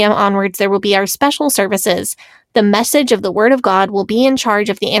 7:30 p.m. onwards, there will be our special services. The message of the Word of God will be in charge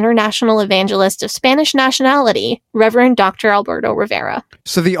of the international evangelist of Spanish nationality, Reverend Dr. Alberto Rivera.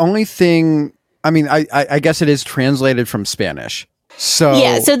 So the only thing, I guess it is translated from Spanish. So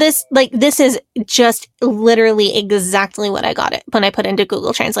yeah, so this is just literally exactly what I got it when I put into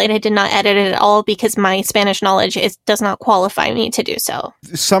Google Translate. I did not edit it at all because my Spanish knowledge does not qualify me to do so.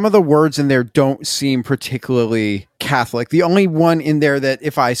 Some of the words in there don't seem particularly Catholic. The only one in there that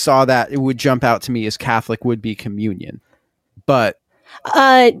if I saw that it would jump out to me as Catholic would be communion. But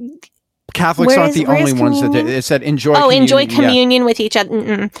Catholics aren't the only ones that it said enjoy. Oh, communion. enjoy communion with each other.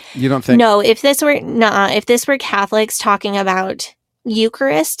 Mm-mm. You don't think? No, if this were Catholics talking about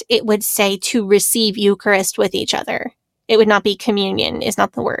Eucharist, it would say to receive Eucharist with each other. It would not be communion, is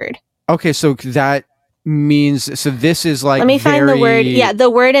not the word. Okay, so that means, so this is like, let me find the word. Yeah, the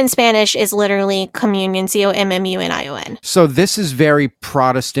word in Spanish is literally communion, COMMUNION. So this is very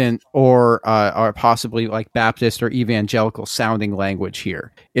Protestant or possibly like Baptist or evangelical sounding language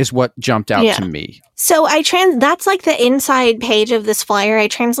here, is what jumped out to me. So that's like the inside page of this flyer. I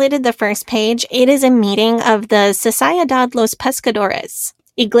translated the first page. It is a meeting of the Sociedad Los Pescadores,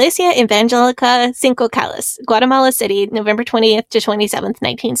 Iglesia Evangelica Cinco Calles, Guatemala City, November 20th to 27th,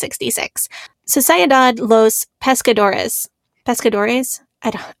 1966. Sociedad Los Pescadores. Pescadores?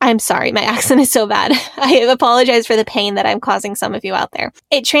 I'm sorry, my accent is so bad. I apologize for the pain that I'm causing some of you out there.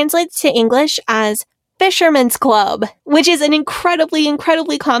 It translates to English as Fisherman's Club, which is an incredibly,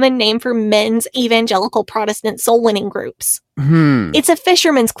 incredibly common name for men's evangelical Protestant soul-winning groups. It's a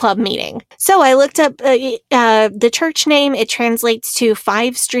Fisherman's Club meeting. So I looked up the church name. It translates to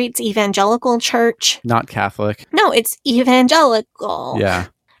 5 Streets Evangelical Church. Not Catholic. No, it's evangelical. Yeah.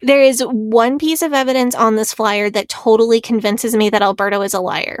 There is one piece of evidence on this flyer that totally convinces me that Alberto is a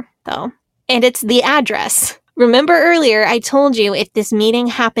liar, though. And it's the address. Remember earlier, I told you if this meeting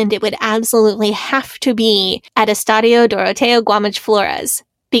happened, it would absolutely have to be at Estadio Doroteo Guamach Flores,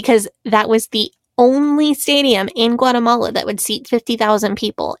 because that was the only stadium in Guatemala that would seat 50,000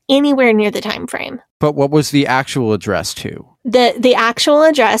 people anywhere near the time frame. But what was the actual address to? The actual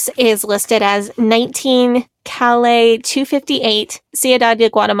address is listed as 19 Calle 258, Ciudad de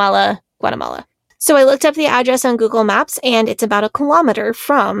Guatemala, Guatemala. So I looked up the address on Google Maps, and it's about 1 kilometer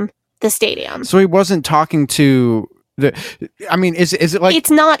from the stadium. So he wasn't talking to is it like... It's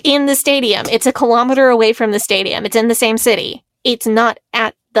not in the stadium. It's 1 kilometer away from the stadium. It's in the same city. it's not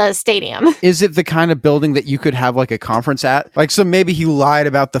at the stadium. Is it the kind of building that you could have like a conference at? Like, so maybe he lied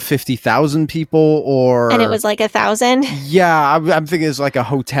about the 50,000 people, or... And it was like 1,000? Yeah, I'm thinking it's like a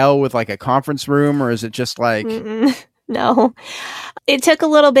hotel with like a conference room, or is it just like... No. It took a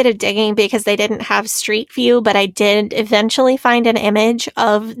little bit of digging because they didn't have street view, but I did eventually find an image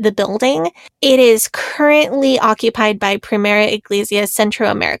of the building. It is currently occupied by Primera Iglesia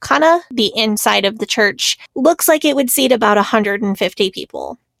Centroamericana. The inside of the church looks like it would seat about 150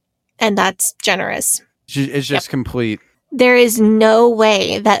 people. And that's generous. It's just complete. There is no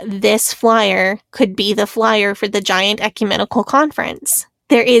way that this flyer could be the flyer for the giant ecumenical conference.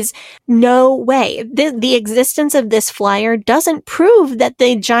 There is no way. The existence of this flyer doesn't prove that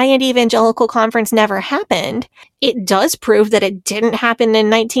the giant evangelical conference never happened. It does prove that it didn't happen in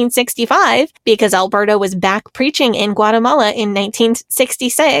 1965 because Alberto was back preaching in Guatemala in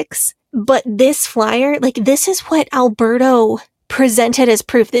 1966. But this flyer, like, this is what Alberto presented as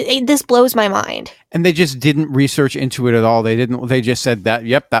proof. This blows my mind. And they just didn't research into it at all. They just said that,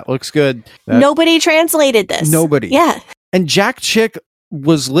 yep, that looks good. Nobody translated this. Nobody. Yeah. And Jack Chick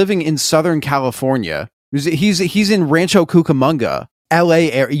was living in Southern California. He's in Rancho Cucamonga, LA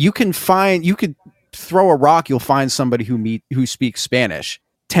area. You could throw a rock, you'll find somebody who speaks Spanish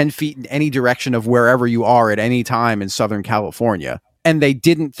 10 feet in any direction of wherever you are at any time in Southern California. And they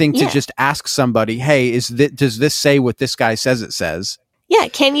didn't think to just ask somebody, hey, does this say what this guy says it says? Yeah,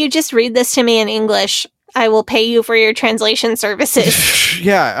 can you just read this to me in English? I will pay you for your translation services.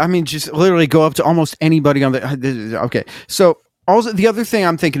 Yeah, I mean, just literally go up to almost anybody on the... Okay, so... Also, the other thing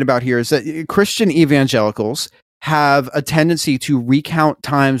I'm thinking about here is that Christian evangelicals have a tendency to recount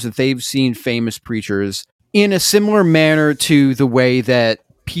times that they've seen famous preachers in a similar manner to the way that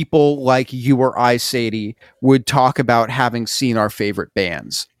people like you or I, Sadie, would talk about having seen our favorite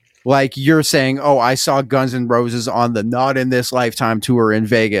bands. Like you're saying, oh, I saw Guns N' Roses on the Not in This Lifetime tour in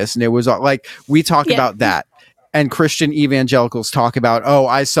Vegas. And it was like, we talk about that. And Christian evangelicals talk about, oh,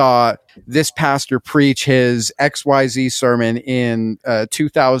 I saw this pastor preach his XYZ sermon in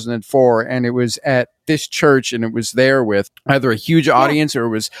 2004, and it was at this church, and it was there with either a huge audience or it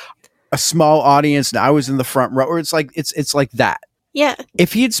was a small audience, and I was in the front row. Or it's like that. Yeah.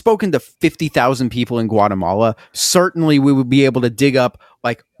 If he had spoken to 50,000 people in Guatemala, certainly we would be able to dig up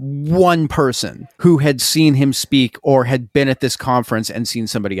like one person who had seen him speak or had been at this conference and seen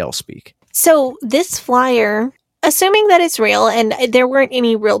somebody else speak. So this flyer, assuming that it's real and there weren't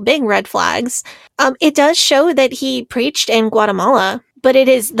any real big red flags, it does show that he preached in Guatemala, but it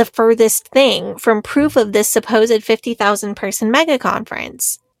is the furthest thing from proof of this supposed 50,000 person mega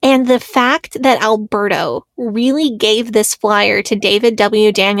conference. And the fact that Alberto really gave this flyer to David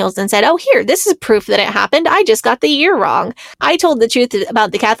W. Daniels and said, oh, here, this is proof that it happened. I just got the year wrong. I told the truth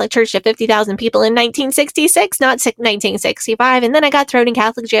about the Catholic Church to 50,000 people in 1966, not 1965. And then I got thrown in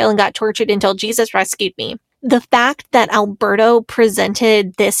Catholic jail and got tortured until Jesus rescued me. The fact that Alberto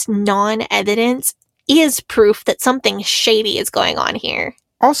presented this non-evidence is proof that something shady is going on here.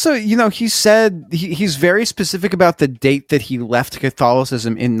 Also, he said he's very specific about the date that he left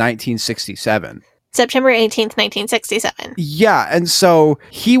Catholicism in 1967. September 18th, 1967. Yeah, and so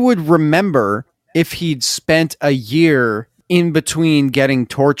he would remember if he'd spent a year in between getting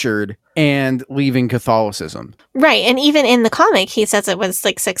tortured and leaving Catholicism. Right, and even in the comic, he says it was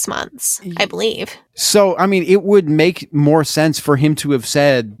like 6 months, I believe. So, I mean, it would make more sense for him to have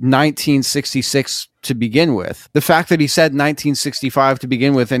said 1966 to begin with. The fact that he said 1965 to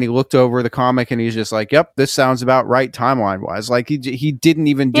begin with, and he looked over the comic and he's just like, yep, this sounds about right timeline-wise. Like, he didn't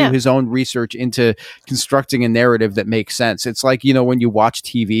even do his own research into constructing a narrative that makes sense. It's like, when you watch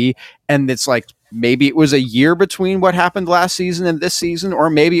TV and it's like, maybe it was a year between what happened last season and this season, or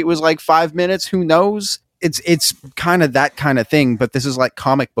maybe it was like 5 minutes. Who knows? It's kind of that kind of thing, but this is like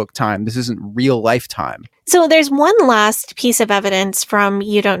comic book time. This isn't real life time. So there's one last piece of evidence from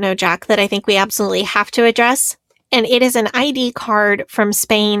You Don't Know Jack that I think we absolutely have to address. And it is an ID card from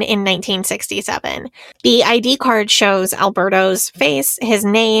Spain in 1967. The ID card shows Alberto's face, his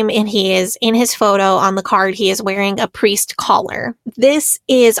name, and he is in his photo on the card. He is wearing a priest collar. This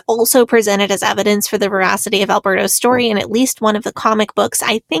is also presented as evidence for the veracity of Alberto's story in at least one of the comic books.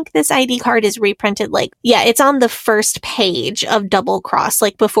 I think this ID card is reprinted it's on the first page of Double Cross,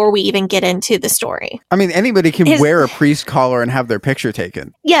 before we even get into the story. I mean, anybody can wear a priest collar and have their picture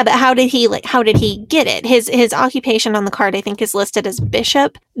taken. Yeah, but how did he get it? His occupation on the card, I think, is listed as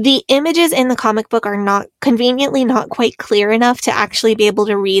bishop. The images in the comic book are not quite clear enough to actually be able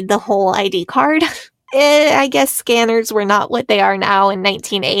to read the whole ID card. I guess scanners were not what they are now in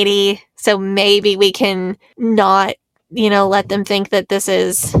 1980, so maybe we can not, let them think that this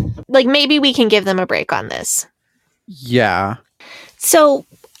is, maybe we can give them a break on this. Yeah. So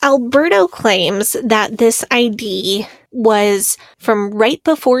Alberto claims that this ID was from right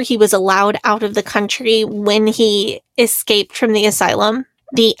before he was allowed out of the country when he escaped from the asylum.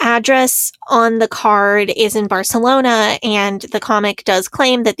 The address on the card is in Barcelona, and the comic does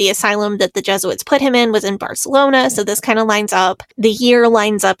claim that the asylum that the Jesuits put him in was in Barcelona, so this kind of lines up. The year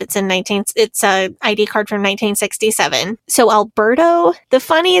lines up. It's a ID card from 1967. So Alberto, the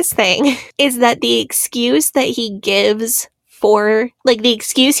funniest thing is that the excuse that he gives for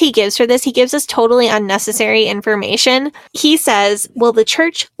this, he gives us totally unnecessary information. He says, well, the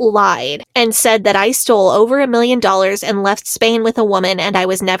church lied and said that I stole over $1 million and left Spain with a woman and I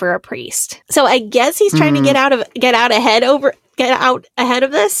was never a priest. So I guess he's trying to get out ahead of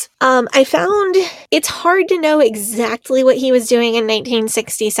this. I found it's hard to know exactly what he was doing in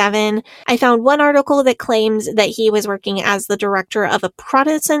 1967. I found one article that claims that he was working as the director of a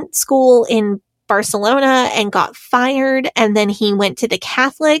Protestant school in Barcelona and got fired, and then he went to the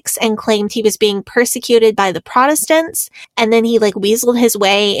Catholics and claimed he was being persecuted by the Protestants, and then he weaseled his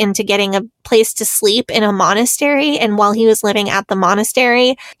way into getting a place to sleep in a monastery, and while he was living at the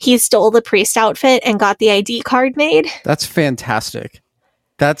monastery, he stole the priest outfit and got the ID card made. That's fantastic.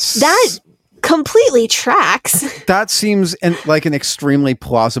 That completely tracks. That seems like an extremely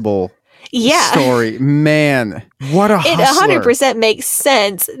plausible story. Man, what a hustler. It 100% makes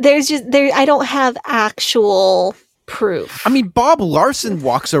sense. I don't have actual proof. I mean, Bob Larson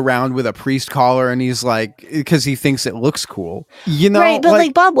walks around with a priest collar and he's like, because he thinks it looks cool, right?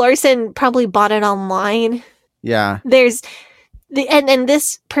 But Bob Larson probably bought it online. Yeah. There's and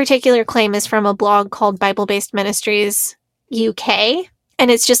this particular claim is from a blog called Bible Based Ministries UK,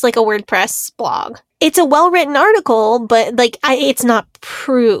 and it's just like a WordPress blog. It's a well-written article, but it's not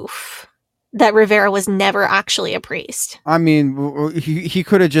proof that Rivera was never actually a priest. I mean, he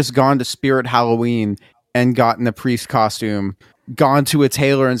could have just gone to Spirit Halloween and gotten a priest costume, gone to a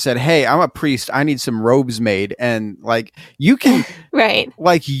tailor and said, hey, I'm a priest. I need some robes made. And you can, right.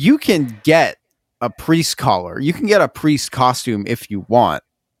 You can get a priest collar. You can get a priest costume if you want,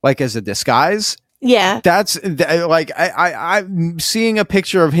 as a disguise. Yeah. That's I'm seeing a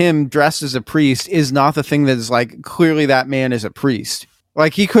picture of him dressed as a priest is not the thing that is clearly that man is a priest.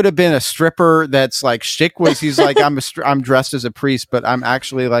 He could have been a stripper that's shtick was he's I'm dressed as a priest, but I'm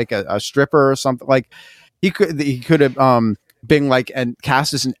actually a stripper or something. He could have been and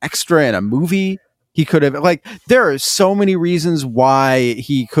cast as an extra in a movie. He could have there are so many reasons why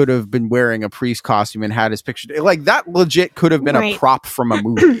he could have been wearing a priest costume and had his picture. That legit could have been a prop from a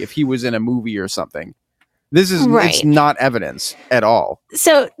movie if he was in a movie or something. This is it's not evidence at all.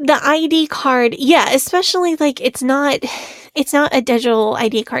 So the ID card, especially it's not a digital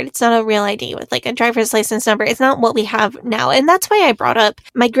ID card. It's not a real ID with a driver's license number. It's not what we have now. And that's why I brought up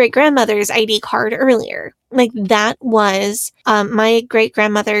my great-grandmother's ID card earlier. That was, my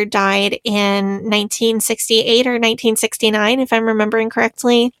great-grandmother died in 1968 or 1969, if I'm remembering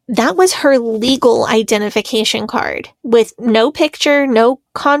correctly. That was her legal identification card with no picture, no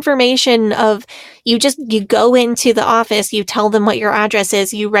confirmation of, you go into the office, you tell them what your address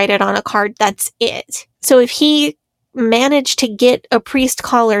is, you write it on a card, that's it. So if he managed to get a priest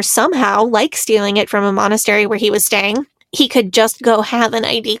collar somehow, stealing it from a monastery where he was staying, he could just go have an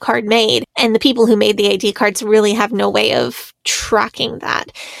ID card made. And the people who made the ID cards really have no way of tracking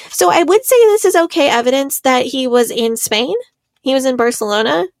that. So I would say this is okay evidence that he was in Spain. He was in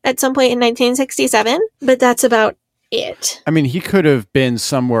Barcelona at some point in 1967, but that's about it. I mean, he could have been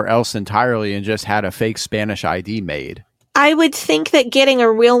somewhere else entirely and just had a fake Spanish ID made. I would think that getting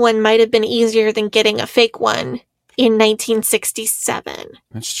a real one might have been easier than getting a fake one in 1967.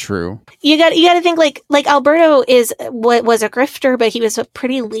 That's true. You got to think Alberto was a grifter, but he was a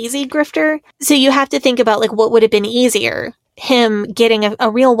pretty lazy grifter. So you have to think about what would have been easier, him getting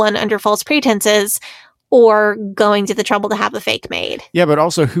a real one under false pretenses or going to the trouble to have a fake made. Yeah, but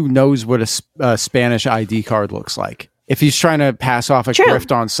also who knows what a Spanish ID card looks like? If he's trying to pass off a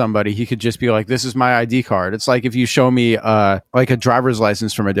grift on somebody, he could just be like, this is my ID card. It's like if you show me a driver's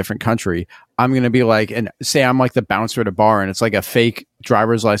license from a different country, I'm going to be and say I'm the bouncer at a bar and it's a fake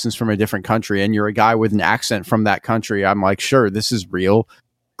driver's license from a different country and you're a guy with an accent from that country. I'm sure, this is real.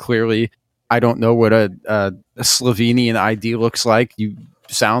 Clearly, I don't know what a Slovenian ID looks like. You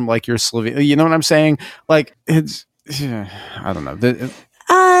sound like you're Slovenian. You know what I'm saying? It's, I don't know. The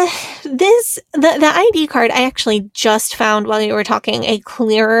ID card, I actually just found while you were talking a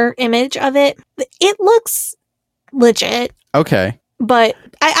clearer image of it. It looks legit. Okay. But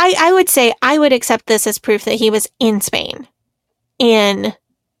I would say I would accept this as proof that he was in Spain in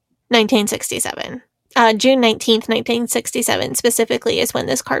 1967. June 19th, 1967 specifically is when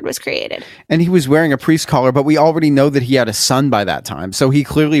this card was created. And he was wearing a priest collar, but we already know that he had a son by that time. So he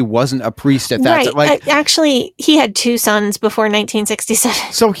clearly wasn't a priest at that time. Like, actually, he had 2 sons before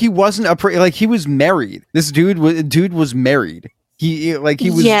 1967. So he wasn't a priest. Like, he was married. This dude was married. He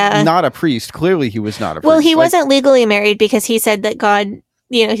was not a priest. Clearly, he was not a priest. Well, he wasn't legally married because he said that God,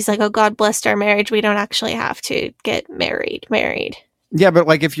 he's like, oh, God blessed our marriage. We don't actually have to get married. Yeah, but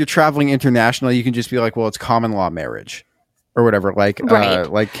like if you're traveling internationally, you can just be like, well, it's common law marriage or whatever, like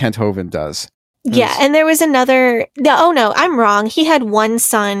Kent Hovind does. Yeah, and there was another... No, I'm wrong. He had 1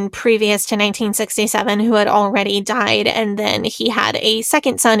 son previous to 1967 who had already died, and then he had a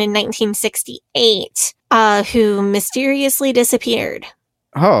second son in 1968 who mysteriously disappeared.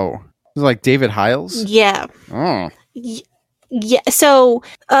 Oh, it was like David Hiles? Yeah. Oh. Yeah, so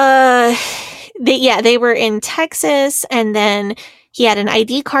they were in Texas, and then he had an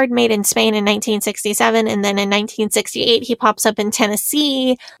ID card made in Spain in 1967, and then in 1968 he pops up in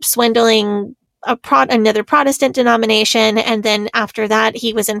Tennessee, swindling another Protestant denomination, and then after that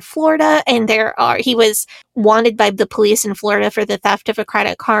he was in Florida, and he was wanted by the police in Florida for the theft of a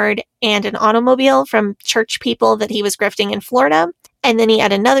credit card and an automobile from church people that he was grifting in Florida. And then he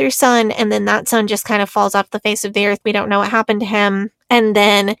had another son, and then that son just kind of falls off the face of the earth. We don't know what happened to him. And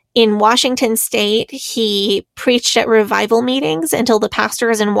then in Washington State, he preached at revival meetings until the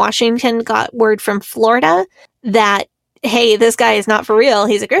pastors in Washington got word from Florida that, hey, this guy is not for real.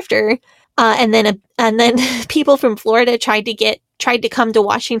 He's a grifter. And then people from Florida tried to come to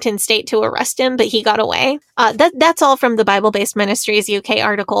Washington State to arrest him, but he got away. That's all from the Bible-Based Ministries UK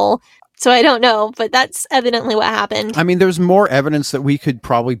article. So I don't know, but that's evidently what happened. I mean, there's more evidence that we could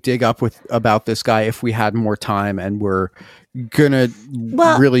probably dig up about this guy if we had more time, and we're gonna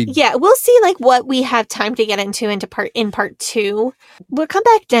really... Yeah, we'll see like what we have time to get into in part 2. We'll come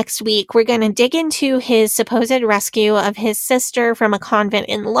back next week. We're going to dig into his supposed rescue of his sister from a convent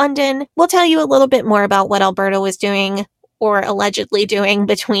in London. We'll tell you a little bit more about what Alberto was doing, or allegedly doing,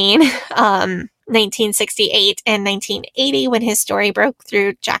 between 1968 and 1980 when his story broke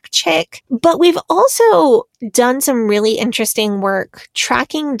through Jack Chick. But we've also done some really interesting work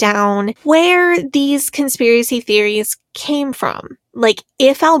tracking down where these conspiracy theories came from. Like,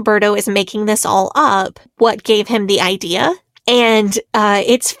 if Alberto is making this all up, what gave him the idea? And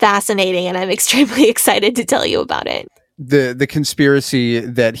it's fascinating, and I'm extremely excited to tell you about it. The conspiracy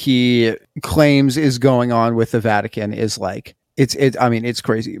that he claims is going on with the Vatican is like, it's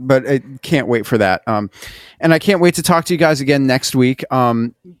crazy, but I can't wait for that. And I can't wait to talk to you guys again next week.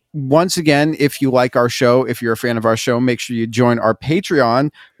 Once again, if you like our show, if you're a fan of our show, make sure you join our Patreon,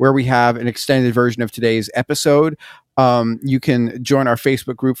 where we have an extended version of today's episode. You can join our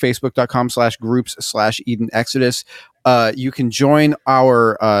Facebook group, facebook.com/groups/Eden Exodus. You can join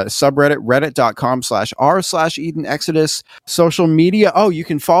our subreddit, reddit.com/r/Eden Exodus. Social media. Oh, you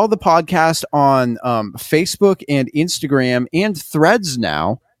can follow the podcast on Facebook and Instagram and Threads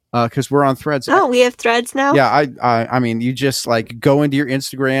now, because we're on Threads. Oh, we have Threads now? Yeah, I mean, you just like go into your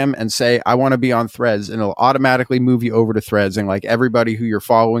Instagram and say, I want to be on Threads, and it'll automatically move you over to Threads. And like everybody who you're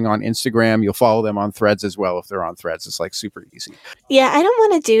following on Instagram, you'll follow them on Threads as well if they're on Threads. It's like super easy. Yeah, I don't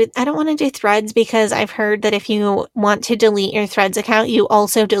want to do Threads because I've heard that if you want to delete your Threads account, you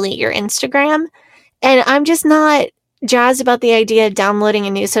also delete your Instagram. And I'm just not jazzed about the idea of downloading a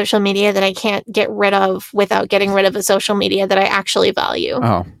new social media that I can't get rid of without getting rid of a social media that I actually value.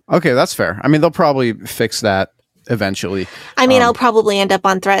 Oh, okay, that's fair. I mean, they'll probably fix that eventually. I mean, I'll probably end up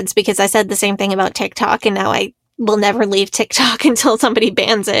on Threads because I said the same thing about TikTok, and now I will never leave TikTok until somebody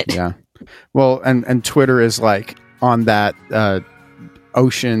bans it. Yeah. Well, and Twitter is like on that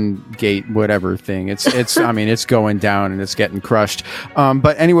Ocean Gate whatever thing. It's I mean, it's going down and it's getting crushed.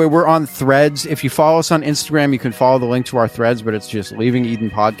 But anyway, we're on Threads. If you follow us on Instagram, you can follow the link to our Threads, but it's just Leaving Eden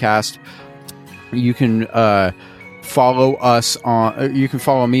Podcast. You can follow us on you can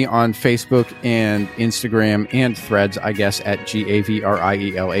follow me on Facebook and Instagram and Threads, I guess, at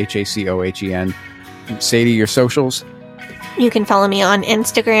GAVRIELHACOHEN. Sadie, your socials? You can follow me on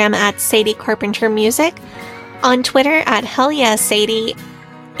Instagram at Sadie Carpenter Music, on Twitter at Hell Yeah Sadie,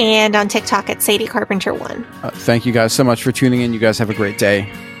 and on TikTok at Sadie Carpenter 1. Thank you guys so much for tuning in. You guys have a great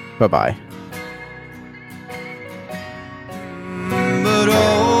day. Bye-bye.